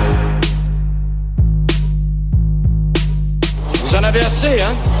 Vous en avez assez,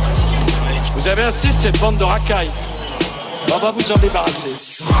 hein? Vous avez assez de cette bande de racailles. On va vous en débarrasser.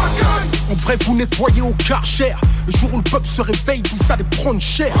 On devrait vous nettoyer au Karcher. Le jour où le peuple se réveille, vous allez prendre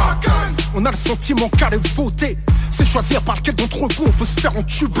cher. On a le sentiment qu'aller voter, c'est choisir par lequel d'entre vous on veut se faire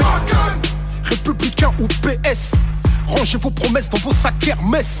entuber. Républicain ou PS, rangez vos promesses dans vos sacs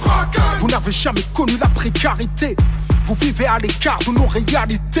Hermès. Vous n'avez jamais connu la précarité. Vous vivez à l'écart de nos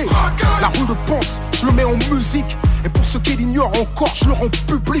réalités. La rue le pense, je le mets en musique. Et pour ceux qui l'ignorent encore, je le rends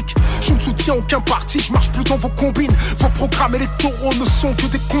public. Je ne soutiens aucun parti, je marche plus dans vos combines. Vos programmes électoraux ne sont que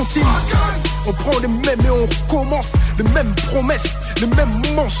des comptines. On prend les mêmes et on recommence. Les mêmes promesses, les mêmes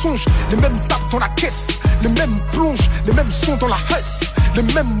mensonges, les mêmes tapes dans la caisse, les mêmes plonges, les mêmes sons dans la hesse. Les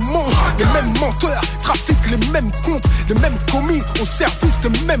mêmes mangent, les mêmes menteurs, trafiquent les mêmes comptes, les mêmes commis au service des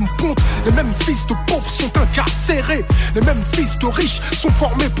mêmes pontes. Les mêmes fils de pauvres sont incarcérés, les mêmes fils de riches sont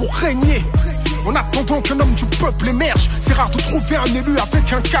formés pour régner. En attendant qu'un homme du peuple émerge, c'est rare de trouver un élu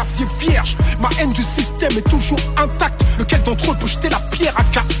avec un casier vierge. Ma haine du système est toujours intacte. Lequel d'entre eux peut jeter la pierre à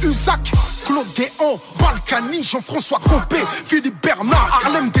Cahuzac? Claude Guéant, Balkany, Jean-François Copé, Philippe Bernard,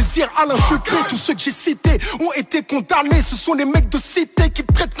 Harlem Désir, Alain Juppé. Tous ceux que j'ai cités ont été condamnés. Ce sont les mecs de cité qui me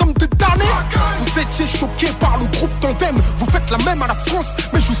traitent comme des damnés. Vous étiez choqués par le groupe Tandem. Vous faites la même à la France,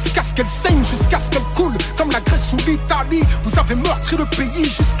 mais jusqu'à ce qu'elle saigne, jusqu'à ce qu'elle coule, comme la Grèce ou l'Italie. Vous avez meurtri le pays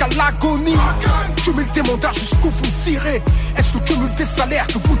jusqu'à l'agonie. Cumul des mandats jusqu'où vous irez. Est-ce le cumul des salaires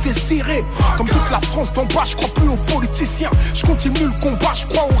que vous désirez? Comme toute la France d'en bas, je crois plus aux politiciens. Je continue le combat, je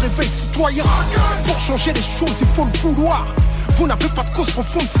crois au réveil citoyen. Pour changer les choses, il faut le vouloir. Vous n'avez pas de cause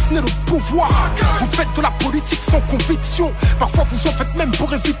profonde si ce n'est le pouvoir. Vous faites de la politique sans conviction. Parfois vous en faites même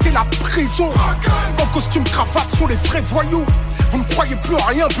pour éviter la prison. En costume cravate sont les vrais voyous. Vous ne croyez plus en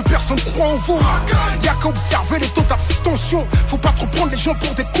rien, plus personne croit en vous. Y'a qu'à observer les taux d'abstention. Faut pas trop prendre les gens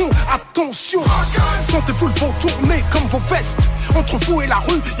pour des cons, attention. Sentez-vous le vent tourner comme vos vestes. Entre vous et la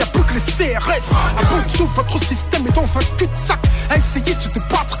rue, y'a plus que les CRS. À bout de souffle, votre système est dans un cul-de-sac. À essayer de se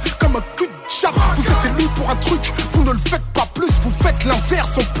débattre comme un cul-de-chat. Vous êtes élu pour un truc, vous ne le faites pas plus. Vous faites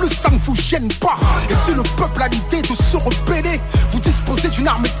l'inverse, en plus ça ne vous gêne pas. Et si le peuple a l'idée de se rebeller, vous disposez d'une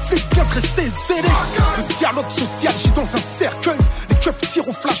armée de flics bien tressée et zélée. Le dialogue social gît dans un cercueil. Les keufs tirent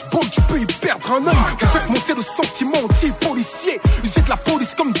au flashball, tu peux y perdre un œil. Vous faites monter le sentiment anti-policier. Usez de la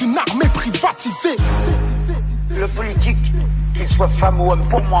police comme d'une armée privatisée. Le politique, qu'il soit soit femme ou homme,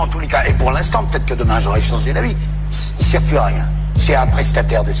 pour moi en tous les cas, et pour l'instant, peut-être que demain j'aurai changé d'avis, il sert plus à rien. C'est un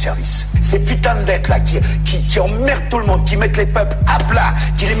prestataire de service. Ces putains de dettes là qui emmerdent tout le monde, qui mettent les peuples à plat,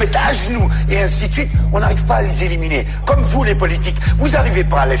 qui les mettent à genoux, et ainsi de suite, on n'arrive pas à les éliminer. Comme vous les politiques, vous n'arrivez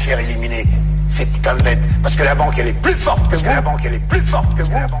pas à les faire éliminer. Ces putains de dettes. Parce que la banque elle est plus forte que vous. La banque elle est plus forte que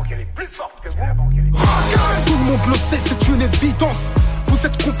vous. La banque elle est plus forte que vous. La banque elle est plus forte que vous. Tout le monde le sait, c'est une évidence. Vous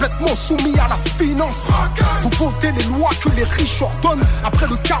êtes complètement soumis à la finance. Vous votez les lois que les riches ordonnent. Après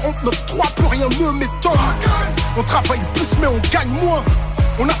le 49-3, plus rien ne m'étonne. On travaille plus mais on gagne moins.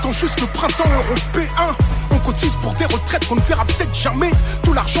 On attend juste le printemps européen. On cotise pour des retraites qu'on ne verra peut-être jamais.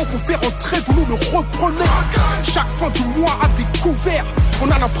 Tout l'argent qu'on fait rentrer, vous nous le reprenez. Chaque fin du mois à découvert. On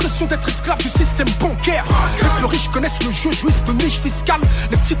a l'impression d'être esclave du système bancaire. Les plus riches connaissent le jeu, jouissent de niches fiscales.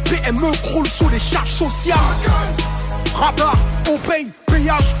 Les petites PME croulent sous les charges sociales. Radar, on paye,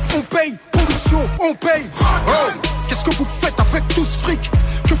 péage, on paye, pollution, on paye. Oh, qu'est-ce que vous faites avec tout ce fric?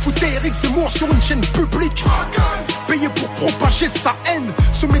 Que foutez Eric Zemmour sur une chaîne publique? Payé pour propager sa haine,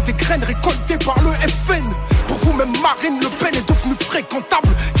 semer des graines récoltées par le FN. Pour vous-même, Marine Le Pen est devenue fréquentable.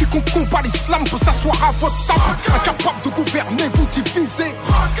 Quiconque combat l'islam peut s'asseoir à votre table. Incapable de gouverner, vous divisez.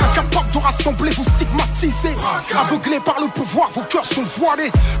 Incapable de rassembler, vous stigmatisez. Aveuglés par le pouvoir, vos cœurs sont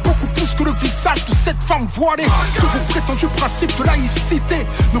voilés. Beaucoup plus que le visage de cette femme voilée. Que vos prétendus principes de laïcité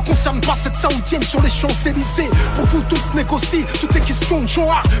ne concernent pas cette saoudienne sur les Champs-Élysées. Pour vous tous négocier, tout est question de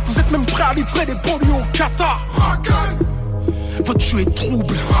genre. Vous êtes même prêts à livrer des banlieues au Qatar. Votre jeu est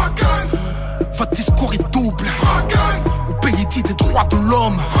trouble. Votre discours est double. Au pays dit des droits de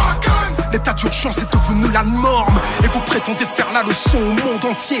l'homme. L'état d'urgence est devenu la norme. Et vous prétendez faire la leçon au monde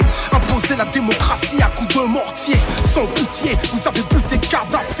entier. Imposer la démocratie à coups de mortier. Sans pitié, vous avez buté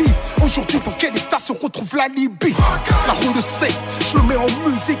Kadhafi. Aujourd'hui, dans quel état se retrouve la Libye? La roue le sait, je le mets en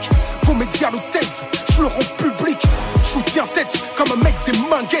musique. Vos médias le taisent, je le rends public. Je vous tiens tête comme un mec des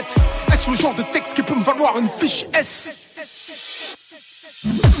manguettes. Est-ce le genre de texte qui peut me valoir une fiche S?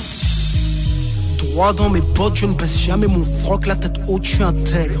 Droit dans mes bottes, je ne baisse jamais mon froc, la tête haute, je suis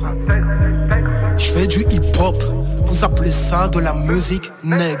intègre. Je fais du hip-hop, vous appelez ça de la musique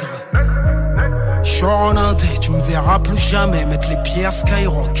nègre. Je suis en indé, tu me verras plus jamais mettre les pieds à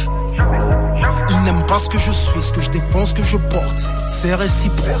Skyrock. Ils n'aiment pas ce que je suis, ce que je défends, ce que je porte, c'est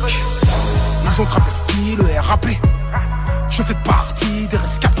réciproque. Ils ont travesti le RAP, je fais partie des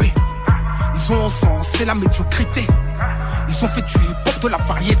rescapés. Ils ont encensé la médiocrité, ils ont fait du hip-hop de la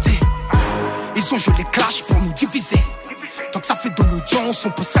variété. Ils ont joué les clashs pour nous diviser. Tant que ça fait de l'audience, on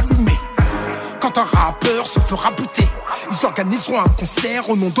peut s'allumer. Quand un rappeur se fera buter, ils organiseront un concert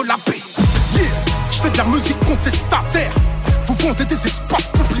au nom de la paix. Yeah, je fais de la musique contestataire. Vous vendez des espaces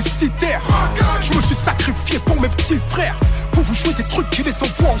publicitaires. Je me suis sacrifié pour mes petits frères. Vous jouez des trucs qui les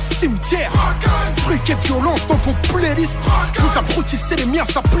envoient au cimetière. Trucs et violence dans vos playlists. Vous abrutissez les miens,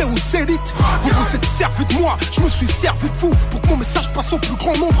 ça plaît aux élites. Vous vous êtes servi de moi, je me suis servi de vous. Pour que mon message passe au plus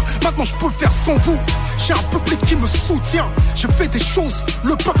grand nombre. Maintenant je peux le faire sans vous. J'ai un public qui me soutient. J'ai fait des choses,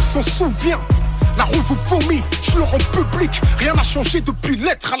 le peuple s'en souvient. La roue vous vomit, je le rends public. Rien n'a changé depuis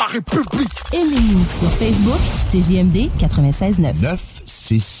l'être à la République. Aimez-nous sur Facebook, c'est JMD 96.9.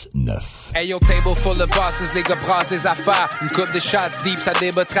 969. Hey yo, table full of bosses, les gars brassent des affaires. Une coupe de shots deep, ça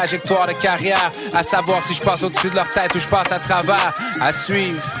débat trajectoire de carrière. À savoir si je passe au-dessus de leur tête ou je passe à travers. À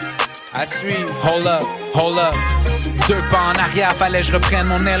suivre, à suivre. Hold up, hold up. 2 pas en arrière, fallait je reprenne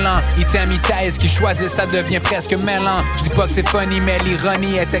mon élan. Item, ce qui choisit, ça devient presque mêlant. Je dis pas que c'est funny, mais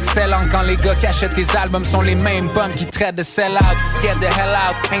l'ironie est excellente. Quand les gars qui achètent tes albums sont les mêmes bums qui traitent de sell-out. Get the hell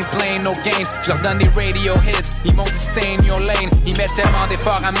out, ain't playing no games. Je leur donne des radio hits, ils m'ont dit stay in your lane. Ils mettent tellement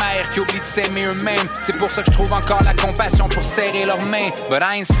d'efforts amers qu'ils oublient de s'aimer eux-mêmes. C'est pour ça que je trouve encore la compassion pour serrer leurs mains. But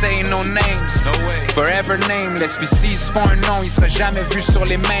I ain't saying no names, no way. Forever nameless, pis s'ils se font un nom, ils seraient jamais vus sur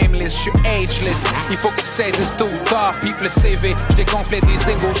les mêmes listes. Je suis ageless, il faut que tu saisisses tôt ou tard. People le CV, j'dégonflais des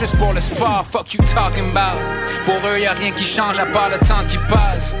égos juste pour le sport. Fuck you talking about. Pour eux y'a rien qui change à part le temps qui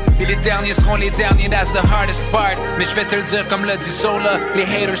passe. Et les derniers seront les derniers, that's the hardest part. Mais je vais te le dire comme l'a dit Zola, les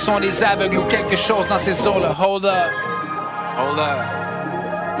haters sont des aveugles ou quelque chose dans ces eaux-là. Hold up, hold up,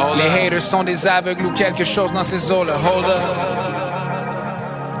 hold up. Les haters sont des aveugles ou quelque chose dans ces eaux-là. Hold up,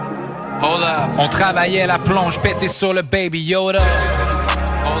 hold up. On travaillait la plonge, pété sur le Baby Yoda.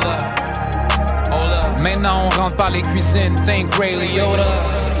 Hold up. Maintenant on rentre par les cuisines, think Ray Liotta.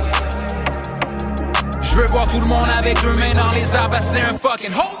 Je veux voir tout le monde avec leurs mains dans les arbres, c'est un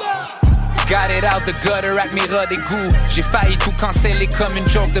fucking hold up. Got it out the gutter avec mes rats d'égout. J'ai failli tout canceller comme une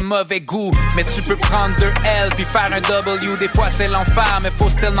joke de mauvais goût. Mais tu peux prendre 2 L puis faire un W. Des fois c'est l'enfer, mais faut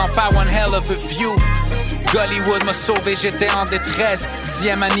still en faire one hell of a view. Gollywood m'a sauvé, j'étais en détresse.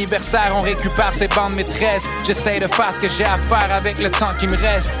 10e anniversaire, on récupère ses bandes maîtresses. J'essaye de faire ce que j'ai à faire avec le temps qui me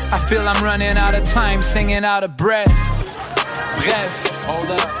reste. I feel I'm running out of time, singing out of breath. Bref,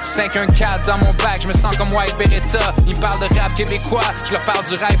 514 dans mon bac, je me sens comme White Beretta. Ils me parlent de rap québécois, je leur parle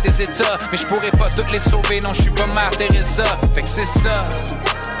du rêve des États. Mais je pourrais pas toutes les sauver, non je suis pas Mère Teresa. Fait que c'est ça,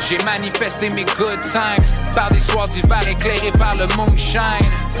 j'ai manifesté mes good times par des soirs d'hiver éclairés par le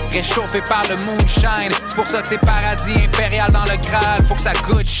moonshine, réchauffé par le moonshine. C'est pour ça que c'est paradis impérial dans le Graal. Faut que ça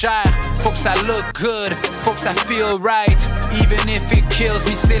coûte cher, faut que ça look good, faut que ça feel right. Even if it kills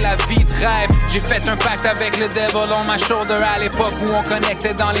me, c'est la vie de rêve. J'ai fait un pacte avec le devil on my shoulder à l'époque où on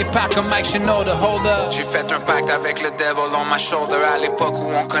connectait dans les parcs comme Mike Shinoda. Hold up. J'ai fait un pacte avec le devil on my shoulder à l'époque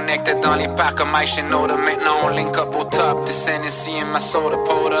où on connectait dans les parcs comme Mike Shinoda. Maintenant on link up au top. This Hennessy in my soda,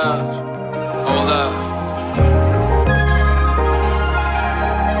 pulled up. Hold up.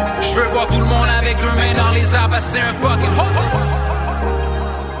 Je veux voir tout le monde avec deux mains dans les airs passer un fucking ho.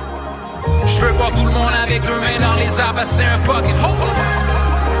 Je veux voir tout le monde avec deux mains dans les airs passer un fucking ho.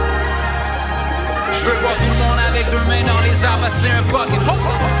 Je veux voir tout le monde avec deux mains dans les airs passer un fucking ho.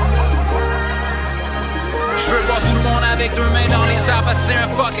 Je veux voir tout le monde avec deux mains dans les airs passer un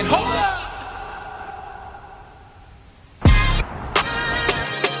fucking ho.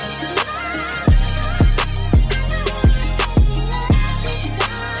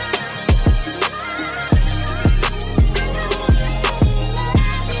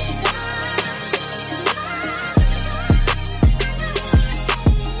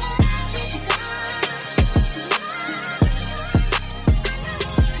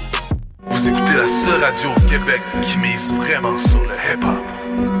 Vous écoutez la seule radio au Québec qui mise vraiment sur le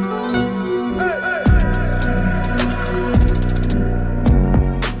hip-hop.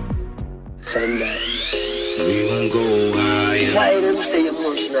 We gon' go higher. Why them say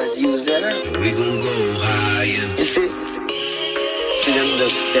emotional views there? We gon' go higher. You see? See them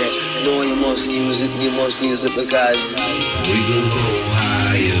just say, no, you must use it because we gon' go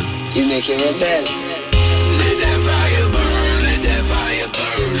higher. You make it rebel. Let that fire burn, let that fire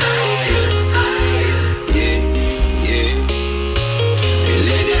burn higher, higher, yeah, yeah. And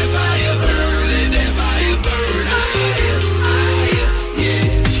let that fire burn, let that fire burn higher, higher, yeah,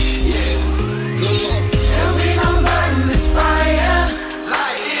 yeah. Come on. And we gon' burn this fire,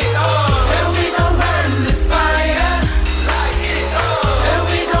 light it up. and we gon' burn this fire, Light it up. and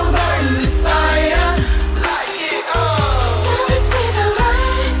we gon' burn this fire. Light it up. Till we see the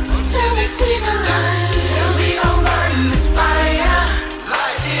light, till we see the light. And we gon' burn this fire,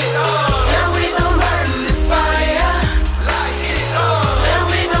 Light it up. and we gon' burn this fire, Light it up. and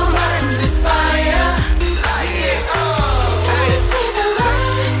we gon' burn this fire. Light it up. Till we see the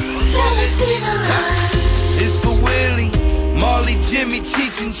light, till we see the light. It's for Willie, Marley, Jimmy,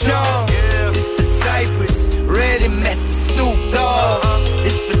 Cheech and Chong. It's for Cypress, Red and Meth, Snoop Dogg.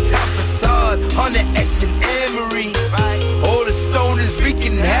 It's for Top Facade, Hunter S and Emery. All the stoners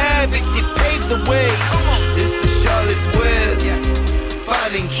wreaking havoc, they paved the way. It's for Charlottesville,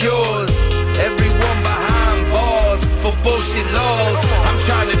 finding cures. Everyone behind bars for bullshit laws. I'm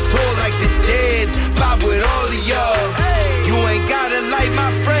trying to tour like the dead, vibe with all of y'all. You ain't gotta like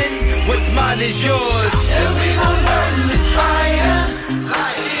my friend, what's mine is yours. And we gon' burn this fire,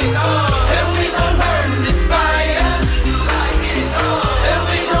 Light it up. and we gon' burn this fire, Light it up. and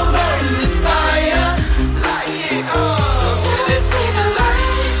we gon' burn this fire. Light it up. Till we see the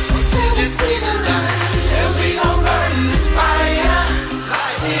light, till we see the light. And we gon' burn this fire,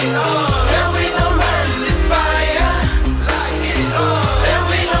 Light it up. and we gon' burn this fire, Light it up. and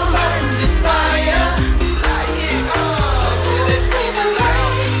we gon' burn this fire. Light it up. Till we see the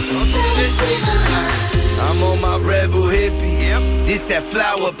light, till we see the light. I'm on my rebel hippie. This that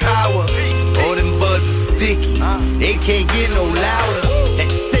flower power. All them buds are sticky. They can't get no louder.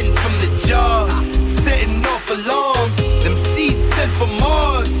 That's sent from the jar. Setting off alarms. Them seeds sent from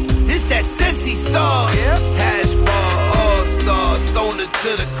Mars. This that Sensi star. Hash bar, all-star. Stoner to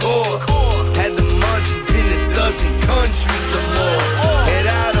the core. Had the munchies in a dozen countries or more. Head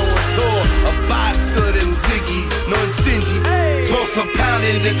out on tour. A box of them Ziggies. Non-stingy. Close a pound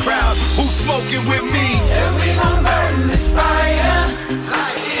in the crowd. Who's smoking with me? And we gon' burn this fire,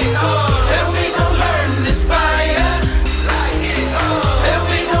 Light it up. and we gon' burn this fire, Light it up. and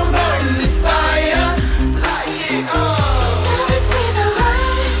we gon' burn this fire. Light it up. Till we see the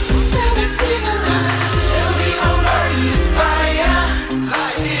light, till we see the light. And we gon' burn this fire,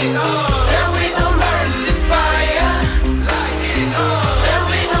 Light it up. and we gon' burn this fire, Light it up. and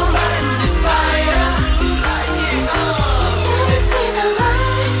we gon' burn this fire. Light it up. Till we see the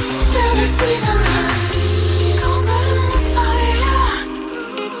light, till we see the light.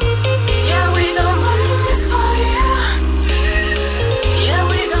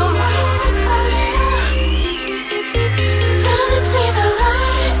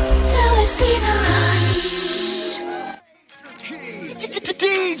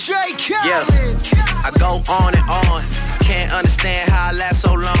 DJ Khaled. Yeah, I go on and on. Can't understand how I last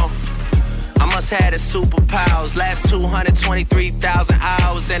so long. I must have the superpowers. Last 223,000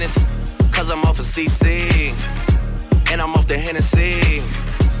 hours, and it's cause I'm off of CC. And I'm off the Hennessy.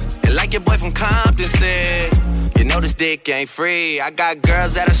 And like your boy from Compton said, you know this dick ain't free. I got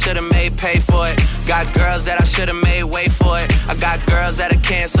girls that I should've made pay for it. Got girls that I should've made wait for it. I got girls that'll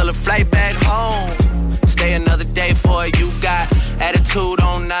cancel a flight back home. Stay another day for it. You got attitude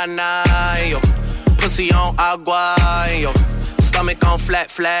on 99, yo. Pussy on agua, and yo. Stomach on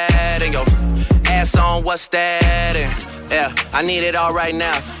flat, and yo. Ass on what's that, and yeah, I need it all right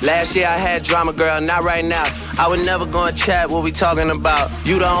now. Last year I had drama, girl, not right now. I would never go and chat what we talking about.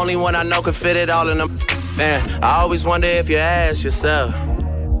 You the only one I know can fit it all in them. Man, I always wonder if you ask yourself,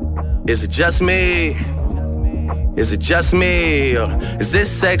 is it just me? Is it just me? Or is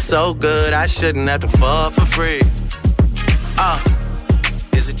this sex so good I shouldn't have to fuck for free?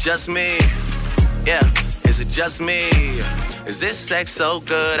 Is it just me? Yeah, is it just me? Is this sex so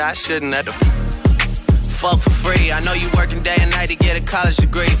good I shouldn't have to fuck for free? I know you working day and night to get a college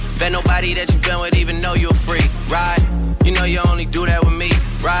degree. Bet nobody that you been with even know you're free, right? You know you only do that with me,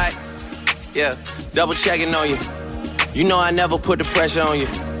 right? Yeah, double checking on you. You know I never put the pressure on you.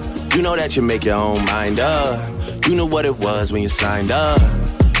 You know that you make your own mind up. You knew what it was when you signed up.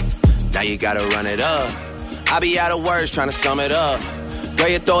 Now you gotta run it up. I be out of words trying to sum it up. Girl,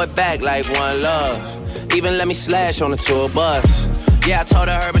 you throw it back like one love. Even let me slash on the tour bus. Yeah, I told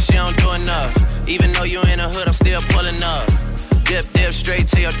her, but she don't do enough. Even though you in the hood, I'm still pulling up. Dip straight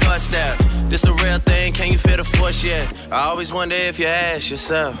to your doorstep. This a real thing, can you feel the force yet? I always wonder if you ask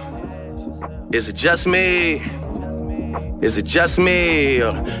yourself, is it just me? Is it just me?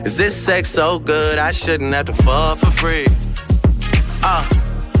 Or is this sex so good I shouldn't have to fuck for free?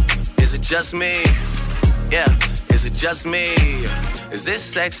 Is it just me? Yeah, is it just me? Is this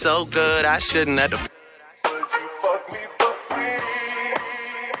sex so good I shouldn't have to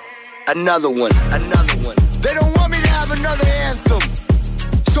Another one. They don't want me to have another anthem,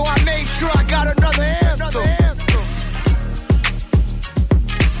 so I made sure I got another anthem.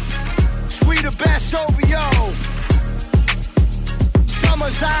 Sweeter Bass OVO.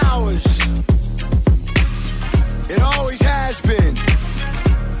 Summer's ours. It always has been.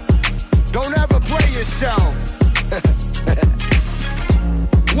 Don't ever play yourself.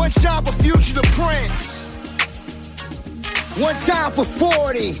 One time for Future the Prince. One time for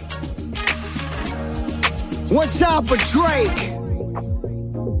 40. One time for Drake.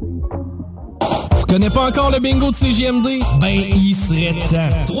 Tu connais pas encore le bingo de CJMD? Ben, il serait temps.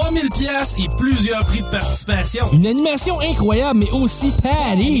 3000 pièces et plusieurs prix de participation. Une animation incroyable, mais aussi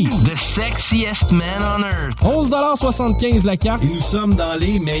Patty. The sexiest man on earth. 11,75$ la carte et nous sommes dans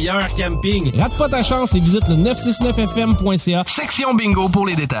les meilleurs campings. Rate pas ta chance et visite le 969fm.ca. Section bingo pour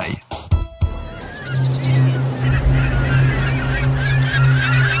les détails.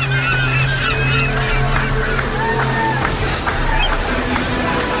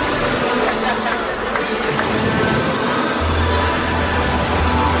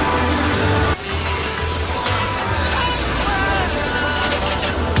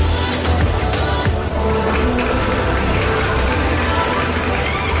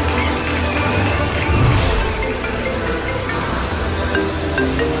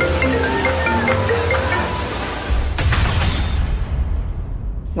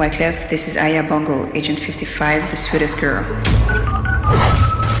 Wyclef, this is Aya Bongo, Agent 55, the sweetest girl.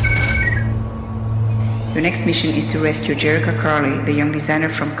 Your next mission is to rescue Jerica Carly, the young designer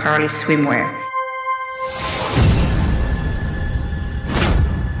from Carly's Swimwear.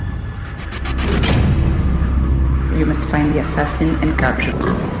 You must find the assassin and capture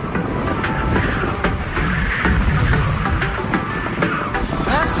her.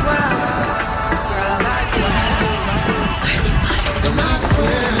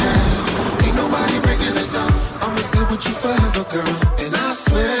 With you forever, girl, and I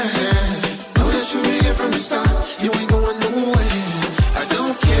swear, know that you were here from the start. You ain't going nowhere. I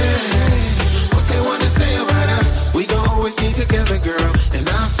don't care what they wanna say about us. We gon' always be together, girl, and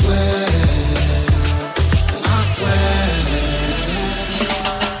I swear,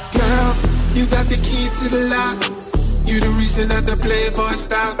 girl, you got the key to the lock. You the reason that the Playboy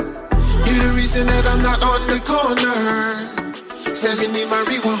stopped. You the reason that I'm not on the corner. 70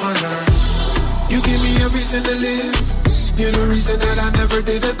 marijuana. You give me a reason to live. You're the reason that I never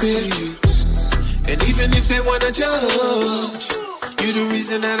did a bit. And even if they wanna judge, you're the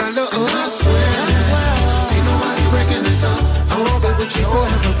reason that I love. And I swear, ain't nobody breaking this up. I'ma stay with you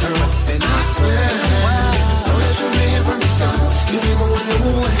forever, girl. And I swear, know that you're here from the start. You ain't going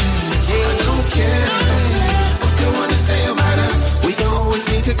nowhere. I don't care what they wanna say about us. We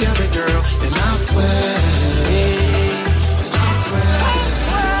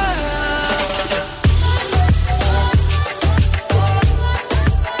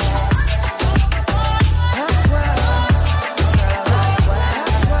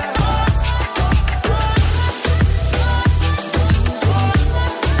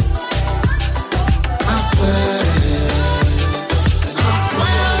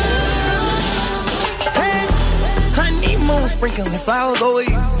over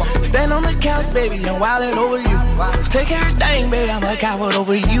you. Stand on the couch, baby, I'm wildin' over you. Take everything, baby, I'm a coward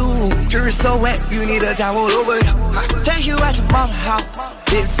over you. You're so wet, you need a towel over you. Take you out your mama house,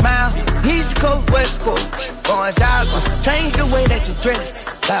 big smile. East Coast, West Coast, going south. Change the way that you dress,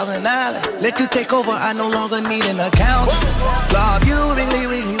 $1,000. Let you take over, I no longer need an account. Love you,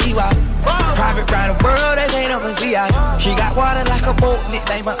 really wow. Private round the world, they can't ever see us. She got water like a boat,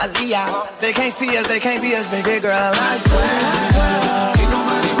 nickname her Aaliyah. They can't see us, they can't be us, baby girl. I swear, ain't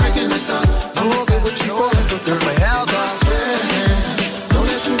nobody breaking this up. I'ma stay with you forever, girl. Forever. I swear, know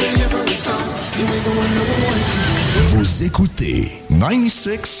that you been here from the start. You ain't going nowhere. Vous écoutez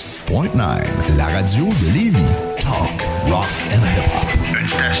 96.9, la radio de Lévis. Talk, rock and hip-hop. Une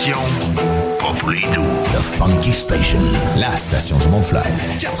station pas pour les doux. The Funky Station, la station du Mont-Flair.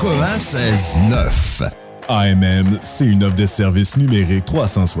 96.9. AMM, c'est une offre de services numériques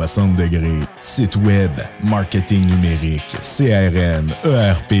 360 degrés. Site web, marketing numérique, CRM,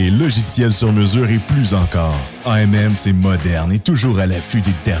 ERP, logiciel sur mesure et plus encore. AMM, c'est moderne et toujours à l'affût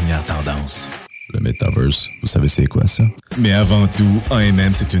des dernières tendances. Le Metaverse, vous savez c'est quoi ça? Mais avant tout,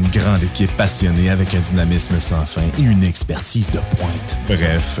 AMM, c'est une grande équipe passionnée avec un dynamisme sans fin et une expertise de pointe.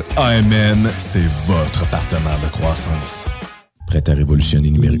 Bref, AMM, c'est votre partenaire de croissance. Prête à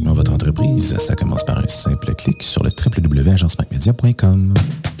révolutionner numériquement votre entreprise? Ça commence par un simple clic sur le www.agencemacmedia.com.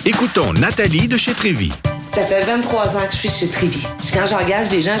 Écoutons Nathalie de chez Trévi. Ça fait 23 ans que je suis chez Trévi. Quand j'engage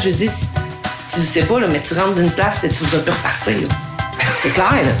des gens, je dis, tu sais pas, là, mais tu rentres d'une place et tu vas plus repartir. C'est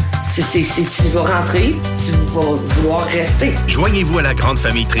clair, là. Tu vas rentrer, tu vas vouloir rester. Joignez-vous à la grande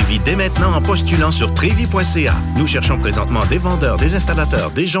famille Trévi dès maintenant en postulant sur trévi.ca. Nous cherchons présentement des vendeurs, des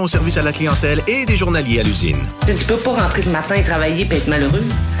installateurs, des gens au service à la clientèle et des journaliers à l'usine. Tu peux pas rentrer le matin et travailler et être malheureux.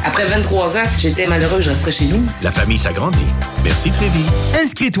 Après 23 ans, si j'étais malheureux, je resterais chez nous. La famille s'agrandit. Merci Trévi.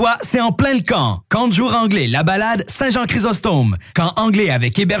 Inscris-toi, c'est en plein le camp. Camp de jour anglais, La Balade, Saint-Jean-Chrysostome. Camp anglais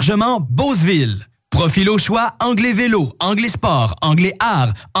avec hébergement, Beauceville. Profil au choix, anglais vélo, anglais sport, anglais art,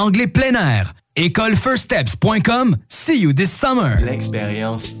 anglais plein air. Écolefirststeps.com. See you this summer.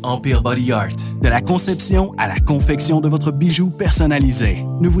 L'expérience Empire Body Art. De la conception à la confection de votre bijou personnalisé.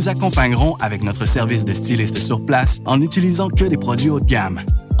 Nous vous accompagnerons avec notre service de styliste sur place en n'utilisant que des produits haut de gamme.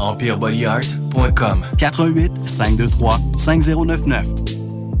 EmpireBodyArt.com 418-523-5099.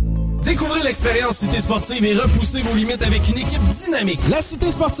 Découvrez l'expérience Cité Sportive et repoussez vos limites avec une équipe dynamique. La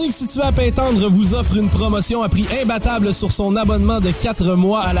Cité Sportive située à Pintendre vous offre une promotion à prix imbattable sur son abonnement de 4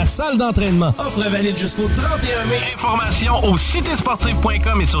 mois à la salle d'entraînement. Offre valide jusqu'au 31 mai. Informations au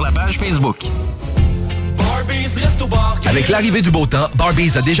citésportive.com et sur la page Facebook. Avec l'arrivée du beau temps,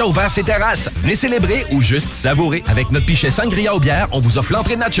 Barbies a déjà ouvert ses terrasses. Venez célébrer ou juste savourer. Avec notre pichet sangria aux bières, on vous offre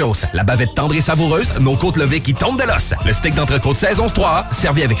l'entrée de nachos, la bavette tendre et savoureuse, nos côtes levées qui tombent de l'os, le steak d'entrecôte saison 3,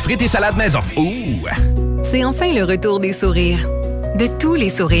 servi avec frites et salade maison. Ouh! C'est enfin le retour des sourires. De tous les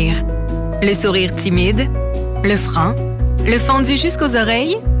sourires. Le sourire timide, le franc, le fendu jusqu'aux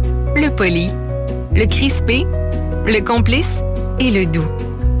oreilles, le poli, le crispé, le complice et le doux.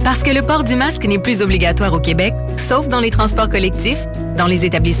 Parce que le port du masque n'est plus obligatoire au Québec, sauf dans les transports collectifs, dans les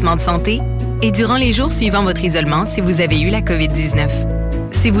établissements de santé et durant les jours suivant votre isolement si vous avez eu la COVID-19.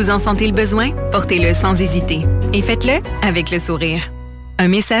 Si vous en sentez le besoin, portez-le sans hésiter. Et faites-le avec le sourire. Un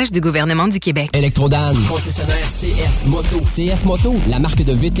message du gouvernement du Québec. Électrodan, concessionnaire CF Moto. CF Moto, la marque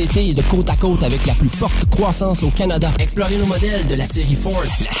de VTT et de côte à côte avec la plus forte croissance au Canada. Explorez nos modèles de la série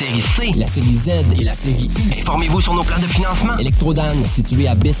Force, la série C, la série Z et la série U. Informez-vous sur nos plans de financement. Électrodan, situé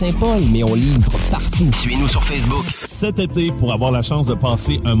à Baie-Saint-Paul, mais on livre partout. Suivez-nous sur Facebook. Cet été, pour avoir la chance de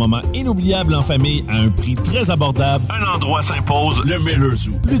passer un moment inoubliable en famille à un prix très abordable, un endroit s'impose, le Miller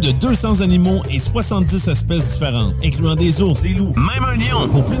Zoo. Plus de 200 animaux et 70 espèces différentes, incluant des ours, des loups, même un lion.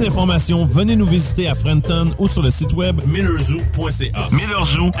 Pour plus d'informations, venez nous visiter à Frenton ou sur le site web millerzoo.ca. Miller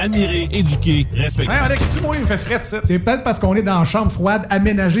Zoo. Admirer, éduquer, respecter. Hey Alex, tu vois, il me fait fret, ça. C'est peut-être parce qu'on est dans une chambre froide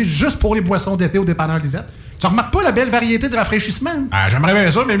aménagée juste pour les boissons d'été au dépanneur Lisette. Tu remarques pas la belle variété de rafraîchissement? Ah, j'aimerais bien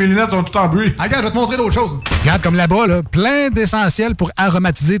ça, mais mes lunettes sont toutes en bruit. Ah, regarde, je vais te montrer d'autres choses. Regarde, comme là-bas, là, plein d'essentiels pour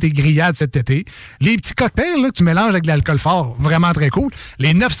aromatiser tes grillades cet été. Les petits cocktails là, que tu mélanges avec de l'alcool fort, vraiment très cool.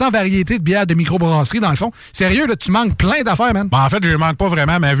 Les 900 variétés de bières de microbrasserie, dans le fond. Sérieux, là, tu manques plein d'affaires, man. En fait, je manque pas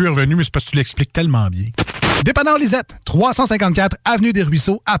vraiment. Ma vue est revenue, mais c'est parce que tu l'expliques tellement bien. Dépanneur Lisette, 354 Avenue des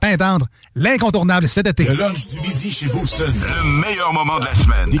Ruisseaux, à Pintendre. L'incontournable cet été. Le lunch du midi chez Booston. Le meilleur moment de la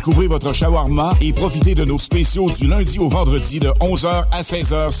semaine. Découvrez votre shawarma et profitez de nos spéciaux du lundi au vendredi de 11h à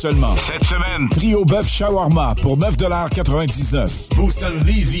 16h seulement. Cette semaine, Trio Bœuf Shawarma pour 9,99 $. Booston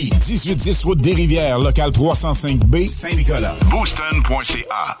Lévis, 1810 route des Rivières, local 305B, Saint-Nicolas.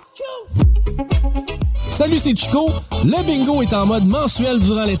 Booston.ca. Salut, c'est Chico. Le bingo est en mode mensuel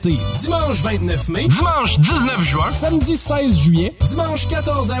durant l'été. Dimanche 29 mai, dimanche 10 19 juin, samedi 16 juillet, dimanche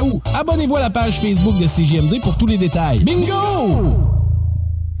 14 août. Abonnez-vous à la page Facebook de CJMD pour tous les détails. Bingo!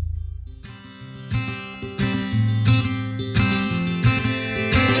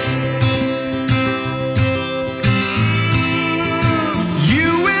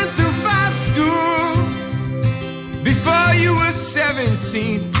 You went through 5 schools before you were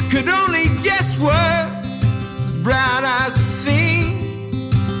 17. I could only guess what those brown eyes have seen.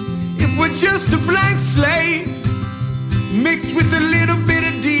 It was just a blank slate mixed with a little bit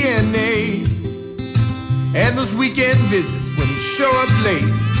of DNA, and those weekend visits when you show up late.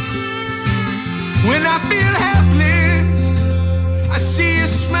 When I feel helpless, I see you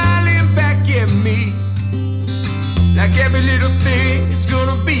smiling back at me, like every little thing is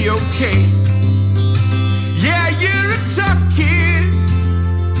gonna be okay. Yeah, you're a tough kid,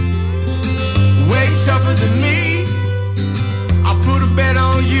 way tougher than me. I'll put a bet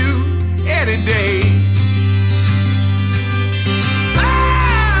on you any day.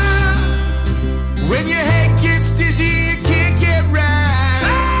 When your head gets dizzy, you can't get right.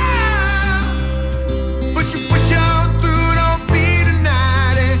 But you push on through, don't be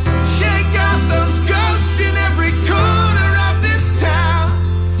denied. And shake off those ghosts in every corner of this town.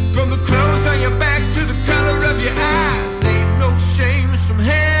 From the clothes on your back to the color of your eyes, ain't no shame, some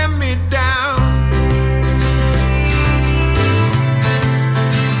hand-me-downs.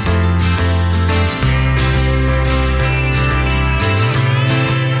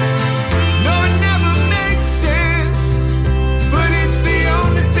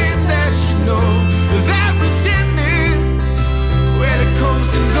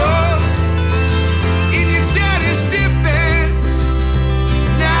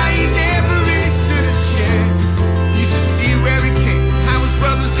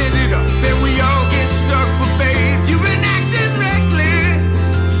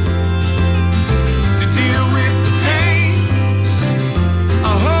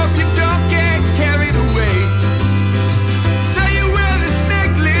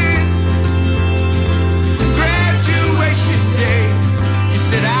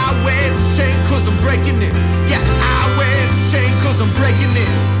 I'm breaking it.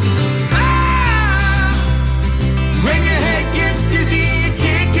 When your head gets dizzy, you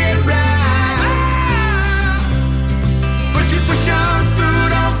can't get right. But you push on through,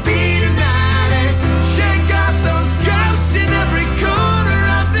 don't be denied. And shake off those ghosts in every corner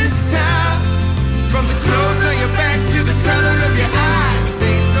of this town. From the clothes on your back to the color of your eyes,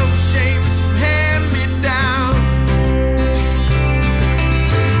 ain't no shame, some hand-me-downs.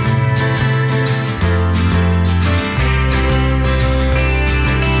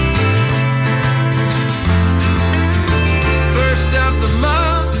 Of the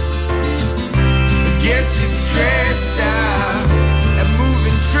month, guess you're stressed out at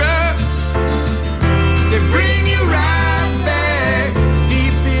moving trucks. They bring you right back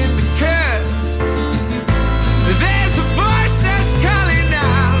deep in the cut. There's a voice that's calling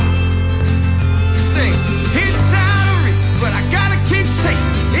out, saying it's out of reach, but I gotta keep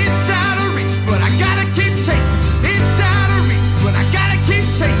chasing. It's out of reach, but I gotta keep chasing. It's out of reach, but I gotta keep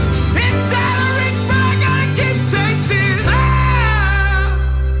chasing. It's out of reach, but I gotta keep chasing.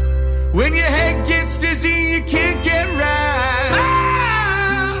 When your head gets dizzy, you can't get right.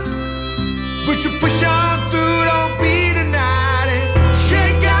 But you push on through, don't be denied. And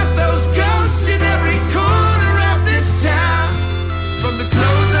shake off those ghosts in every corner of this town. From the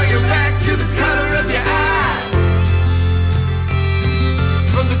clothes on your back to the color of your eyes.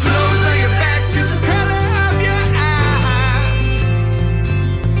 From the clothes on your back to the color of your eyes.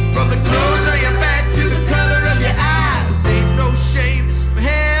 From the clothes on your back to the color of your eyes. Ain't no shame, it's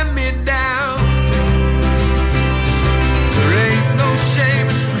hand-me-down. There ain't no shame,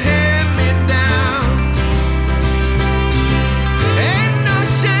 it's hand-me-down. Ain't no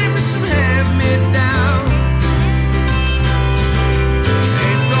shame, it's hand-me-down.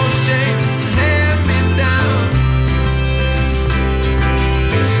 Ain't no shame, it's hand-me-down.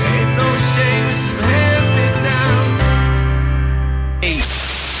 Ain't no shame, it's hand-me-down.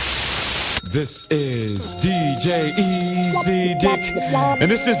 This is DJ Easy Dick, and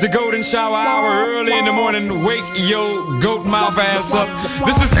this is the Golden Shower Hour. Early in the morning, wake your goat mouth ass up.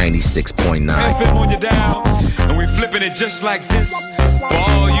 This is 96.9 FM on your dial, and we flipping it just like this for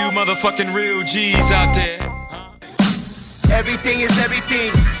all you motherfucking real G's out there. Everything is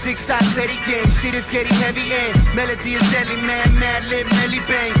everything. 6 shots, steady gang. Shit is getting heavy and melody is deadly, man. Mad lib, melly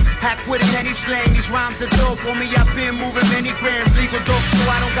bang. Hack with it, any slang. These rhymes are dope. On me, I've been moving many grams. Legal dope, so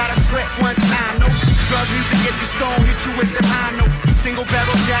I don't gotta sweat one time. No drug music, get you stone, hit you with the high notes. Single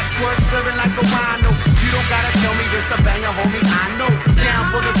barrel jack, swerve, slurring like a rhino. You don't gotta tell me this, a banger, homie. I know.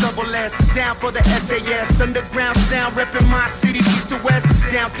 Down for the double S, down for the SAS. Underground sound, repping my city, east to west,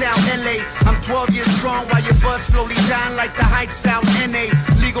 downtown LA. I'm 12 years strong while your buzz slowly dying like the heights out NA.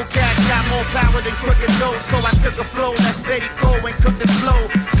 Legal cash got more power than crooked dough, so I took a flow that's Betty Go and cooked it flow.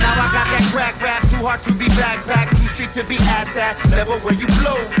 Now I got that crack rap, too hard to be back, too street to be at that level where you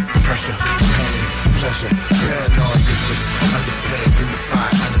blow. Pressure, pain, pleasure, paranoid, useless, underpaid,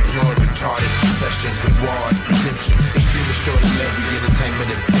 unified, unemployed, retarded, possession, rewards, redemption, extreme extraordinary entertainment,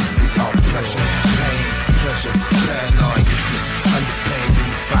 and we all pressure, pain, pleasure, paranoid, useless, underpaid,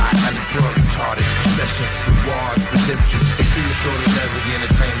 unified, unemployed, retarded, possession, rewards, redemption, extreme extraordinary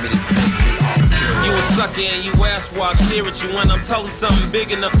entertainment, and we all pure. You a sucker and you ask why I stare at you when I'm toting something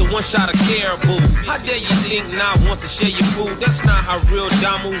big enough to one shot a caribou. How dare you think now wants to share your food? That's not how real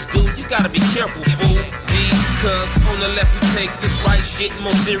Damus do. You gotta be careful, fool. Because on the left we take this right shit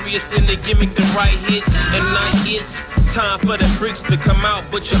more serious than the gimmick, the right hits. And now it's time for the freaks to come out,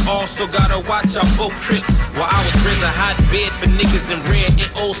 but you also gotta watch out for crips. While I was raised a hotbed for niggas in red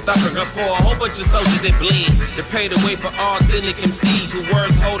and old stopper girls for a whole bunch of soldiers that bled. They paid the way for authentic MCs who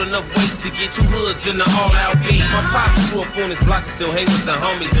words hold enough weight to get two hoods in the all-out beat. My pops grew up on this block and still hang with the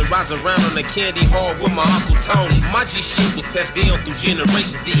homies and rides around on the candy hall with my Uncle Tony. My G shit was passed down through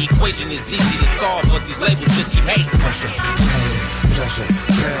generations. The equation is easy to solve, but these labels just hate. Pressure, pain, pleasure,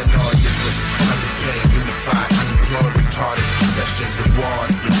 paranoid, useless, underpaid, unified, unemployed, retarded, possession,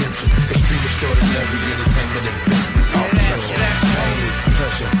 rewards, redemption, extreme extraordinary entertainment, and we all pressure, pain,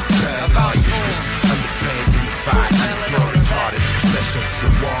 pleasure, paranoid, useless, underpaid, unified, unemployed, retarded, possession,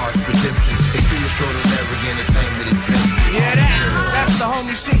 rewards, redemption, extreme extraordinary entertainment, and yeah, that's the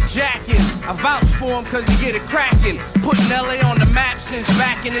homie shit jacking. I vouch for him cause he get it cracking. Putting LA on the map since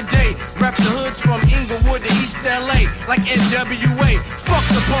back in the day. Rep the hoods from Inglewood to East LA like NWA. Fuck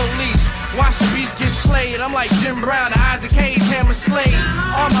the police. Watch the beast get slayed. I'm like Jim Brown to Isaac Hayes, Hammer Slade.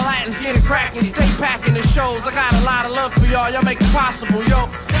 All my Latins getting cracking, stay packing the shows. I got a lot of love for y'all make it possible, yo.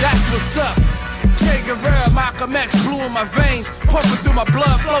 That's what's up. Che Guevara, Malcolm X, blue in my veins, pumping through my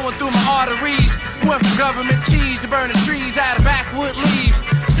blood, flowing through my arteries. Went from government cheese to burning trees out of backwood leaves.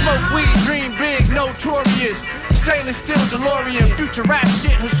 Smoke weed, dream big, notorious. Stainless steel DeLorean, future rap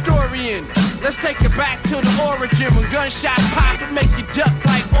shit historian. Let's take it back to the origin when gunshots pop and make you duck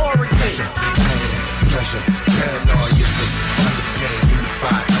like Oregon. Pressure, pain, pleasure, paranoid, useless, underpaid,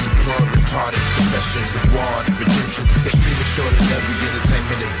 unified, unemployed, retarded, possession, rewards, redemption, extreme extraordinary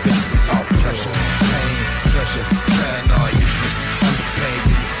entertainment, and we all pressure, pain, pleasure, paranoid, useless, underpaid,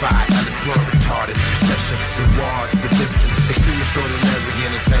 unified, unemployed, retarded, possession, rewards, redemption, extreme extraordinary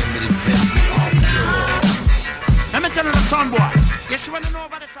entertainment, and we all pure. Let me tell you the song, boy. Yes, you wanna know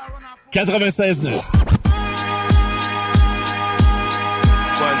about this? 96.9.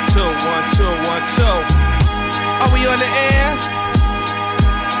 1, 2, 1, 2, 1, 2. Are we on the air?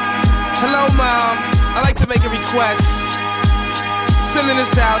 Hello, Mom. I'd like to make a request. Sending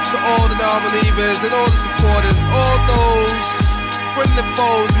this out to all the non-believers and all the supporters, all those friends and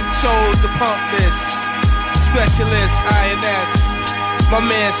foes who chose to pump this. Specialist INS, my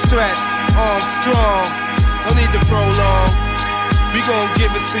man Stretch, Armstrong. No need to prolong. We gon' give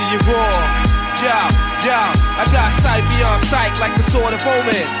it to you raw. Yo, I got sight beyond sight like the sword of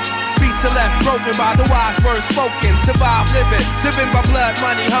omens. Beat to left broken by the wise words spoken. Survive living, driven by blood,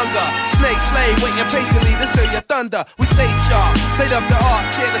 money, hunger. Snake slave waiting patiently to steal your thunder. We stay sharp, state up the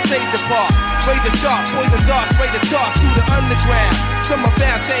art, tear the stage apart. Razor sharp, poison darts, spray the charts through the underground. Some are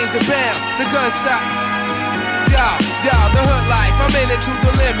found, chained to bound. The gunshot. Yo, the hood life, I'm in it to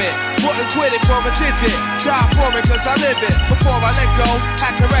the limit. Wouldn't quit it for a digit. Die for it cause I live it. Before I let go,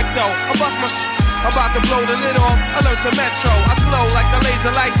 I correcto. I bust my about to blow the lid off. Alert the metro. I glow like a laser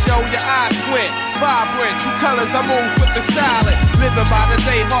light show. Your eyes squint, vibrant. True colors, I move flipping silent. Living by the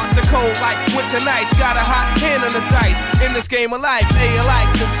day, hearts are cold like winter nights. Got a hot hand on the dice. In this game of life,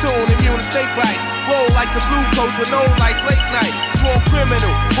 A-likes in tune, immune to snake bites. Roll like the blue coats with no lights, late night. Sworn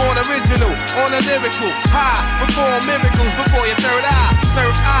criminal, born original, on a lyrical. High, perform miracles before your third eye.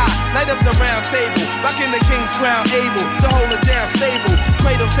 Serve eye, light up the round table. Back in the king's crown, able to hold it down stable.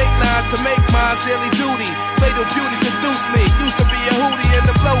 Cradle take lines to make mine's daily duty. Fatal beauty seduce me. Used to be a hootie in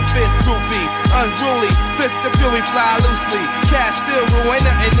the blow fist groupie. Unruly, fist to fury fly loosely. Cash still ruin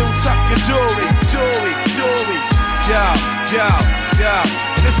nothing new. Tuck your jewelry. Yo.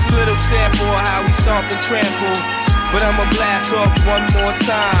 This is a little sample of how we stomp and trample. But I'ma blast off one more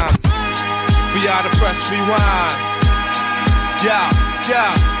time for y'all to press rewind. Yo.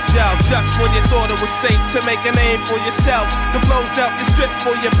 yell just when you thought it was safe to make a name for yourself. The blows dealt you strip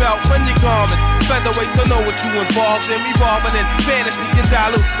for your belt when your garments. Featherweights don't know what you involved in. Revolving in fantasy, you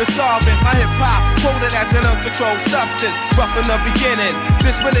dilute the solvent. My hip hop, quoted as an uncontrolled substance. Rough in the beginning,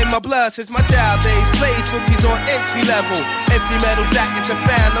 this within my blood since my child days. Plays rookies on entry level. Empty metal jackets and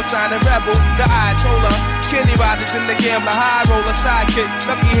fan, no sign of rebel. The Ayatollah, Kenny Rogers in the gambler, high roller, sidekick,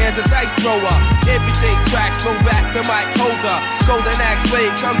 lucky hands, a dice thrower. Amputate tracks, blow back the mic holder. Golden axe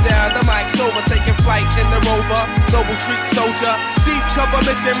blade, come down, the mic's over. Taking flight in the rover, global street soldier. Deep cover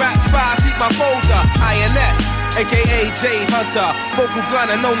mission, rap spies, keep my folder. INS, aka J Hunter. Vocal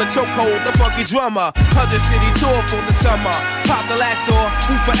gunner, known to chokehold, the funky drummer. 100 city tour for the summer. Pop the last door,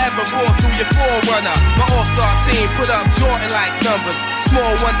 who forever roar through your forerunner. My all-star team put up Jordan-like numbers.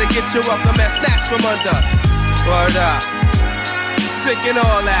 Small one to get you up, the man snatched from under. Word up, sick and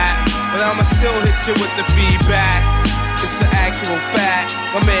all that, but I'ma still hit you with the feedback. It's an actual fact.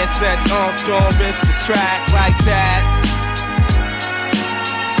 My man Svets Armstrong rips the track like that.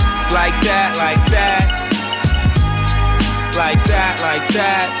 Like that, like that. Like that, like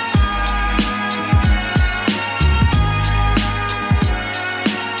that.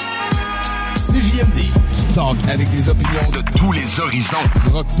 CJMD, du talk avec des opinions de tous les horizons. Du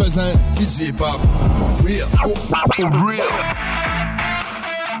rock pesant, puis du hip-hop. Real. Real.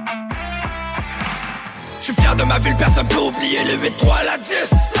 J'suis fier de ma ville, personne peut oublier le 8-3 à la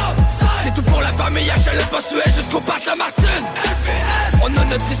 10. C'est tout pour la famille, HLM Postuel jusqu'au Pat Lamartine. On a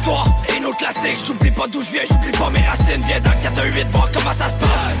notre histoire et nos classiques. J'oublie pas d'où je viens, j'oublie pas mes racines. Viens dans le 418 voir comment ça se passe.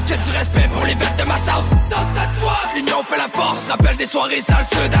 Que du respect pour les vettes de ma south. L'union fait la force, rappelle des soirées sales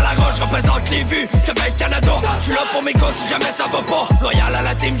sud à la roche. Représente les vues, Québec, Canada. J'suis là pour mes gosses si jamais ça va pas. Loyal à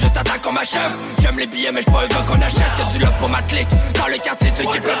la team, juste attends qu'on m'achève. J'aime les billets mais j'suis pas un gars qu'on achète. Y'a du love pour ma clique. Dans le quartier, ceux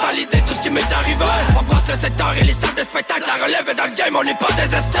qui peuvent valider tout ce qui m'est arrivé. On brosse le secteur et les salles de spectacle. La relève est dans le game, on n'est pas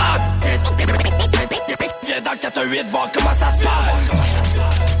des estades. Viens dans le 418 voir comment ça se passe.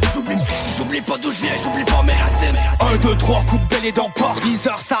 J'oublie pas d'où je viens, j'oublie pas mes racines. 1, 2, 3, coup de bêlé dans le port. 10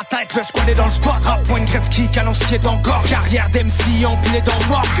 heures sa tête, le squad est dans le spot. Rap, point Gretzky, canoncier dans le gorge. Carrière d'MC, empilé dans le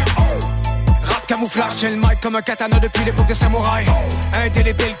morgue. Rap camouflage, j'ai le mic comme un katana depuis l'époque de samouraï.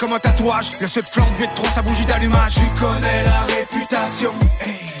 Indélébile comme un tatouage. Le sud flambe 8-3, sa bougie d'allumage. Tu connais la réputation.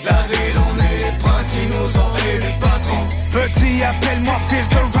 Hey, la ville, on est les princes, ils nous ont les patrons. Petit, appelle-moi fils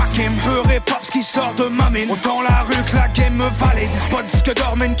de Rakim. Peu hip-hop qui sort de ma mine. Autant la rue que la game me valide. Pas de disque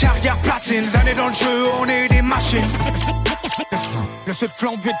d'or mais une carrière platine. Des années dans le jeu, on est des machines. Le sud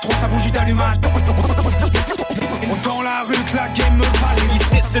flambe 8-3, sa bougie d'allumage. Autant la rue que la game me valide.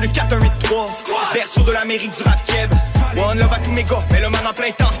 Ici c'est le 4-1-8-3, berceau de l'Amérique du rap keb. One love à tous mes gars, mais le man en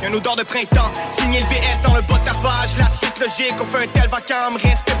plein temps. Y'a une odeur de printemps, signé le VS dans le bas de ta page. La suite logique, on fait un tel vacarme.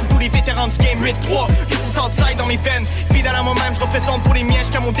 Respect pour tous les vétérans du game 8-3. Ici Southside dans mes veines, fidèle à moi-même, je représente pour les miens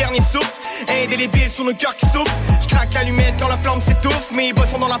jusqu'à mon dernier souffle. Indélébile sur nos cœurs qui souffrent. Je craque l'allumette quand la flamme s'étouffe. Mes boss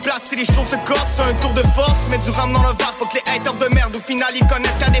sont dans la place, si les choses se corsent. C'est un tour de force, mais du rame dans le verre. Faut que les haters de merde, au final ils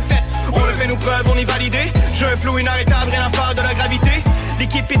connaissent la défaite. On le fait nos preuves, on est validé. J'ai un flow inarrêtable, rien à faire de la gravité.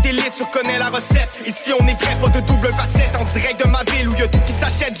 L'équipe est élite, tu reconnais la recette. Ici on est vrai, pas de double facette. En direct de ma ville où y'a tout qui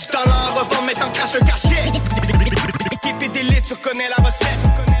s'achète. Du talent à revendre, mais t'en crache le cachet. L'équipe est élite, tu reconnais la recette.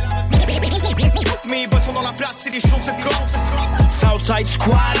 Mes boss sont dans la place, si les choses se corsent. Southside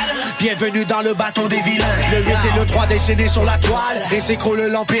Squad, bienvenue dans le bateau des vilains. Le 8 et le 3 déchaînés sur la toile et s'écroule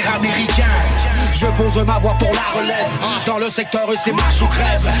l'empire américain. Je pose ma voix pour la relève. Dans le secteur, c'est marche ou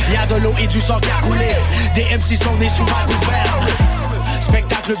crève. Y'a de l'eau et du sang qui a coulé. Des MC sont nés sous ma gouverne.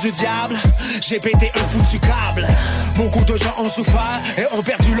 Spectacle du diable, j'ai pété un foutu câble. Beaucoup de gens ont souffert et ont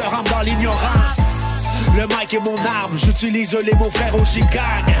perdu leur âme dans l'ignorance. Le mic est mon arme, j'utilise les mots frères au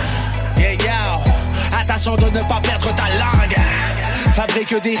chicagne. Yeah, yeah. Attention de ne pas perdre ta langue.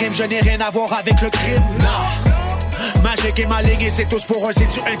 Fabrique des rimes, je n'ai rien à voir avec le crime, non. Magique et maligne, c'est tous pour eux si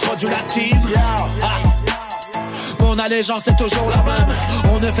tu introduis la team. Mon allégeance est toujours la même.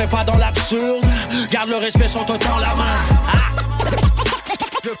 On ne fait pas dans l'absurde. Garde le respect, sont autant la main.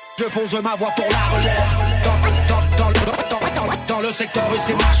 Je pose ma voix pour la relève. Dans le secteur,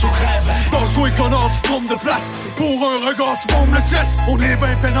 c'est marche ou crève. Dans ce jouet qu'on a, tu tombes de place. Pour un regard, tu bombes le chest. On est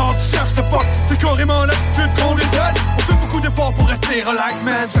ben peinard, tu cherches le fuck. C'est carrément l'attitude qu'on déteste. On fait beaucoup d'efforts pour rester relax,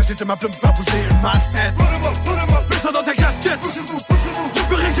 man. J'agite ma plume pour faire bouger une masse net. Mets ça dans ta casquette. Y'a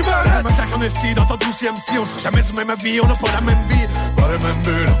plus rien qui me massacre en esti dans ton 12e si. On sera jamais du même avis, on n'a pas la même vie. Pas le même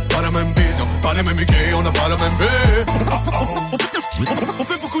but, pas la même vision. Pas les mêmes idées, on n'a pas la même vie. On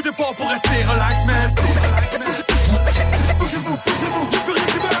fait beaucoup d'efforts pour rester relax, man.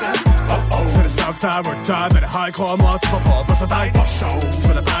 C'est le terre, mais le high, crois-moi, tu vas pas sa tête. Si tu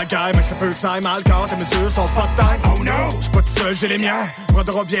veux la bagaille, mais ça peut que ça aille mal quand tes mesures sont pas de taille. Oh no! J'suis pas tout seul, j'ai les miens.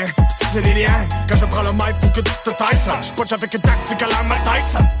 Brodera bien, tisser les liens. Quand je prends le mic, faut que tu te tailles. J'suis pas avec une tactique à la Mike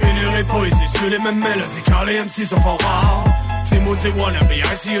Tyson. Une heure et poésie sur les mêmes mélodies quand les MC sont fort rares. T'es maudit wannabe,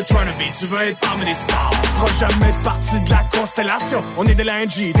 I see you trying to be. Tu veux être parmi les stars. Tu feras jamais partie de la constellation. On est des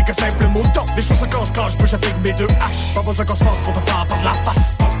lundis, t'es que simple mouton. Les choses se cassent quand j'bouge avec mes deux haches. Pas besoin qu'on se force pour te faire perdre la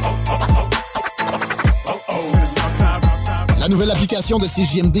face. La nouvelle application de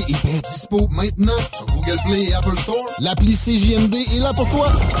CJMD est bien dispo maintenant sur Google Play et Apple Store. L'appli CJMD est là pour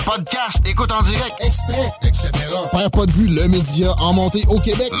toi. Podcast, écoute en direct, extrait, etc. Perds pas de vue, le média en montée au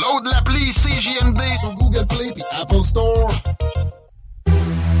Québec. Load l'appli CJMD sur Google Play et Apple Store.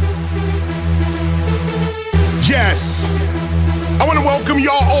 Yes, I want to welcome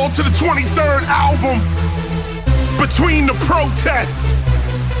y'all all to the 23rd album, Between the Protests.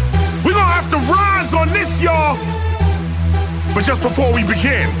 We're gonna have to rise on this, y'all. But just before we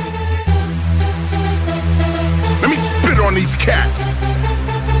begin, let me spit on these cats.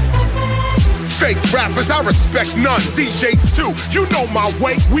 Fake rappers, I respect none. DJs too, you know my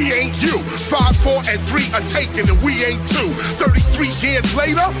way, we ain't you. 5, 4, and 3 are taken and we ain't 2. 33 years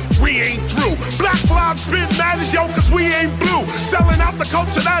later, we ain't through. Black lives been mad as yo, cause we ain't blue. Selling out the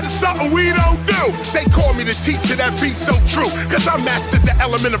culture, that is something we don't do. They call me the teacher, that be so true. Cause I mastered the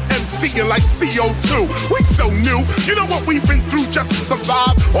element of MCing like CO2. We so new, you know what we've been through just to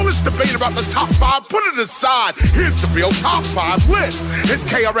survive. All this debate about the top 5, put it aside. Here's the real top 5 list. It's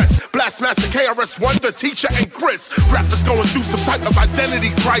KRS, Blastmaster, KRS-One, the teacher, and Chris. Rappers going through some type of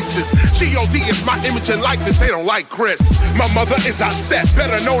identity crisis. G.O.D. is my image and likeness, they don't like Chris. My mother is Aset,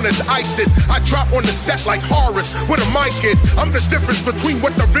 better known as ISIS. I drop on the set like Horace, where the mic is. I'm the difference between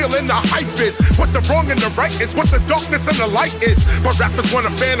what the real and the hype is. What the wrong and the right is, what the darkness and the light is. But rappers wanna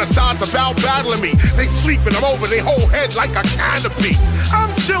fantasize about battling me. They sleeping, I'm over their whole head like a canopy.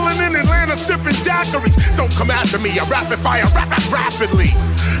 I'm chilling in Atlanta sipping daiquiris. Don't come after me, I rapid fire, rapidly.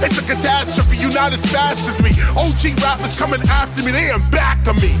 It's a catastrophe, you not as fast as me. OG rappers coming after me, they ain't back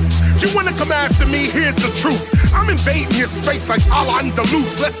of me. You wanna come after me, here's the truth. I'm invading your space like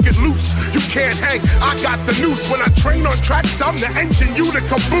Al-Andalus. Let's get loose, you can't hang, I got the noose. When I train on tracks, I'm the engine, you the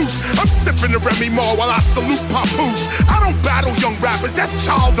caboose. I'm sipping the Remy Mar while I salute Papoose. I don't battle young rappers, that's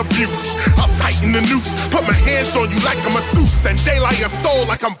child abuse. I'll tighten the noose, put my hands on you like a masseuse, and daylight your soul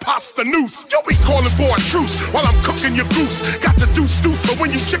like I'm pasta noose. You'll be calling for a truce while I'm cooking your goose. Got the deuce so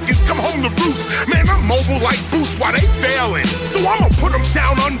when you chickens come home to roost. Man, I'm mobile like Boost while they failing. So I'ma put them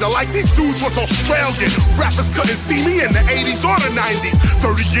down under like these dudes was Australian. Rappers couldn't see me in the 80s or the 90s.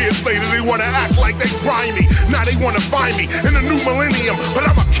 30 years later, they wanna act like they grimy. Now they wanna find me in the new millennium. But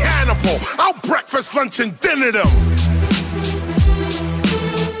I'm a cannibal. I'll breakfast, lunch, and dinner them.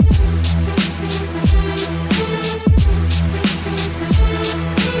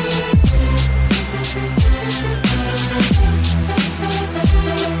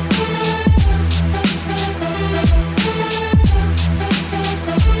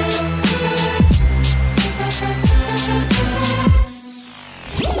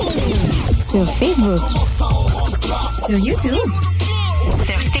 Sur Facebook, sur YouTube,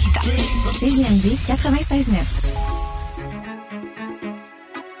 sur TikTok. CJMD 96.9.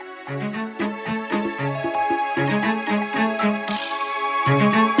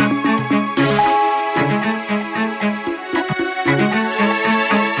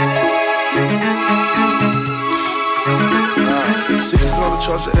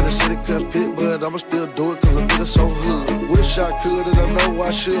 Charger and the city couldn't fit, but I'ma still do it cause a nigga so hood. Wish I could and I know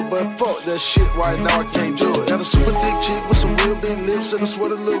I should, but fuck that shit right now I can't do it. Got a super thick chick with some real big lips and a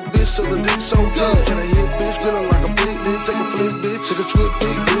sweater little bitch, so the dick so good. Can I hit bitch, grilling like a big dick, take a flick bitch, take a twit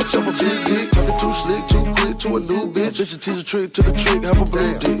big bitch, off a big dick, talking too slick, too quick to a new bitch. Bitch, tease a trick to the trick, have a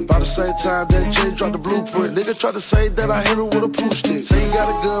blue dick. By the same time that Jay dropped the blueprint, nigga tried to say that I hit her with a proof stick. Say you got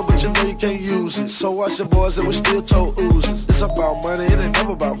a gun, but you know you can't use it. So watch your boys that we still told oozes. It's about money, it ain't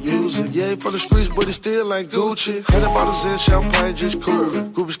never about music. Yeah, ain't from the streets, but it still ain't Gucci. 100 bottles in champagne, just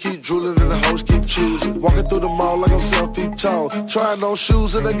coolin'. Groupies keep drooling and the hoes keep choosing. Walking through the mall like I'm 7 feet tall. Trying on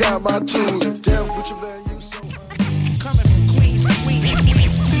shoes and I got my tools. Damn, Gucci man, you so...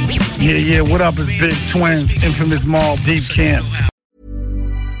 Yeah, what up? It's Big Twins, Infamous Mall, Deep Camp.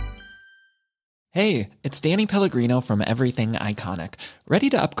 Hey, it's Danny Pellegrino from Everything Iconic. Ready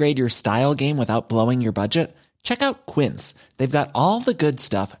to upgrade your style game without blowing your budget? Check out Quince. They've got all the good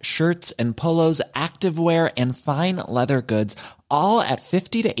stuff, shirts and polos, activewear, and fine leather goods, all at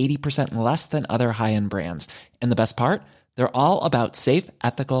 50 to 80% less than other high-end brands. And the best part? They're all about safe,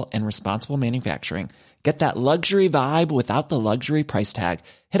 ethical, and responsible manufacturing. Get that luxury vibe without the luxury price tag.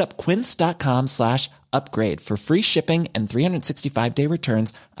 Hit up quince.com/upgrade for free shipping and 365-day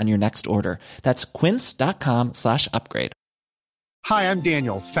returns on your next order. That's quince.com/upgrade. Hi, I'm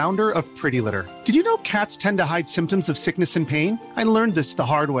Daniel, founder of Pretty Litter. Did you know cats tend to hide symptoms of sickness and pain? I learned this the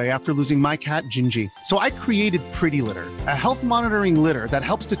hard way after losing my cat, Gingy. So I created Pretty Litter, a health monitoring litter that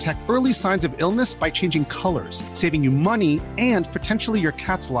helps detect early signs of illness by changing colors, saving you money and potentially your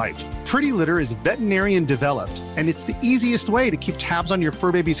cat's life. Pretty Litter is veterinarian developed, and it's the easiest way to keep tabs on your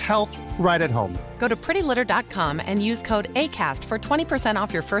fur baby's health right at home. Go to prettylitter.com and use code ACAST for 20%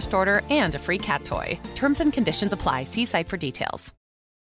 off your first order and a free cat toy. Terms and conditions apply. See site for details.